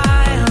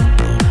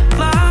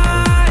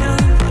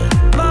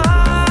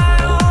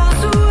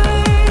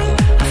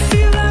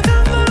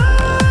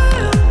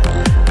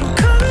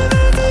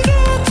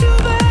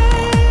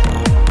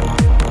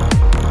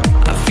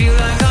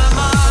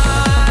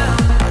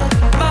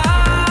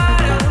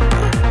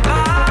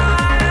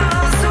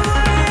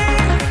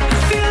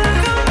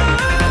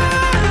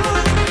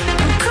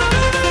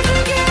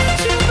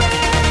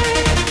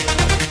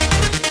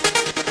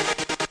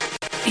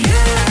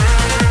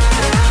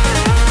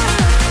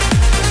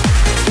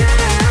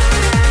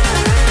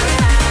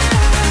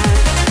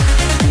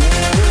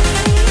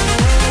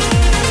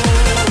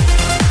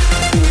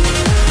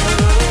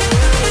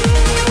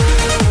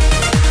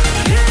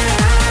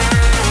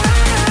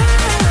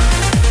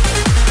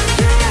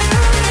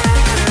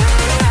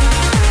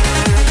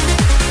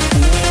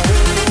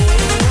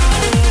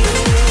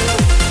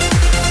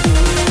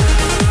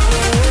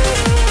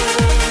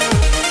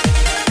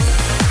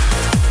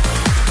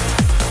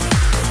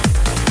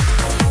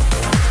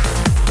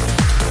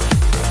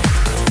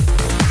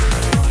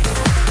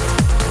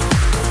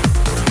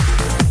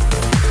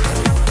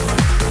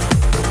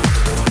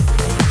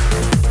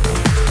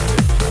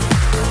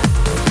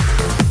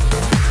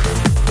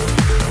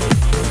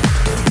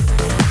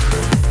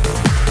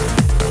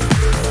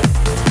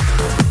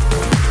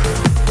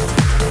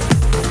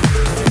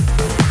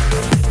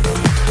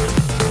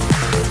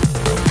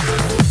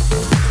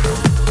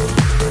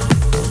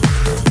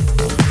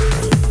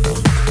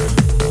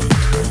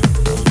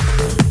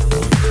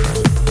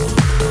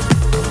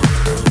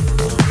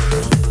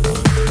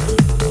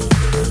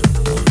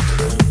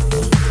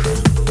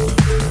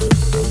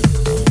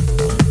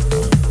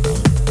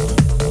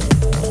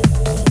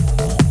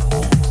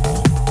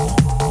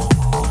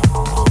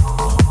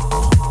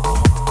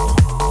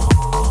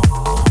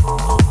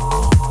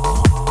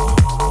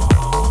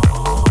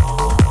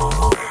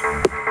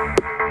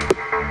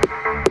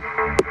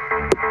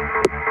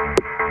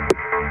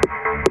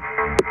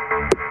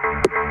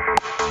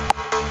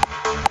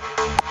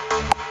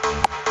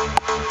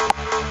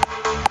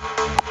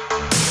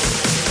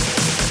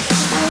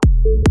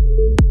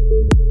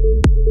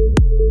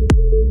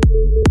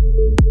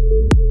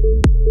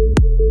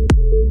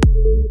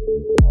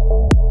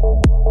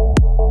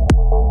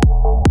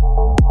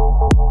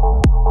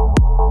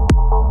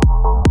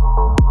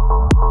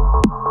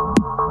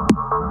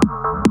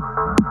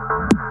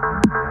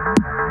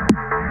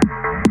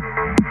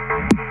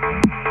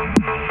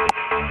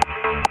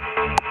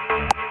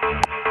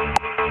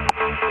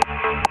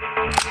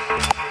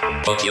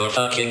Put your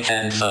fucking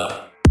hands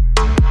up.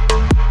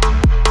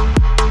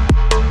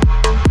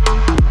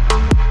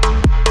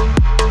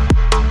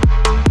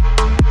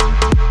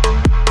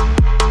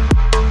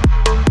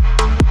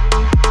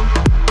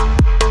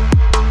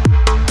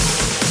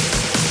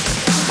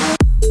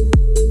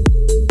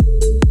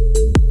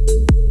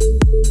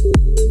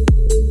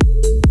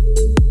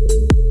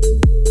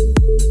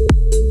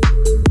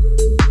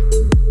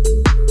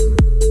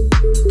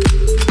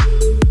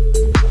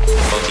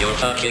 Put your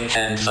fucking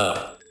hands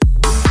up.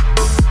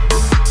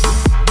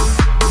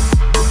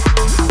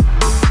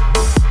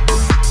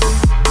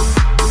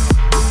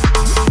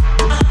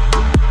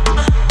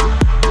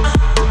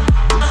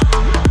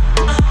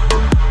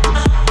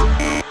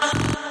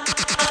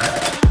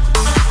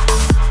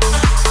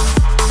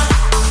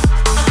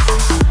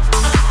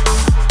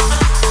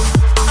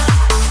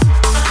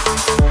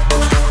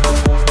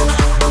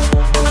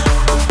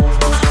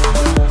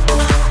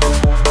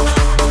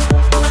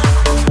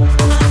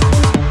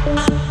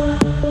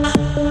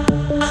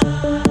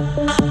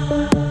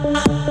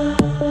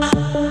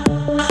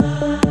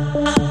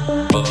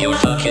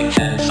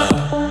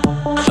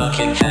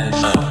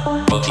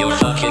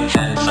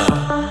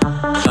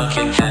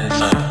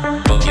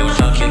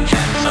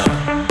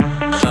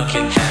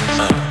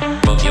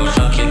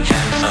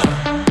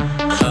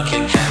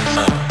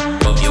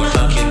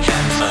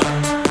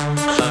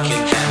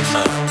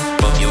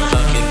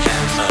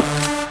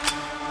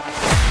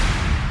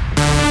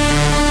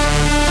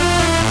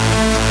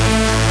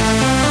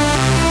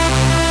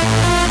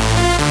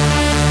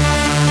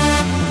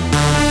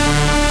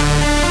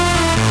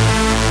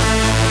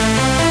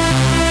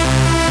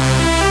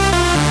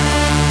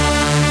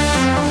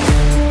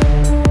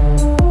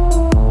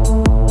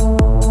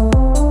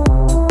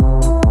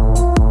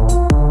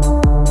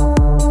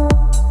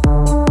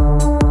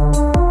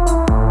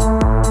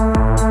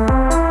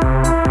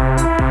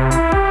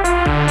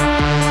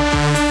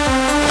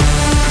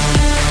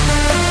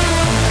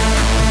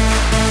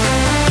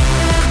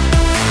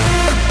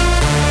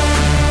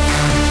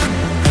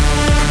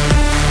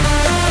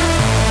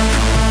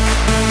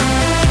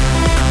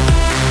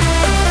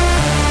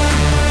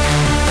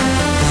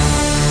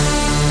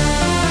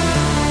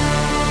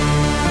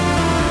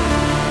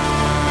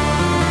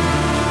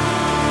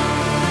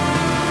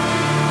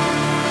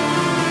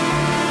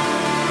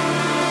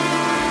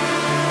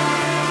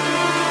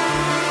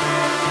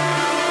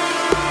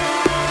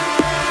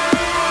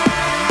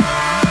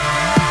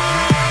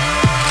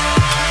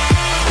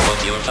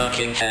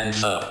 fucking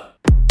hands up.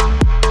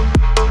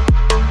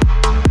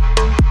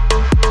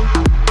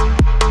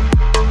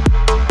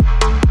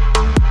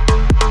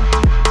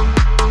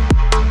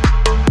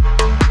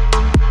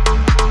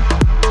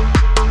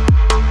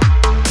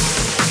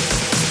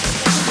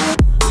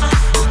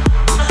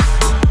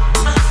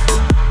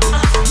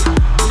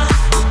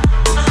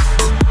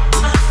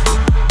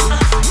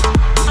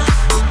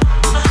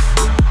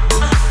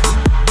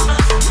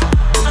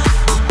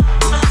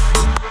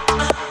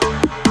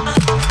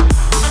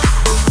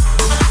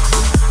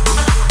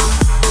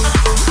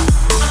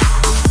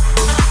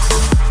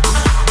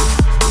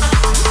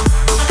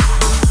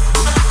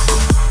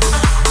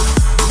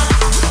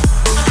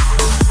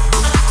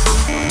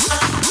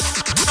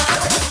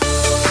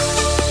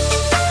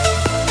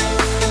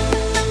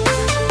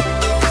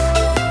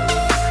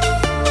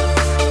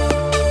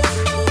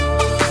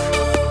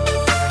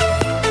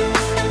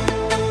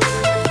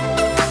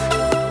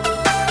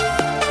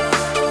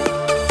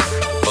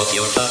 Put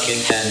your fucking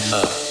hands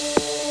up.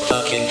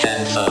 Fucking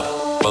hands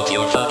up. Put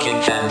your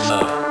fucking hands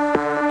up.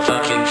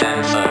 Fucking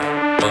hands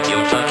up. Put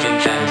your fucking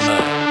hands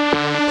up.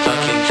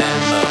 Fucking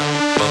hands up.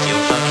 Put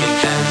your fucking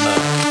hands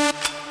up.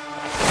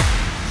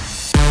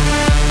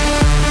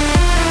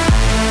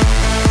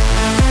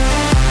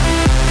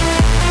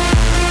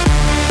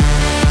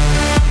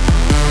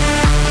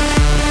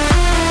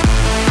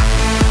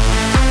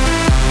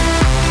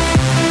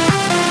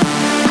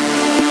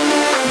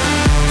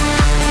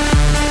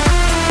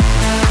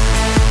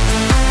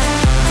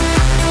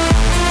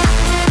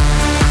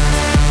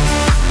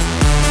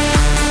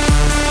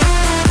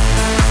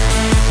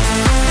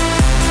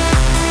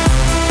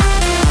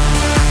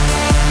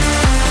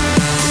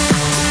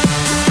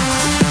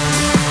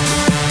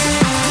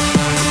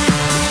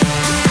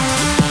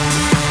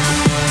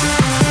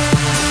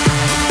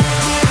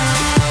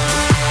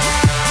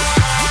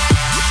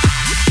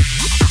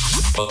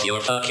 Put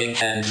your fucking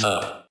hands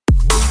up.